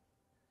mentally.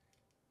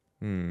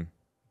 Will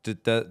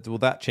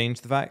that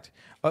change the fact?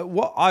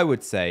 What I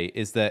would say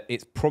is that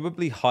it's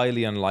probably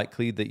highly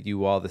unlikely that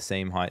you are the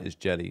same height as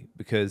Jelly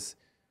because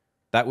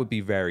that would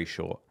be very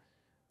short.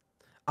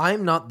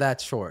 I'm not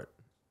that short.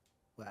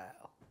 Wow.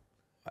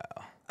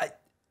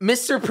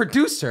 Mr.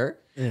 Producer,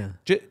 Yeah.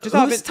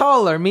 who's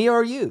taller, me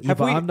or you? Yeah,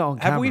 but I'm not on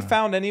have we camera.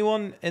 found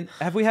anyone?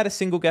 Have we had a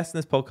single guest in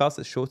this podcast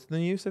that's shorter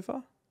than you so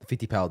far?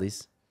 50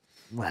 Paldies.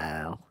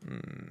 Wow.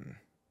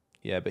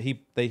 Yeah, but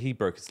he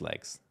broke his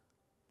legs.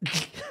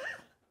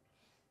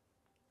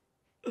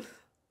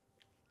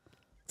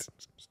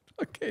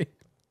 Okay.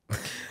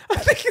 I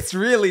think it's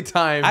really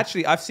time.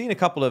 Actually, I've seen a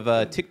couple of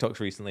TikToks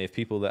recently of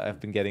people that have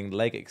been getting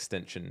leg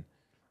extension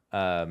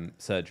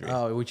surgery.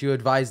 Oh, would you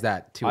advise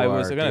that to I our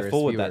was going to dearest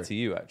forward viewer? that to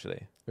you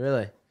actually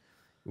Really?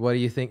 What do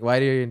you think? Why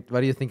do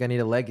you think I need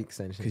a leg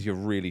extension? because you're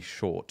really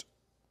short.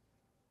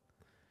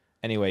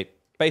 Anyway,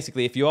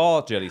 basically, if you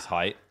are Jelly's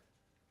height,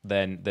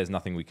 then there's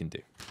nothing we can do.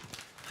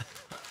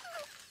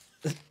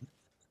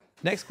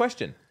 Next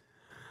question.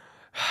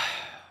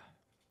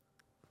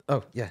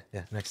 Oh, yeah.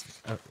 Next.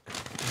 Oh.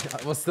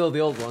 Well, still the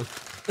old one.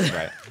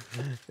 Right.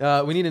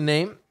 We need a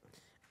name.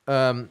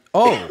 I'm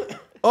not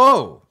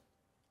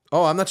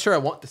sure I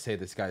want to say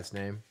this guy's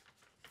name.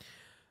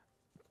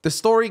 The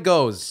story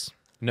goes,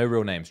 No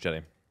real names,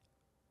 Jelly.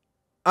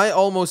 I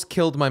almost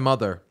killed my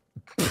mother.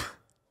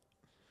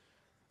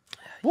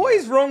 What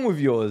is wrong with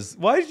yours?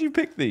 Why did you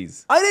pick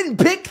these? I didn't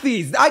pick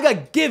these. I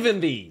got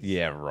given these.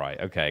 Yeah, right.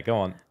 Okay, go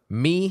on.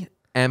 Me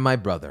and my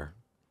brother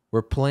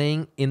were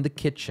playing in the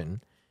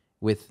kitchen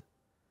with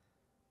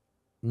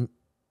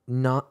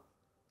knives.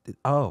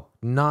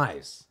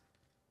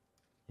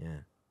 Yeah.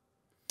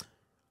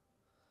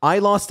 I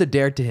lost a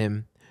dare to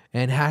him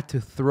and had to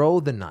throw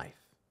the knife.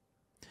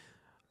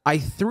 I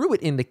threw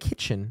it in the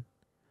kitchen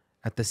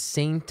at the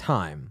same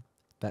time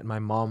that my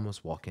mom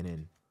was walking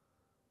in.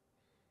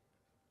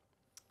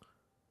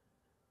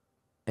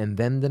 And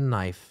then the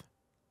knife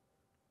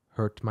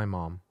hurt my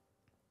mom.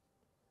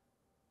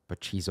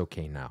 But she's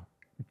okay now.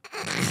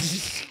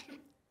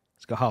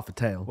 It's got half a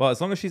tail. Well, as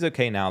long as she's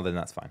okay now, then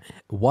that's fine.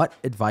 What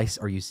advice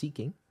are you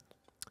seeking?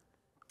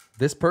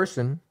 This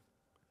person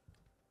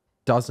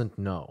doesn't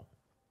know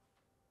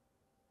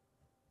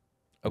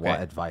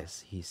what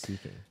advice he's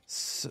seeking.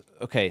 So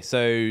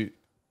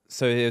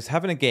he was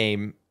having a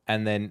game,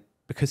 and then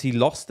because he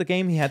lost the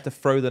game, he had to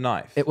throw the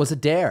knife. It was a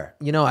dare.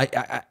 You know,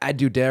 I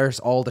do dares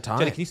all the time.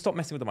 Jelly, can you stop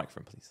messing with the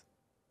microphone, please?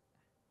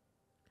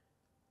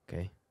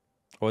 Okay.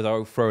 Or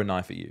I'll throw a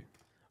knife at you.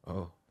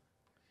 Oh.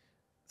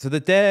 So the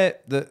dare,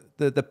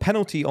 the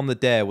penalty on the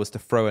dare was to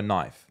throw a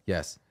knife.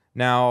 Yes.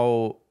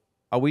 Now,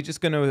 are we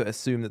just going to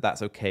assume that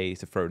that's okay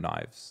to throw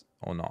knives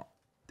or not?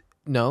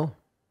 No.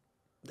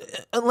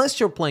 Unless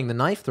you're playing the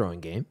knife throwing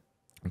game.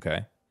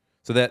 Okay.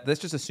 So let's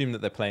just assume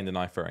that they're playing the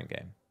knife throwing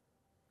game.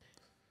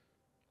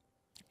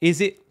 Is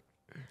it...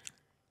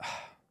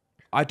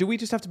 do we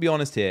just have to be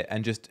honest here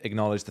and just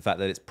acknowledge the fact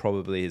that it's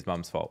probably his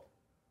mum's fault?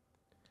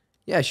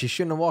 Yeah, she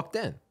shouldn't have walked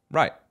in.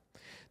 Right.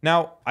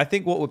 Now, I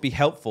think what would be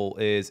helpful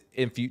is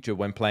in future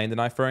when playing the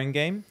knife throwing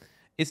game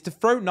is to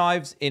throw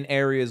knives in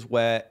areas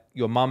where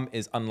your mum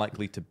is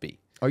unlikely to be.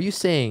 Are you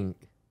saying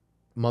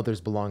mothers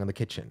belong in the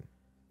kitchen?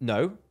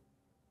 No.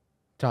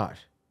 Josh.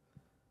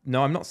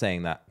 No, I'm not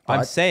saying that. But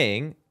I'm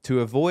saying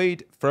to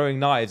avoid throwing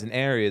knives in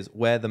areas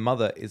where the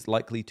mother is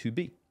likely to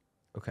be.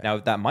 Okay. Now,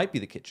 that might be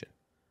the kitchen.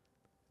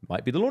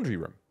 Might be the laundry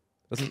room.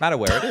 Doesn't matter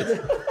where it is.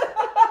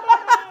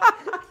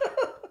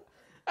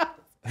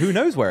 Who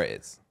knows where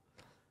it is?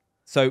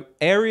 So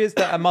areas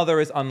that a mother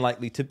is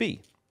unlikely to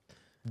be.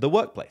 The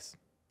workplace.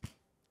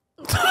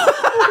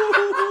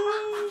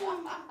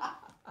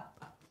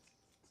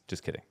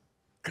 Just kidding.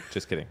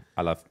 Just kidding.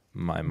 I love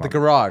my mum. The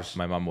garage.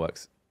 My mum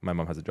works. My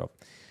mum has a job.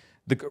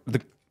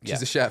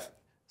 She's a chef.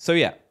 So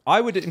yeah,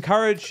 I would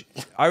encourage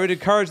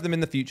them in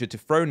the future to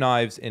throw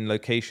knives in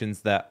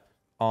locations that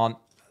aren't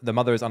the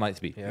mother is unlikely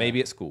to be. Yeah. Maybe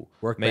at school.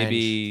 Workbench.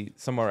 Maybe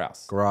somewhere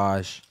else.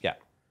 Garage. Yeah.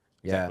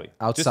 Yeah. Exactly.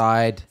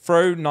 Outside. Just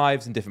throw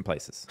knives in different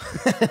places.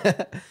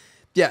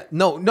 Yeah.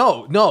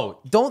 No.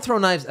 Don't throw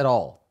knives at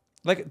all.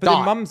 But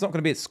then mum's not going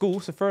to be at school,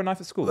 so throw a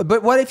knife at school.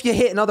 But what if you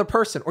hit another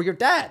person or your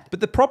dad? But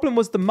the problem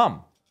was the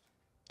mum.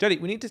 Jelly,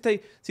 we need to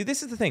stay... See,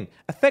 this is the thing.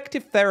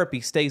 Effective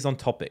therapy stays on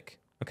topic,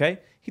 okay?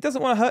 He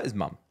doesn't want to hurt his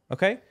mum,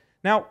 okay?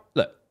 Now,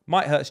 look,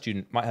 might hurt a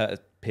student, might hurt a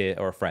peer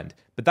or a friend,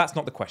 but that's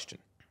not the question,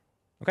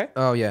 okay?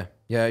 Oh, yeah.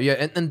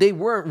 Yeah. And they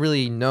weren't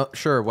really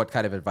sure what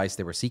kind of advice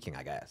they were seeking,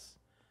 I guess.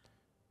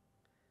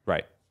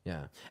 Right.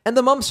 Yeah. And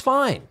the mum's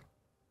fine.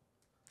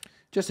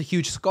 Just a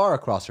huge scar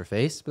across her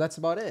face, but that's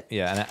about it.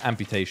 Yeah, an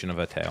amputation of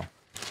her tail.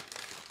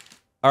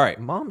 All right.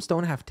 Moms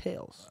don't have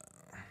tails.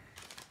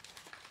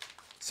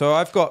 So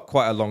I've got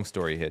quite a long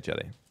story here,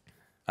 Jelly.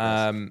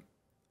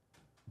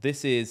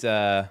 This is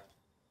Ant.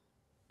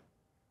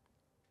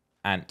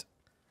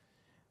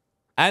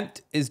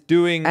 Ant is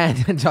doing...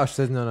 And Josh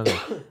says, no.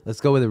 Let's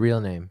go with a real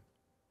name.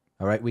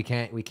 All right? We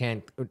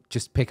can't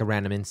just pick a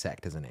random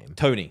insect as a name.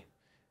 Tony.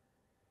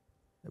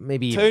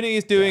 Maybe Tony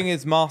is doing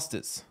his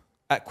master's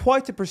at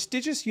quite a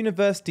prestigious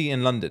university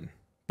in London,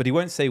 but he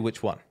won't say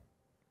which one.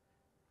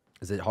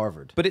 Is it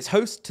Harvard? But it's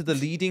host to the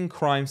leading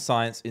crime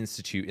science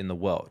institute in the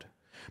world.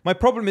 My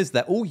problem is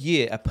that all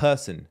year, a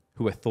person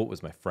who I thought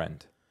was my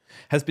friend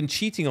has been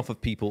cheating off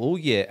of people all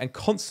year and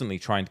constantly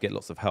trying to get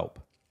lots of help.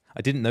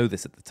 I didn't know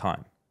this at the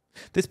time.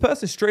 This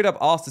person straight up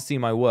asked to see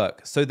my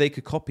work so they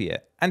could copy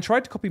it and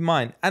tried to copy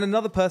mine and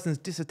another person's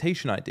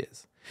dissertation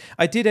ideas.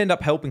 I did end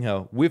up helping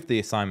her with the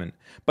assignment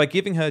by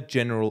giving her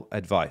general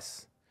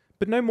advice,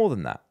 but no more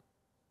than that.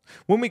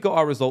 When we got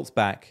our results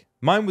back,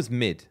 mine was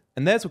mid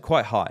and theirs were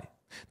quite high.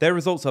 Their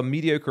results are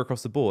mediocre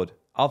across the board,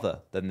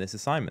 other than this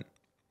assignment.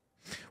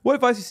 What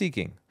advice are you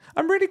seeking?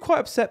 I'm really quite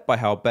upset by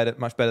how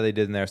much better they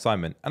did in their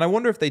assignment, and I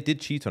wonder if they did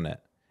cheat on it.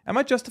 Am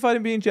I justified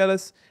in being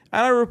jealous?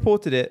 And I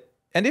reported it,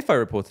 and if I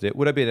reported it,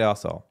 would I be an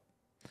arsehole?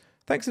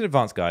 Thanks in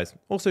advance, guys.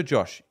 Also,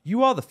 Josh,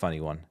 you are the funny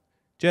one.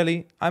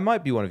 Jelly, I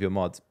might be one of your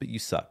mods, but you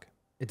suck.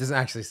 It doesn't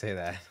actually say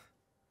that.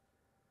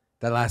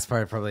 That last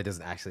part probably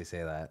doesn't actually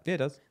say that. Yeah, it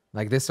does.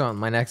 Like this one,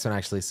 my next one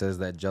actually says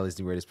that Jelly's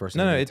the weirdest person.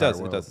 No, in the it does. entire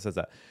It world. does. It says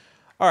that.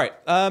 All right.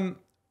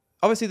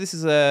 Obviously, this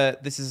is a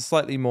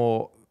slightly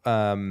more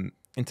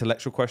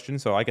intellectual question,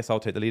 so I guess I'll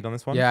take the lead on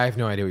this one. Yeah, I have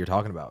no idea what you're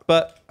talking about.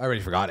 But I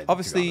already forgot it.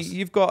 obviously,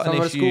 you've got Someone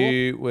an at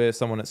issue with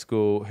someone at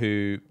school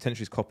who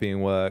potentially is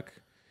copying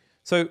work.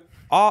 So,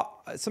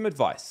 some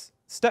advice.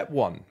 Step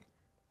one,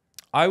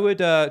 I would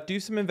do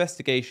some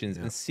investigations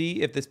and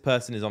see if this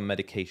person is on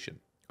medication.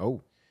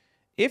 Oh.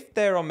 If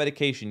they're on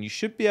medication, you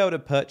should be able to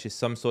purchase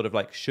some sort of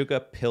like sugar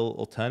pill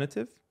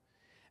alternative.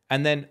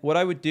 And then what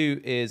I would do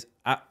is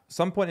at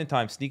some point in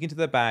time, sneak into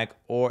their bag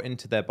or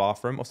into their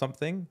bathroom or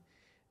something,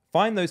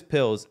 find those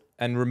pills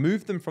and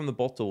remove them from the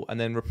bottle, and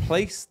then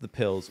replace the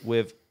pills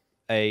with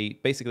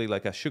basically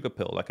like a sugar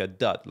pill, like a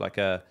dud, like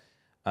a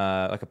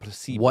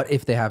placebo. What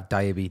if they have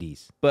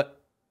diabetes?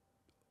 But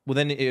well,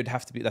 then it would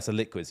have to be, that's a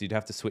liquid, so you'd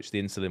have to switch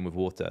the insulin with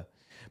water.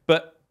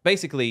 But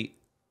basically,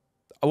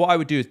 what I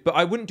would do is, but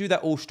I wouldn't do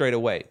that all straight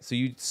away. So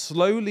you'd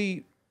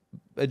slowly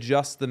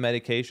adjust the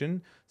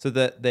medication so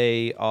that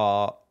they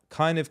are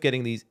kind of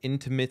getting these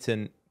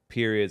intermittent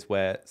periods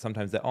where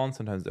sometimes they're on,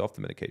 sometimes they're off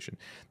the medication.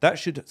 That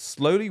should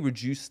slowly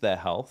reduce their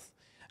health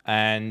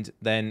and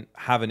then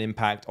have an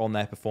impact on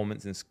their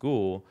performance in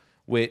school,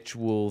 which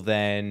will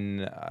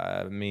then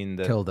mean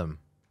that Kill them.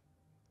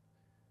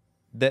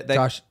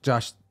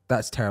 Josh,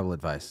 that's terrible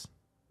advice.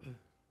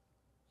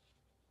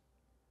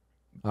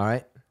 All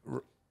right.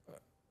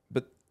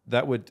 But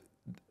that would...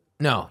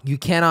 No, you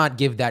cannot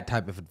give that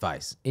type of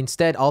advice.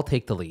 Instead, I'll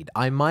take the lead.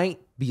 I might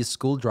be a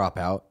school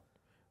dropout,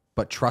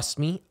 but trust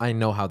me, I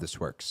know how this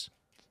works.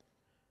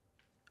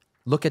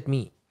 Look at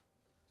me.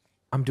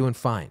 I'm doing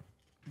fine.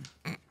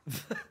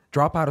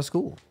 Drop out of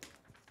school.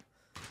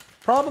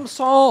 Problem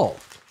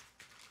solved.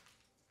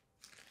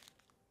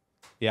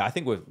 Yeah, I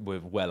think we're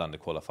well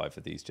underqualified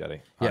for these,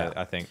 Jelly. Yeah.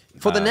 I think.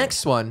 For the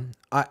next one,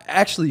 for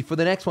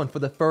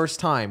the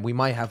first time, we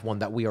might have one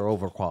that we are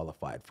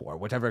overqualified for.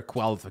 Whatever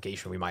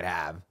qualification we might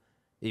have.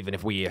 Even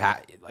if we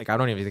have, like, I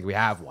don't even think we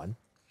have one.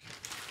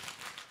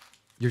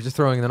 You're just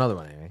throwing in another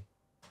one, eh?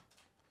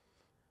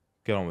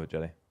 Get on with it,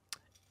 Jelly.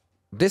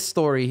 This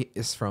story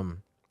is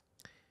from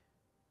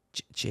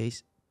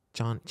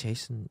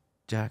Jason,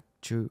 Jack,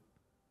 Drew.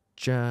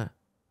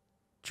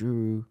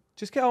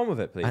 Just get on with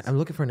it, please. I'm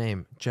looking for a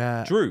name.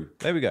 Drew.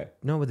 There we go.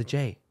 No, with a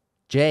J.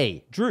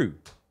 J. Drew.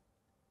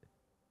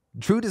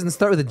 Drew doesn't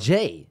start with a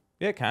J.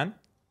 Yeah, it can.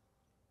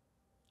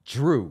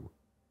 Drew.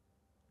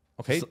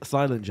 Okay.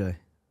 Silent J.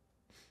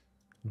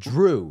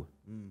 Drew.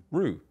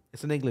 Drew.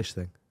 It's an English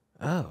thing.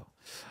 Oh.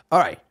 All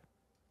right.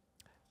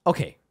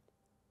 Okay.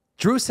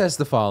 Drew says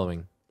the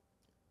following.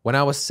 When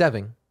I was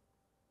 7,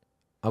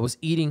 I was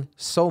eating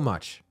so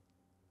much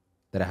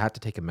that I had to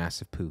take a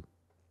massive poo.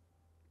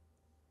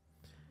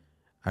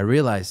 I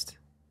realized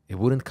it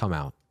wouldn't come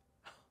out.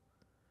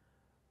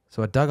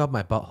 So I dug up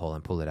my butthole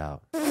and pulled it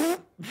out.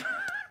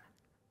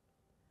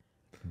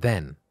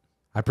 Then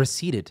I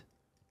proceeded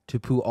to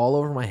poo all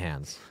over my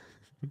hands.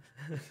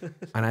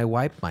 And I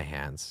wiped my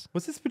hands.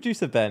 Was this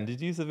producer Ben? Did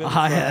you use a bit?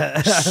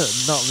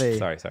 Not me.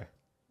 Sorry.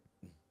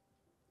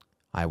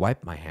 I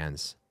wiped my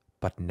hands,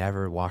 but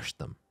never washed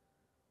them.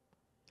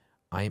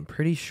 I am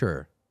pretty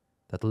sure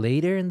that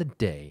later in the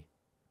day,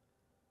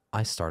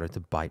 I started to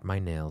bite my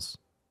nails.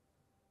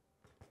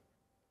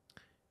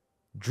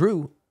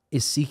 Drew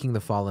is seeking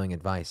the following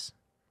advice.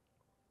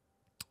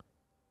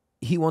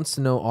 He wants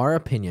to know our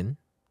opinion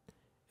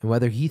and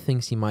whether he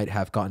thinks he might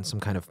have gotten some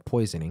kind of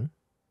poisoning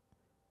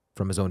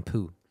from his own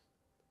poo.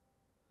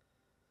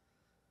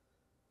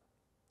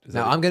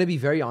 Now, I'm going to be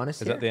very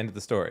honest Is here. that the end of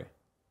the story?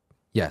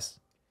 Yes.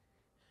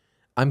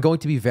 I'm going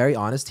to be very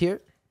honest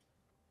here.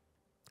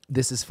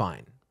 This is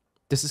fine.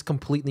 This is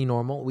completely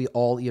normal. We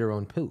all eat our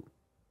own poo.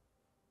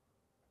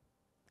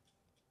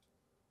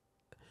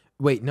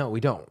 Wait, no, we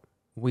don't.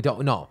 We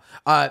don't. No.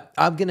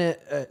 I'm going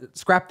to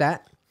scrap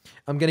that.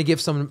 I'm going to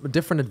give some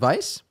different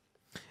advice.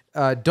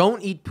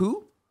 Don't eat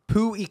poo.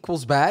 Poo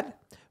equals bad.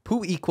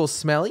 Poo equals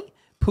smelly.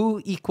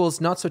 Poo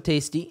equals not so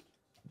tasty.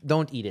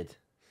 Don't eat it.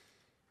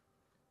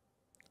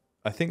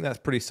 I think that's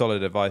pretty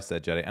solid advice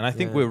there, Jelly. And I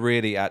think we're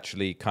really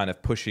actually kind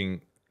of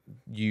pushing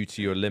you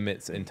to your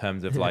limits in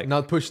terms of like...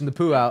 Not pushing the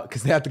poo out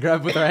because they have to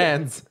grab it with their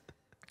hands.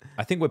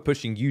 I think we're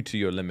pushing you to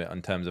your limit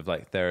in terms of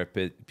like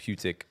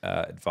therapeutic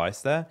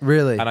advice there.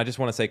 Really? And I just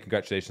want to say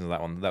congratulations on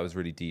that one. That was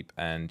really deep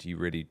and you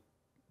really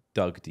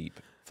dug deep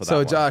for that So,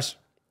 one. Josh,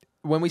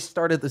 when we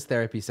started this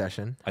therapy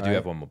session... I do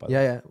have one more, by the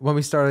way. Yeah. When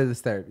we started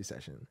this therapy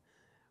session,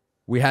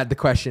 we had the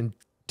question,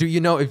 do you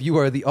know if you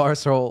are the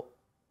arsehole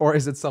or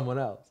is it someone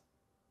else?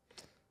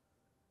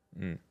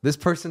 This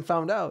person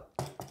found out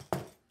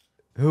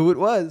who it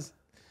was.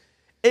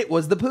 It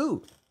was the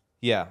poo.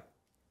 Yeah.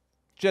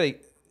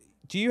 Jelly,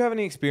 do you have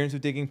any experience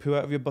with digging poo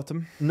out of your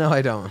bottom? No,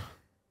 I don't.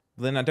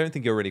 Then I don't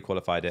think you're really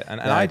qualified it. And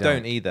No, I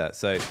don't either.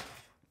 So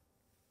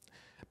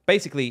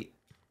basically,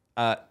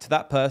 to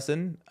that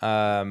person,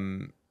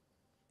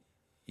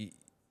 you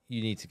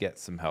need to get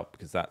some help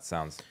because that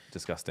sounds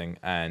disgusting.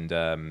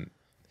 And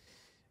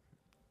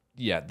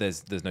yeah,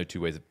 there's no two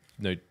ways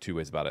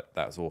about it.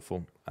 That's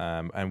awful.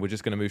 And we're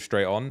just going to move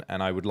straight on.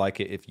 And I would like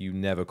it if you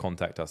never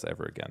contact us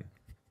ever again.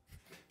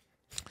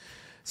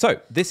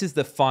 So this is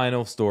the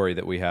final story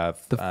that we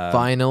have. The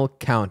final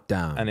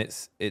countdown. And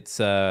it's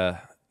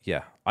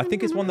yeah, I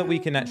think it's one that we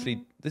can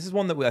actually, this is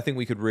one that I think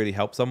we could really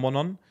help someone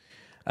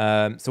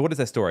on. So what is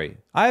their story?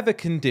 I have a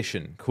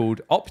condition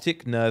called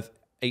optic nerve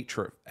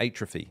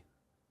atrophy.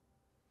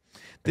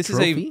 This is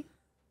a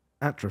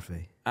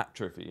Atrophy.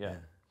 atrophy, yeah.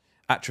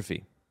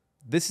 Atrophy.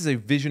 This is a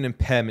vision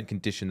impairment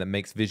condition that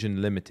makes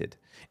vision limited.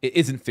 It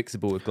isn't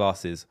fixable with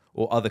glasses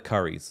or other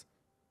curries.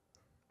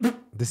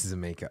 This is a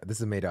makeup. This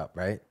is made up,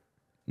 right?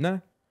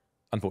 No,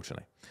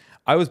 unfortunately.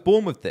 I was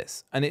born with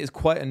this, and it is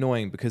quite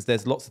annoying because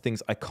there's lots of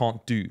things I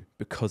can't do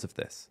because of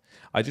this.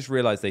 I just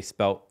realized they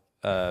spelt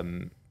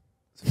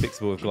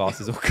fixable with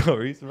glasses or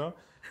curries wrong,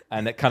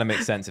 and it kind of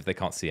makes sense if they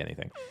can't see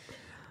anything.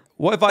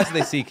 What advice are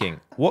they seeking?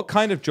 What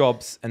kind of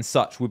jobs and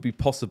such would be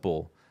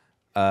possible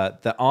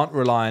that aren't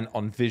relying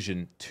on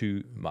vision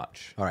too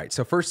much? All right.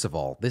 So first of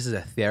all, this is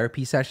a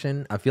therapy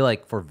session. I feel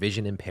like for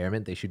vision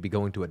impairment, they should be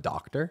going to a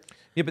doctor.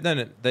 Yeah, but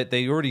then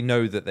they already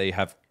know that they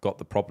have got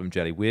the problem,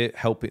 Jelly. We're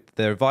helping.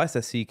 Their advice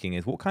they're seeking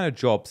is what kind of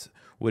jobs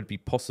would be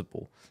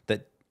possible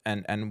that,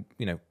 and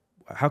you know,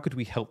 how could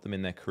we help them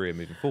in their career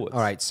moving forward?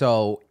 All right.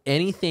 So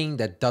anything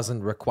that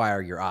doesn't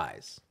require your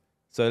eyes.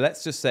 So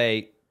let's just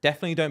say,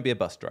 definitely don't be a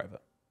bus driver.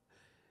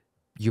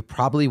 You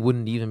probably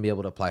wouldn't even be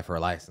able to apply for a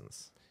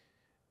license.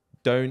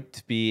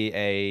 Don't be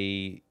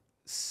a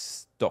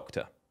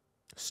doctor.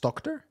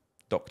 Doctor?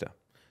 Doctor.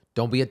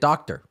 Don't be a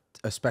doctor,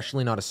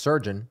 especially not a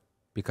surgeon,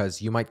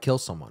 because you might kill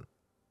someone.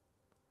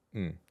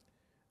 What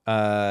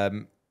are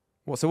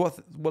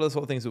the sort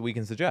of things that we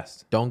can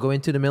suggest? Don't go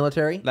into the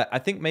military. Like, I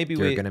think maybe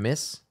You're gonna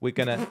miss. we're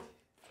gonna.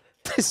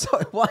 So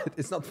what?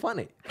 It's not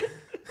funny.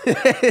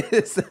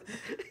 It's-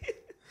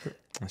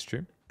 That's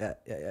true.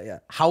 yeah.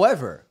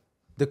 However,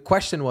 the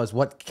question was,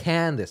 what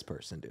can this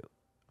person do?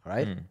 All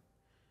right.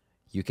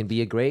 You can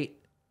be a great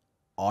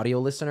audio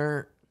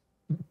listener,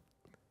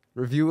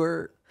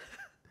 reviewer.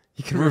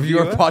 You can review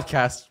our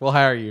podcast. We'll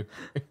hire you.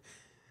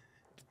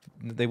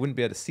 They wouldn't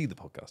be able to see the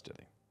podcast,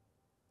 Jelly.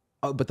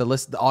 Oh, but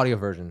the audio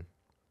version.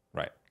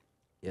 Right.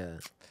 Yeah.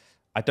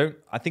 I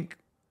think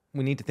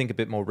we need to think a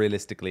bit more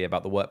realistically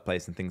about the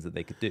workplace and things that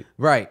they could do.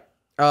 Right.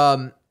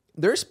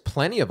 There's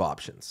plenty of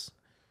options.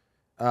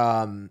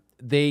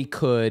 They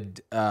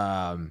could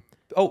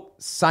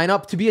sign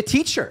up to be a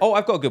teacher. Oh,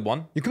 I've got a good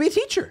one. You could be a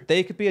teacher.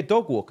 They could be a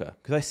dog walker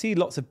because I see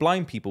lots of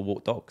blind people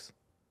walk dogs.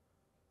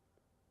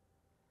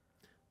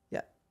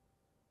 Yeah.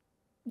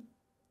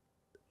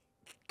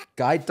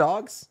 Guide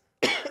dogs?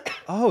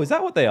 Oh, is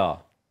that what they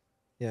are?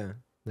 Yeah.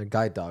 They're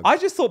guide dogs. I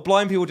just thought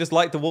blind people just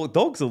like to walk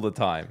dogs all the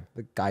time.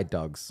 The guide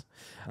dogs.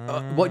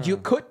 What you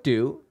could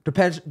do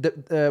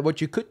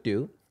what you could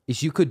do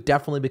is you could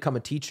definitely become a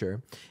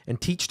teacher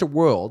and teach the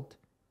world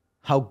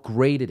how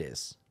great it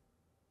is.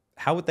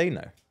 How would they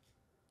know?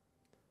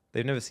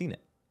 They've never seen it.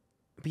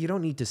 But you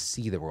don't need to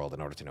see the world in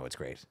order to know it's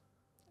great.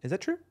 Is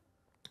that true?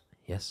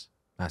 Yes.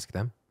 Ask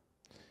them.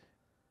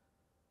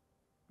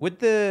 Would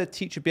the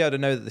teacher be able to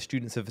know that the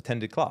students have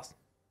attended class?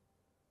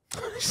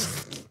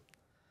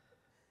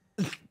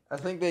 I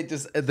think they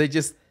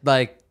just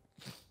like,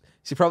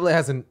 she probably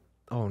hasn't.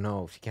 Oh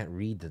no, she can't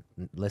read the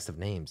list of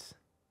names.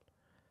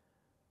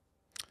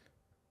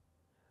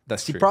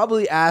 That's She true.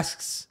 probably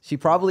asks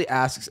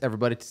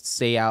everybody to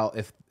say out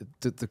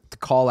to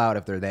call out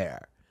if they're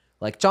there.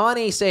 Like,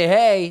 Johnny, say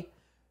hey.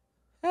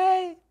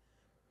 Hey.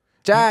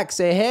 Jack,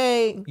 say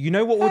hey. You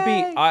know what would be?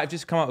 Hey. I've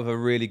just come up with a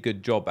really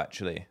good job,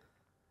 actually.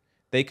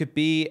 They could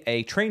be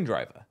a train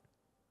driver.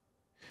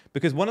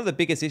 Because one of the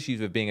biggest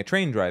issues with being a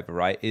train driver,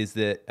 right, is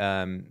that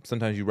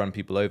sometimes you run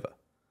people over.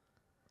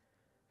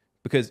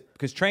 Because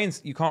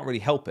trains, you can't really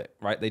help it,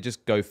 right? They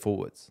just go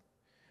forwards.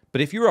 But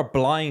if you're a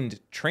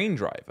blind train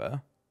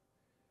driver,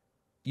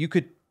 you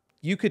could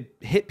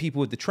hit people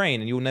with the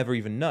train and you'll never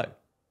even know.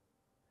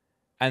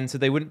 And so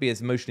they wouldn't be as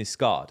emotionally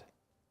scarred.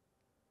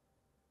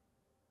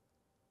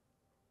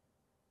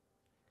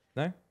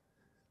 No?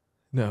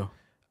 No.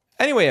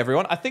 Anyway,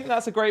 everyone, I think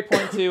that's a great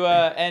point to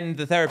end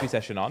the therapy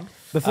session on.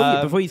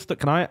 Before you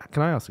can I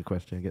ask a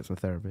question and get some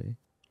therapy?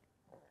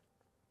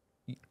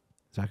 Is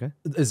that okay?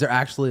 Is there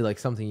actually like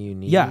something you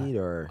need? Yeah.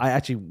 Or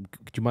Do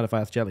you mind if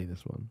I ask Jelly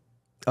this one?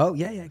 oh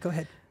yeah, go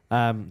ahead.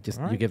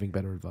 You're giving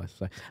better advice.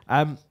 So,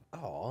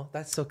 Oh,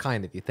 that's so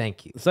kind of you.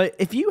 Thank you. so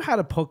if you had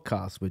a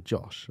podcast with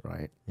Josh,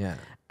 right? Yeah.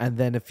 And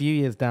then a few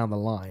years down the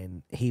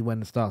line, he went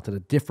and started a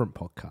different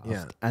podcast,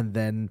 Yeah. and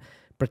then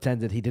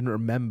pretended he didn't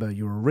remember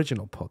your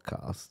original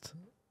podcast.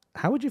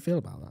 How would you feel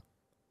about that?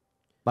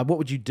 Like, what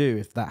would you do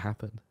if that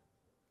happened?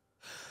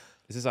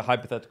 Is this a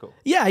hypothetical?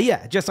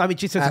 Yeah. Just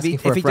Asking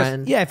for a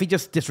friend. if he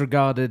just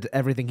disregarded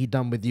everything he'd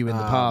done with you in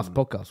the past,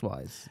 podcast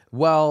wise.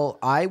 Well,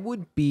 I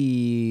would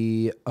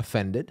be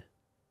offended.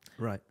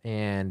 Right.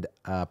 And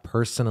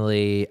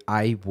personally,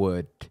 I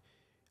would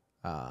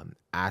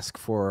ask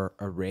for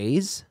a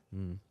raise,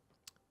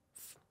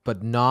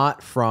 but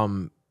not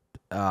from,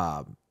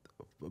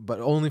 but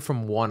only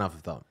from one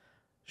of them.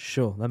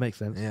 Sure, that makes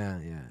sense. Yeah.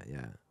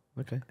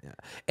 Okay. Yeah.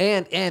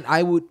 And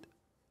I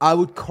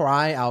would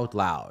cry out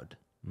loud.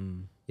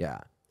 Yeah.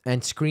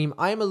 And scream,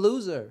 "I'm a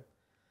loser.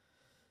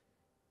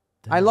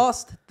 I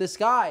lost this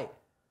guy."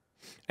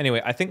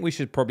 Anyway, I think we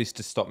should probably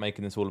just stop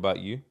making this all about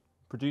you,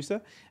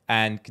 producer,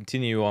 and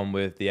continue on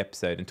with the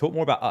episode and talk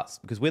more about us,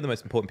 because we're the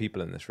most important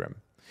people in this room.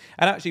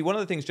 And actually, one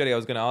of the things, Jelly, I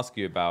was going to ask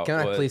you about. Can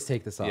I please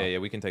take this off? Yeah,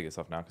 we can take this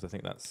off now, because I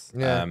think that's.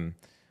 Yeah.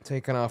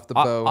 Taking off the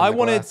bow. I and the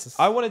wanted glasses.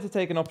 I wanted to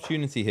take an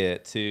opportunity here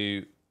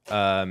to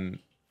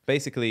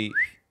basically.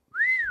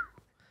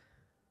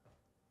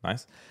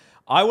 Nice.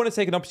 I want to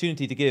take an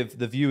opportunity to give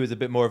the viewers a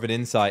bit more of an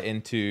insight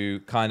into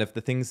kind of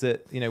the things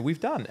that we've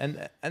done,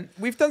 and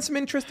we've done some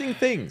interesting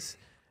things.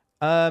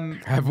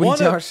 Have we,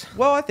 Josh?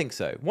 Well, I think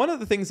so. One of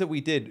the things that we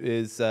did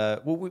is,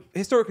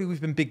 historically we've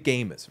been big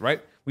gamers,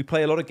 right? We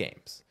play a lot of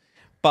games,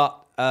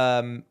 but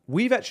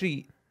we've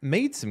actually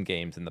made some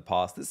games in the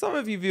past that some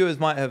of you viewers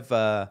might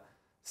have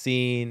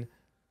seen,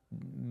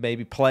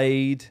 maybe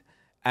played,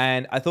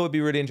 and I thought it'd be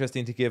really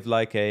interesting to give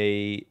like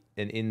an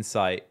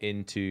insight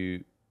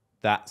into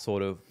that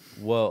sort of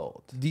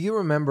world. Do you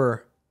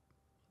remember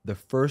the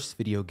first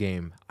video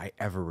game I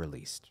ever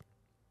released?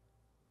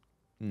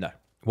 No.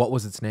 What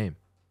was its name?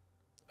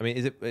 I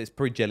mean, it's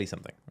probably Jelly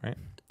something, right?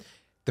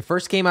 The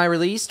first game I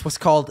released was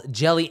called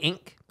Jelly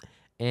Inc.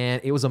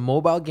 And it was a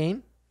mobile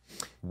game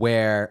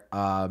where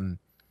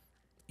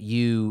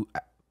you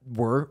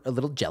were a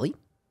little jelly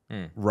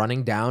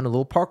running down a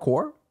little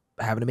parkour,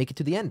 having to make it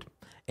to the end.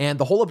 And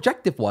the whole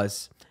objective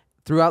was,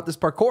 throughout this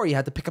parkour, you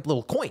had to pick up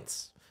little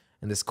coins.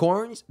 And these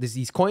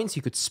coins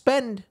you could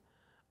spend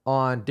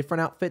on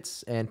different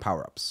outfits and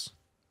power-ups.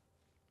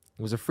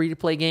 It was a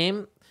free-to-play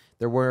game.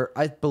 There were,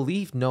 I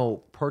believe,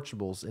 no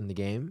purchables in the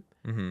game.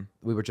 Mm-hmm.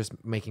 We were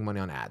just making money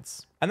on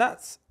ads. And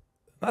that's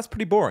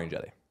pretty boring,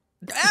 Jelly.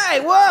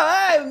 Hey,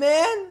 whoa, hey,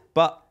 man.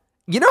 But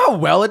you know how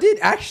well it did?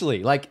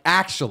 Actually,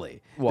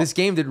 what? This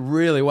game did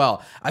really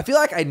well. I feel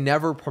like I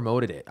never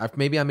promoted it.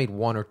 Maybe I made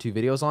 1 or 2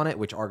 videos on it,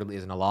 which arguably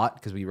isn't a lot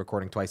because we were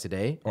recording twice a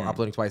day or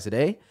uploading twice a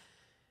day.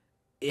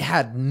 It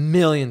had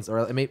millions,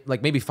 or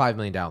maybe 5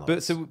 million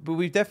downloads. But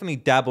we've definitely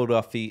dabbled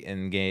our feet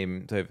in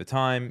games over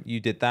time.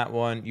 You did that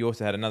one. You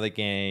also had another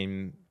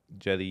game,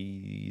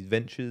 Jelly's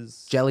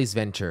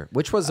Venture,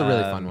 which was a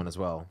really fun one as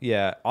well.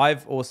 Yeah,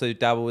 I've also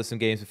dabbled with some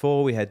games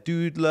before. We had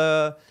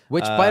Doodler,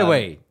 which, by the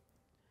way,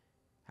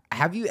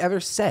 have you ever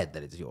said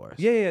that it's yours?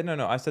 Yeah.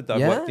 No. I said that.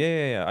 Yeah?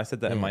 Yeah. I said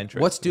that in my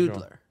intro. What's Doodler?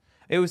 Sure.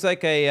 It was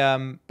like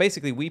a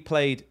basically we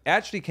played. It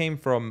actually came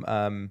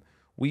from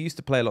we used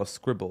to play a lot of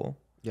Scribble.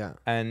 Yeah.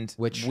 And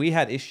we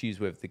had issues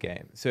with the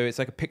game. So it's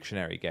like a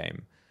Pictionary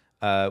game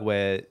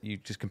where you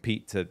just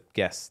compete to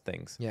guess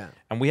things. Yeah.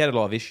 And we had a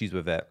lot of issues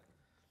with it.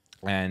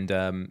 And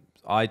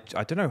I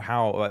don't know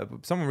how,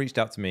 someone reached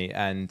out to me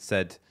and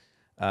said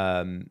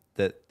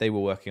that they were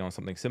working on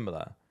something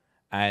similar.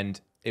 And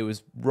it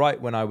was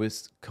right when I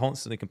was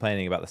constantly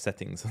complaining about the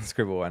settings on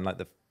Scribble and like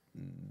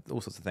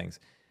all sorts of things.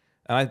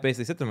 And I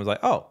basically said to them, I was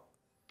like, oh,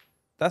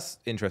 that's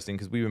interesting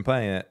because we've been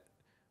playing it.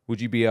 Would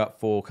you be up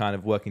for kind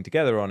of working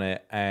together on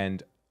it?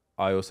 And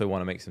I also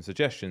want to make some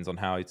suggestions on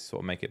how to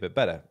sort of make it a bit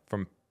better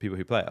from people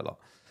who play it a lot.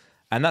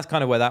 And that's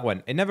kind of where that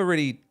went. It never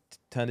really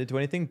turned into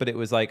anything, but it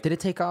was like... Did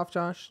it take off,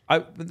 Josh?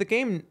 The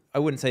game, I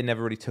wouldn't say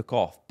never really took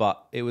off,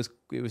 but it was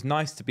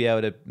nice to be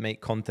able to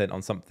make content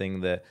on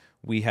something that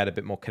we had a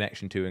bit more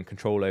connection to and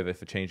control over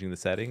for changing the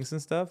settings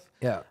and stuff.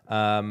 Yeah.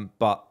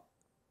 But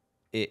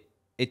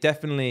it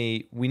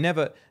definitely...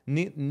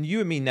 you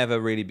and me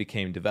never really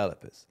became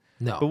developers.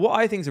 No. But what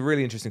I think is a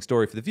really interesting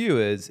story for the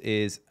viewers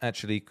is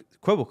actually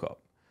Kwebbelkop.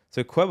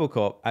 So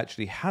Kwebbelkop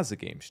actually has a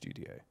game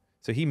studio.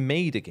 So he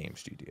made a game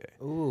studio.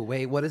 Ooh,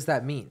 wait, what does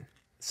that mean?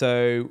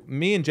 So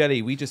me and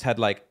Jelly, we just had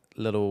like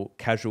little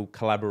casual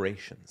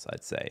collaborations,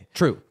 I'd say.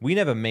 True. We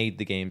never made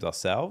the games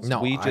ourselves. No,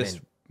 we I just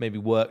didn't. maybe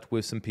worked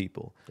with some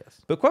people.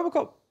 Yes. But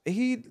Kwebbelkop,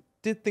 he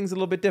did things a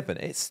little bit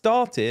different. It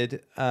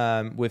started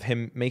with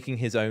him making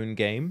his own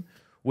game,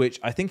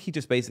 which I think he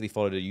just basically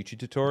followed a YouTube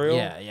tutorial.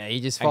 Yeah,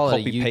 he just followed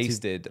and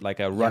copy-pasted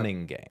like a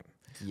running game.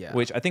 Yeah.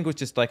 Which I think was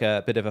just like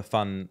a bit of a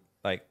fun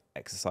like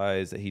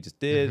exercise that he just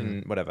did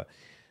and whatever.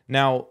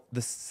 Now,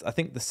 I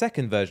think the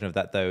second version of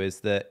that, though, is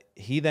that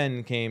he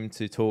then came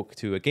to talk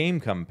to a game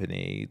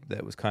company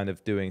that was kind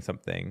of doing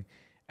something.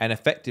 And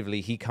effectively,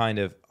 he kind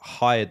of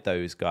hired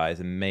those guys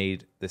and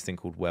made this thing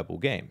called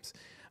Webbel Games.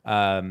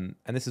 And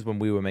this is when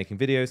we were making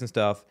videos and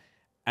stuff.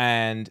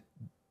 And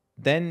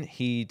then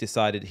he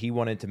decided he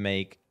wanted to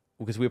make,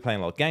 because we were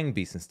playing a lot of Gang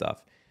Beasts and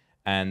stuff,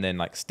 and then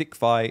like Stick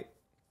Fight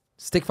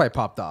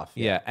popped off.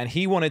 Yeah, and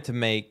he wanted to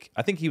make,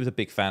 I think he was a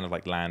big fan of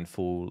like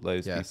Landfall,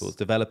 those people's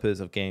developers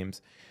of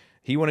games.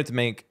 He wanted to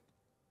make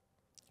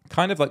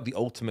kind of like the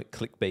ultimate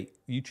clickbait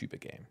YouTuber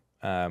game.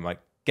 Like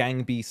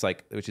Gang Beasts,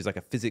 which is like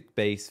a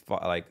physics-based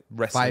like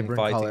wrestling Vibrant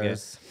fighting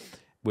colors.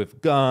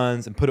 with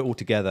guns, and put it all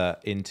together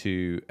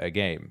into a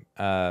game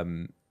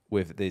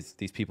with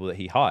these people that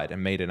he hired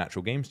and made an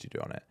actual game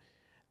studio on it.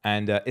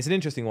 And it's an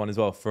interesting one as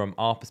well from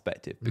our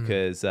perspective,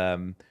 because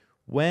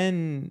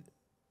when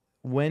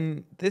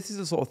this is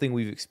the sort of thing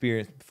we've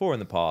experienced before in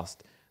the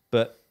past,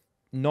 but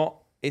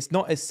it's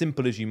not as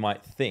simple as you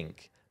might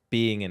think,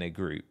 being in a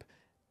group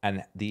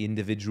and the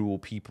individual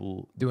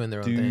people doing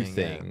their own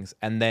things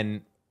and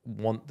then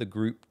want the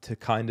group to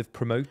kind of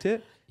promote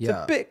it. It's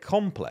Yeah. a bit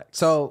complex.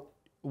 So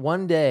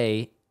one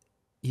day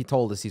he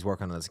told us he's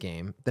working on this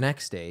game. The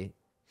next day,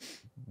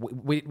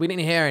 we didn't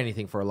hear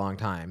anything for a long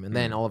time. And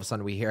then all of a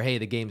sudden we hear, hey,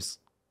 the game's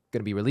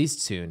going to be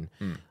released soon.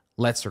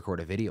 Let's record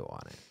a video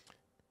on it.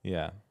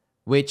 Yeah.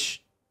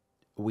 Which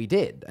we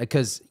did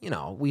because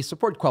we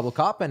support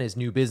Kwebbelkop and his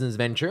new business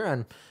venture,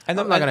 and I'm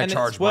And not going and to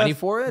charge it's money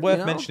for it.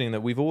 Worth mentioning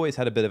that we've always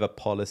had a bit of a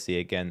policy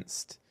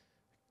against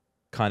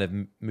kind of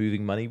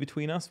moving money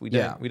between us. We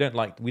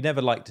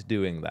never liked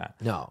doing that.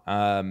 No.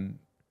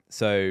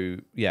 So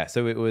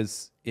it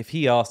was, if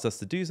he asked us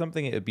to do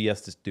something, it would be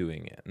us just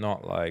doing it,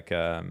 not like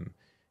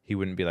he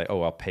wouldn't be like,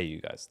 oh, I'll pay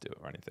you guys to do it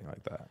or anything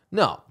like that.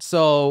 No.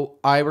 So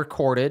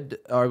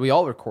we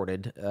all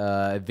recorded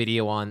a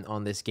video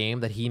on this game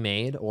that he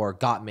made or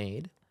got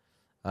made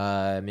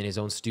in his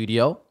own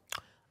studio,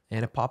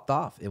 and it popped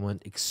off. It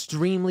went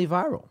extremely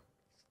viral.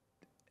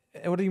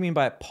 What do you mean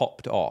by it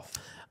popped off?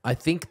 I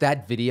think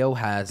that video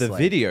has The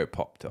video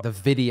popped off. The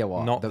video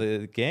off. Not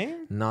the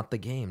game? Not the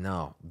game,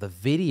 no. The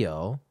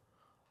video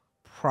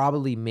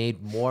probably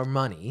made more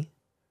money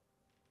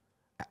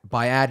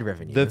by ad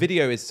revenue. The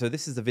video is, so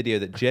this is the video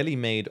that Jelly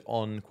made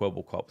on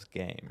Kwebbelkop's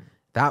game.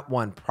 That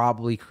one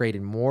probably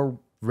created more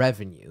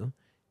revenue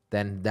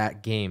than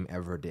that game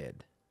ever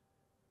did.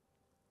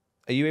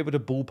 Are you able to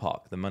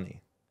ballpark the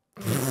money?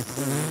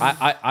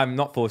 I'm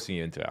not forcing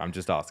you into it. I'm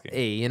just asking.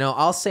 Hey,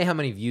 I'll say how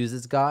many views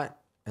it's got,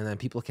 and then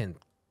people can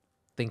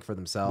think for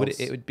themselves.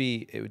 It would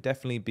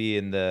definitely be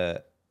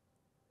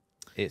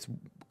it's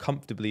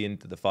comfortably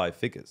into the 5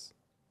 figures,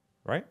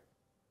 right?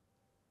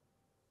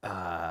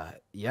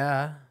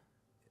 Yeah,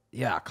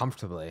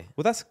 comfortably.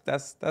 Well, that's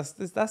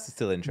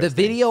still interesting. The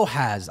video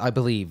has, I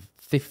believe,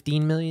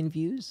 15 million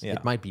views. Yeah.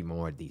 It might be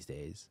more these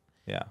days.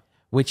 Yeah.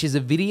 Which is a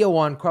video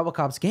on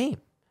Kwebbelkop's game.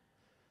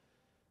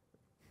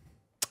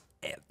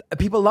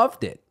 People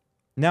loved it.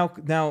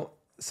 Now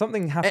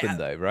something happened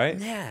though, right?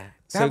 Yeah.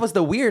 So- That was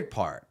the weird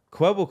part.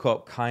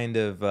 Kwebbelkop kind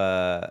of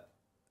well,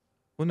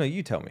 no,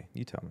 you tell me.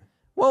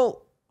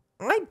 Well,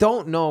 I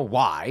don't know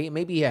why.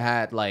 Maybe he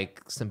had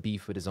like some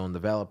beef with his own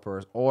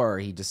developers, or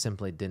he just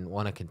simply didn't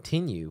want to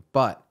continue.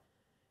 But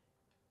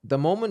the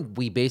moment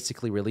we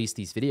basically released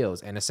these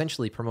videos and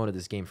essentially promoted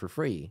this game for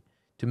free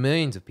to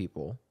millions of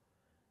people,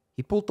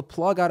 he pulled the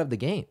plug out of the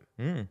game.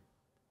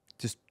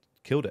 Just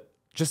killed it.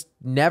 Just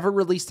never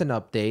released an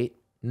update,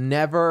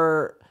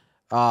 never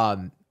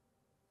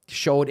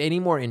showed any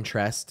more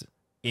interest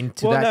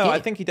into that game. I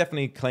think he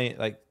definitely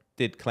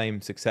did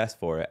claim success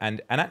for it.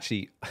 And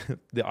actually,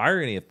 the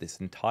irony of this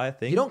entire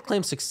thing... You don't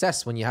claim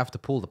success when you have to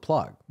pull the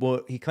plug.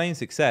 Well, he claimed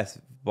success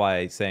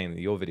by saying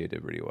that your video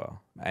did really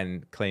well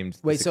and claimed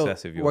the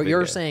success of your what video.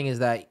 you're saying is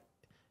that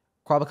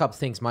Kwebbelkop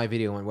thinks my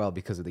video went well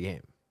because of the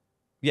game.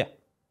 Yeah.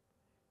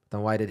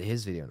 Then why did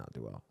his video not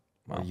do well?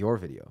 Or your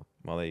video?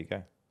 Well, there you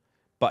go.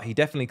 But he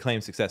definitely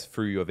claimed success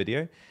through your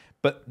video.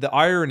 But the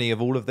irony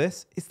of all of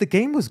this is the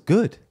game was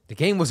good. The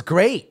game was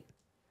great.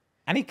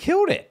 And he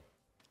killed it.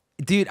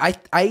 Dude, I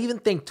even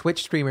think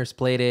Twitch streamers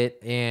played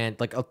it, and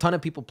like a ton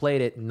of people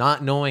played it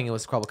not knowing it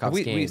was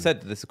Kwebbelkop's game. We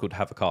said that this is called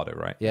Avocado,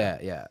 right?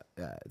 Yeah.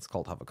 It's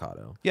called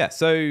Avocado. Yeah,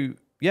 so,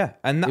 yeah.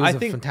 And I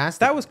think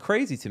fantastic. that was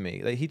crazy to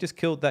me. Like, he just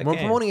killed that We're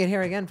game. promoting it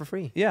here again for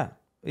free. Yeah.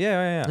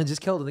 And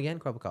just killed it again,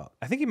 Kwebbelkop.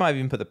 I think he might have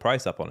even put the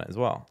price up on it as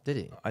well. Did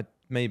he?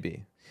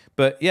 Maybe.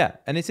 But yeah,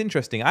 and it's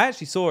interesting. I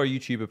actually saw a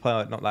YouTuber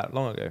play it not that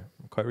long ago,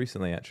 quite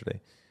recently actually.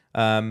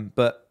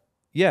 But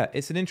yeah,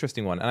 it's an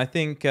interesting one. And I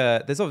think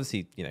there's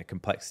obviously,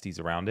 complexities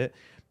around it.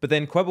 But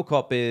then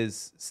Kwebbelkop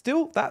is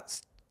still,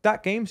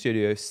 that game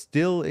studio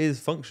still is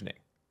functioning.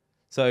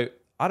 So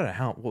I don't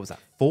know what was that,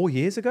 4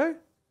 years ago?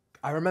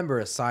 I remember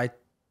a side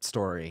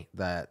story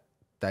that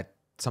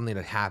something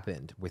that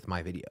happened with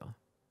my video.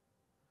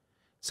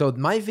 So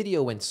my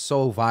video went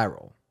so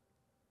viral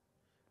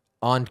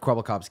on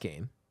Kwebbelkop's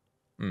game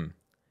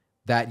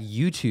that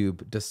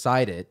YouTube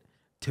decided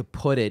to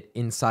put it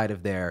inside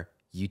of their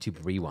YouTube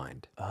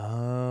Rewind.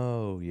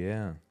 Oh,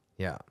 yeah.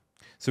 Yeah.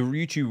 So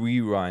YouTube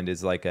Rewind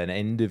is like an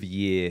end of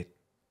year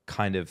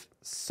kind of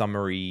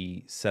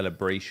summary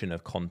celebration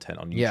of content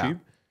on YouTube. Yeah.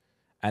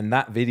 And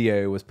that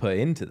video was put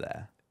into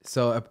there.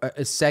 So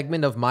a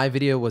segment of my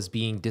video was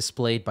being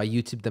displayed by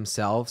YouTube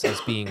themselves as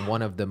being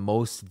one of the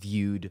most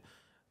viewed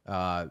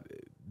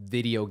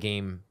video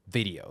game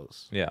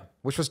videos. Yeah.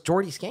 Which was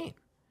Jordy's game.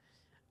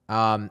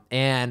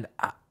 And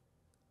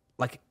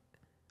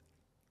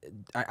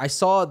I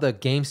saw the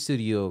game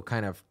studio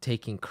kind of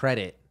taking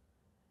credit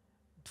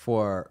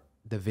for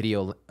the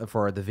video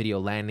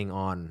landing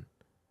on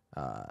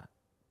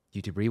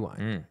YouTube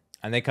Rewind.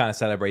 And they kind of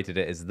celebrated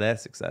it as their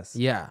success.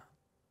 Yeah.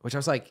 Which I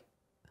was like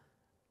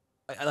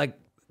they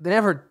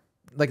don't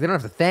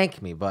have to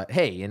thank me, but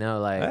hey,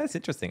 That's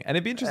interesting. And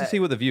it'd be interesting to see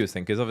what the viewers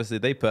think, because obviously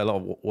they put a lot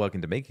of work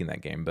into making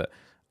that game, but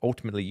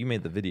ultimately you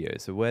made the video.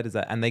 So where does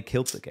that, and they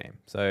killed the game.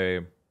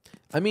 So,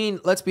 I mean,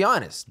 let's be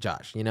honest,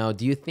 Josh,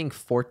 do you think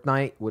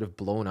Fortnite would have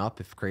blown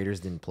up if creators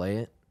didn't play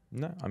it?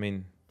 No, I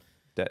mean,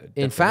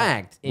 in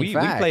fact, we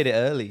played it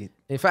early.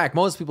 In fact,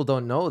 most people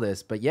don't know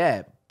this, but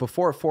yeah,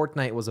 before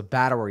Fortnite was a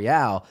battle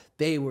royale,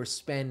 they were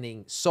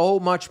spending so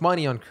much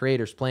money on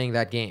creators playing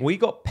that game. We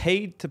got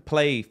paid to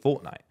play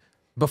Fortnite.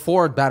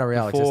 Before battle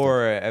royale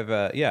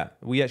existed.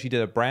 We actually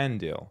did a brand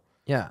deal.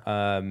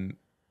 Yeah.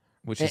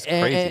 Which is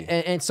crazy.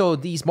 And so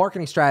these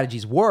marketing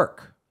strategies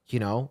work,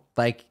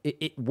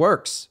 it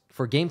works.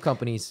 for game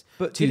companies.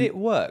 But did it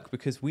work?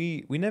 Because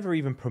we never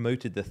even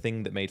promoted the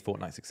thing that made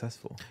Fortnite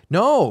successful.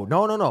 No.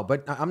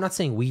 But I'm not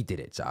saying we did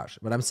it, Josh.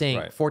 But I'm saying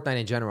Right. Fortnite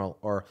in general,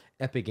 or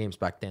Epic Games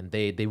back then,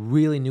 they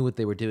really knew what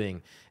they were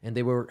doing, and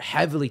they were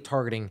heavily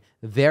targeting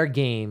their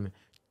game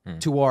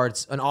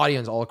towards an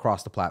audience all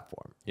across the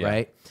platform, Yeah.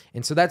 right?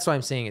 And so that's why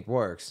I'm saying it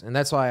works, and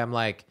that's why I'm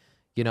like,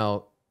 you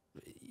know,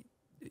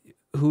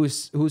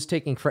 who's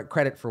taking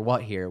credit for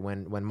what here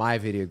when my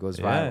video goes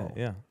viral?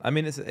 Yeah. I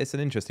mean, it's an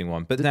interesting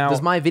one. But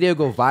Does my video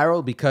go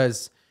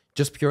viral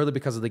just purely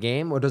because of the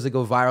game, or does it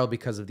go viral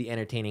because of the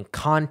entertaining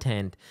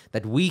content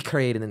that we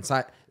created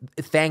inside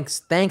thanks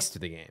to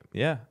the game?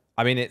 Yeah.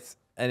 I mean,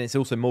 it's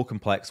also more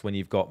complex when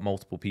you've got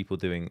multiple people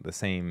doing the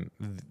same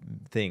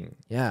thing.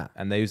 Yeah.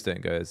 And those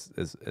don't go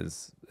as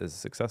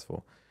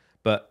successful.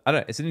 But I don't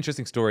know. It's an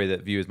interesting story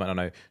that viewers might not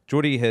know.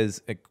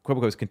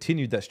 Kwebbelkop has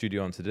continued that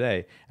studio on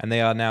today, and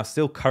they are now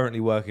still currently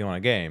working on a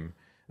game.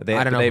 I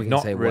don't know if we can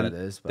say what it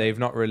is, but They've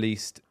not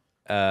released.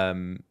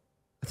 I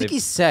think he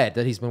said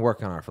that he's been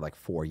working on it for like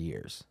 4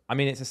 years. I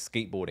mean, it's a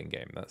skateboarding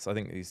game. I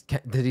think he's.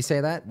 Did he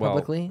say that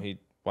publicly?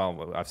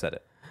 Well, I've said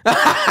it.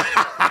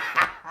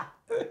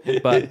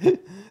 But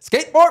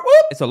Skateboard,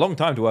 whoop! it's a long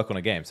time to work on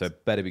a game, so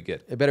it better be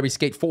good. It better be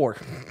Skate 4.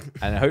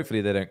 And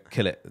hopefully they don't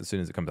kill it as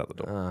soon as it comes out the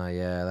door. Oh,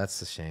 yeah, that's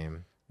a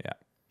shame. Yeah.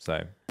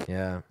 So,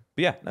 Yeah.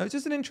 but yeah, no, it's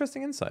just an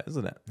interesting insight,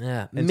 isn't it?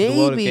 Yeah. Into the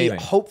world of Maybe, gaming.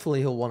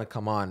 hopefully, he'll want to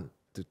come on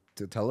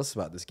to tell us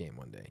about this game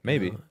one day. you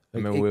Maybe. know? I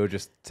mean, we'll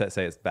just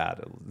say it's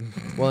bad.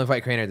 We'll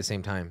invite Crainer at the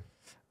same time.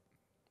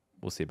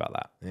 We'll see about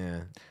that. Yeah.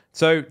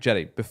 So,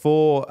 Jelly,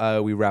 before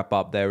we wrap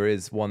up, there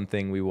is one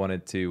thing we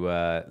wanted to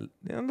a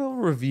little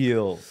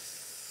reveal.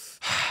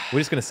 We're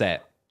just going to say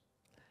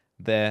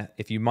it.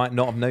 If you might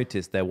not have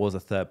noticed, there was a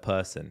third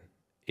person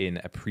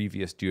in a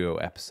previous duo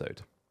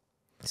episode.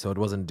 So it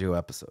wasn't a duo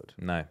episode.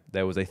 No,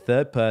 there was a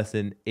third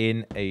person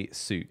in a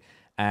suit.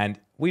 And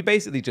we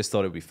basically just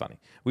thought it would be funny.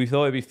 We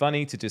thought it would be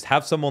funny to just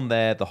have someone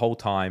there the whole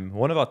time,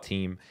 one of our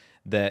team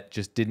that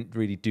just didn't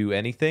really do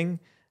anything.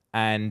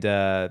 And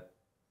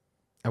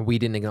we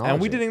didn't acknowledge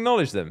we didn't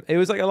acknowledge them. It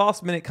was like a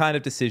last minute kind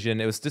of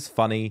decision. It was just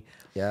funny.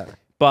 Yeah.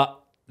 But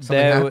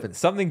Happened.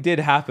 something did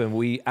happen.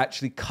 We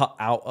actually cut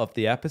out of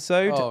the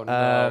episode. Oh,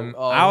 no.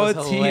 Oh, it our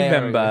was team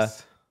member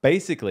hilarious.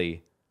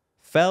 basically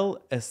fell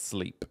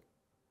asleep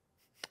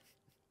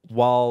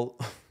while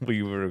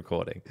we were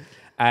recording.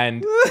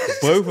 And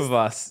both of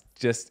us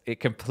it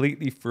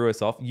completely threw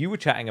us off. You were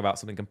chatting about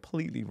something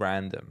completely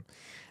random.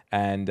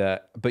 And,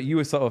 but you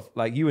were sort of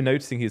like, you were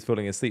noticing he was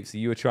falling asleep. So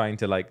you were trying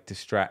to like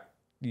distract,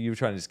 you were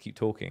trying to just keep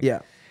talking. Yeah.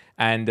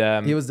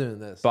 And, He was doing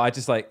this. but I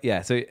just like,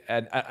 yeah. So,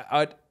 and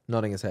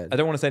Nodding his head. I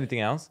don't want to say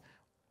anything else.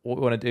 What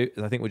we want to do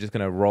is I think we're just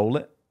going to roll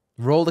it.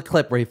 Roll the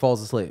clip where he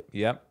falls asleep.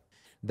 Yep.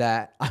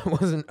 That I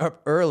wasn't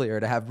up earlier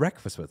to have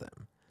breakfast with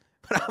him.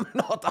 But I'm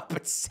not up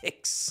at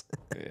 6.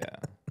 Yeah.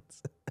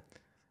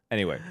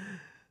 Anyway,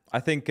 I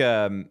think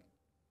all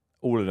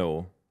in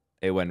all,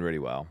 it went really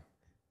well.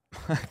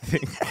 I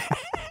think.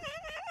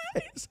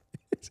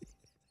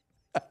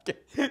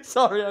 Okay.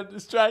 Sorry, I'm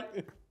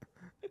distracted.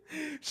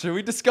 Should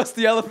we discuss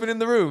the elephant in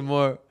the room,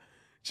 or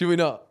should we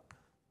not?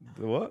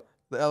 The what?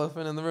 The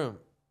elephant in the room.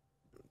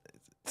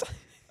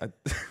 I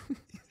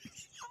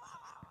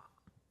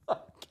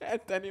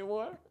Can't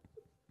anymore.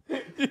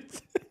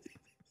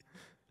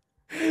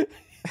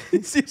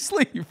 Is he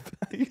asleep?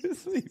 Are you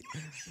asleep?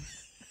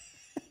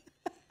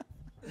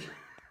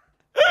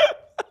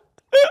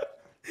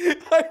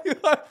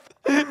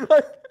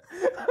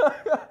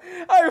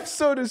 I'm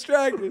so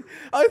distracted.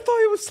 I thought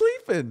he was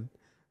sleeping.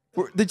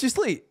 Did you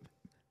sleep?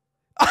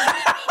 He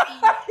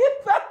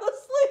fell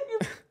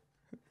asleep.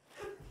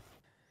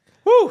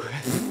 Woo!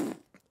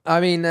 I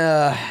mean,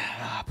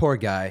 poor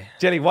guy.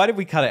 Jelly, why did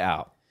we cut it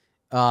out?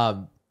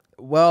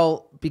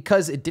 Well,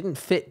 because it didn't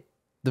fit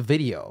the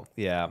video,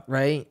 Yeah.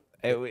 right?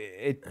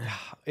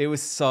 It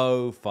was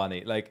so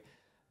funny. Like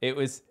it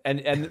was,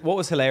 and what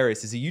was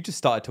hilarious is that you just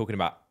started talking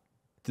about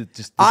the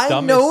I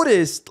dumbest.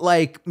 noticed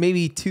like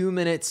maybe 2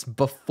 minutes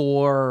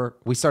before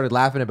we started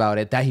laughing about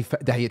it that he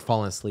had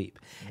fallen asleep,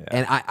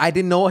 and I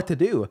didn't know what to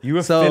do. You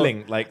were so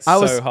feeling like I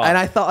was, so hard, and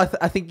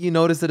I think you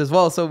noticed it as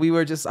well. So I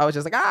was just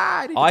like,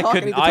 I need to talk,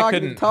 I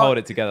couldn't hold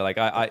it together. Like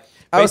I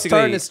was basically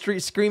starting to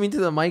screaming to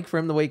the mic for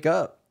him to wake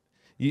up.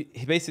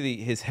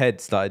 his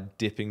head started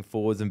dipping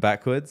forwards and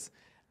backwards,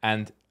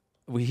 and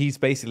he's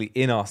basically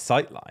in our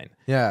sight line.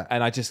 Yeah.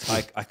 And I just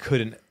I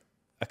couldn't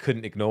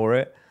ignore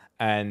it,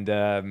 and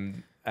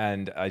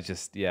I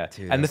just Dude, and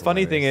the that's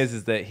funny thing hilarious.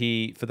 is that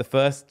he, for the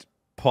first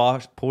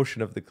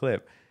portion of the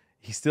clip,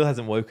 he still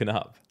hasn't woken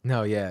up.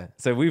 No, yeah.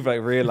 So we've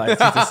like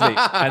realized he's asleep,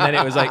 and then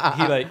it was like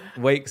he like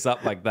wakes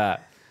up like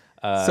that.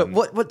 So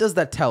what does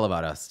that tell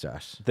about us,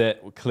 Josh?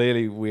 That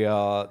clearly we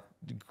are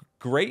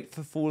great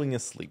for falling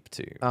asleep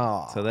too.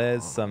 Oh. So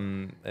there's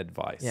some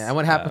advice. Yeah. And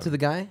what happened to the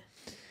guy?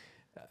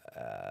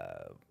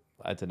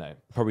 I don't know.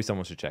 Probably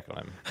someone should check on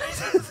him.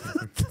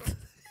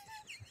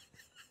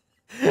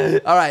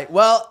 All right.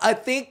 Well, I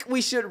think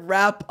we should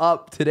wrap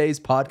up today's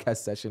podcast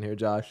session here,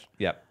 Josh.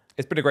 Yep.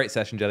 It's been a great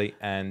session, Jelly.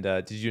 And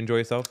did you enjoy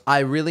yourself? I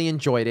really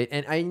enjoyed it,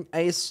 and I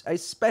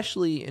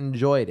especially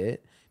enjoyed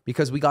it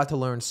because we got to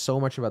learn so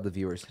much about the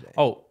viewers today.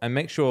 Oh, and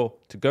make sure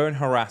to go and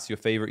harass your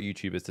favorite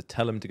YouTubers to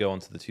tell them to go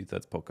onto the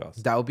 2/3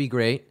 podcast. That would be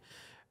great.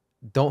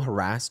 Don't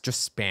harass,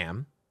 just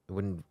spam. I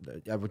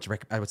would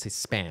say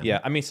spam. Yeah,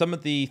 I mean, some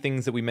of the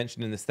things that we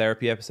mentioned in this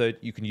therapy episode,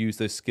 you can use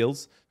those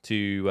skills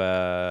to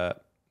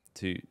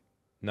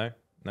no.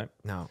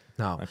 No.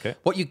 Okay.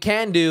 What you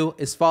can do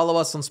is follow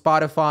us on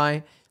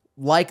Spotify,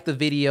 like the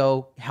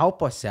video,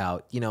 help us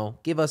out. You know,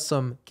 give us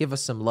some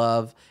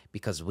love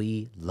because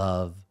we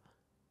love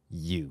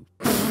you.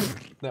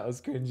 That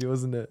was cringy,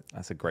 wasn't it?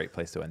 That's a great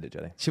place to end it,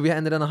 Jelly. Should we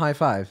end it on a high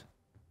five?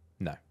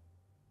 No.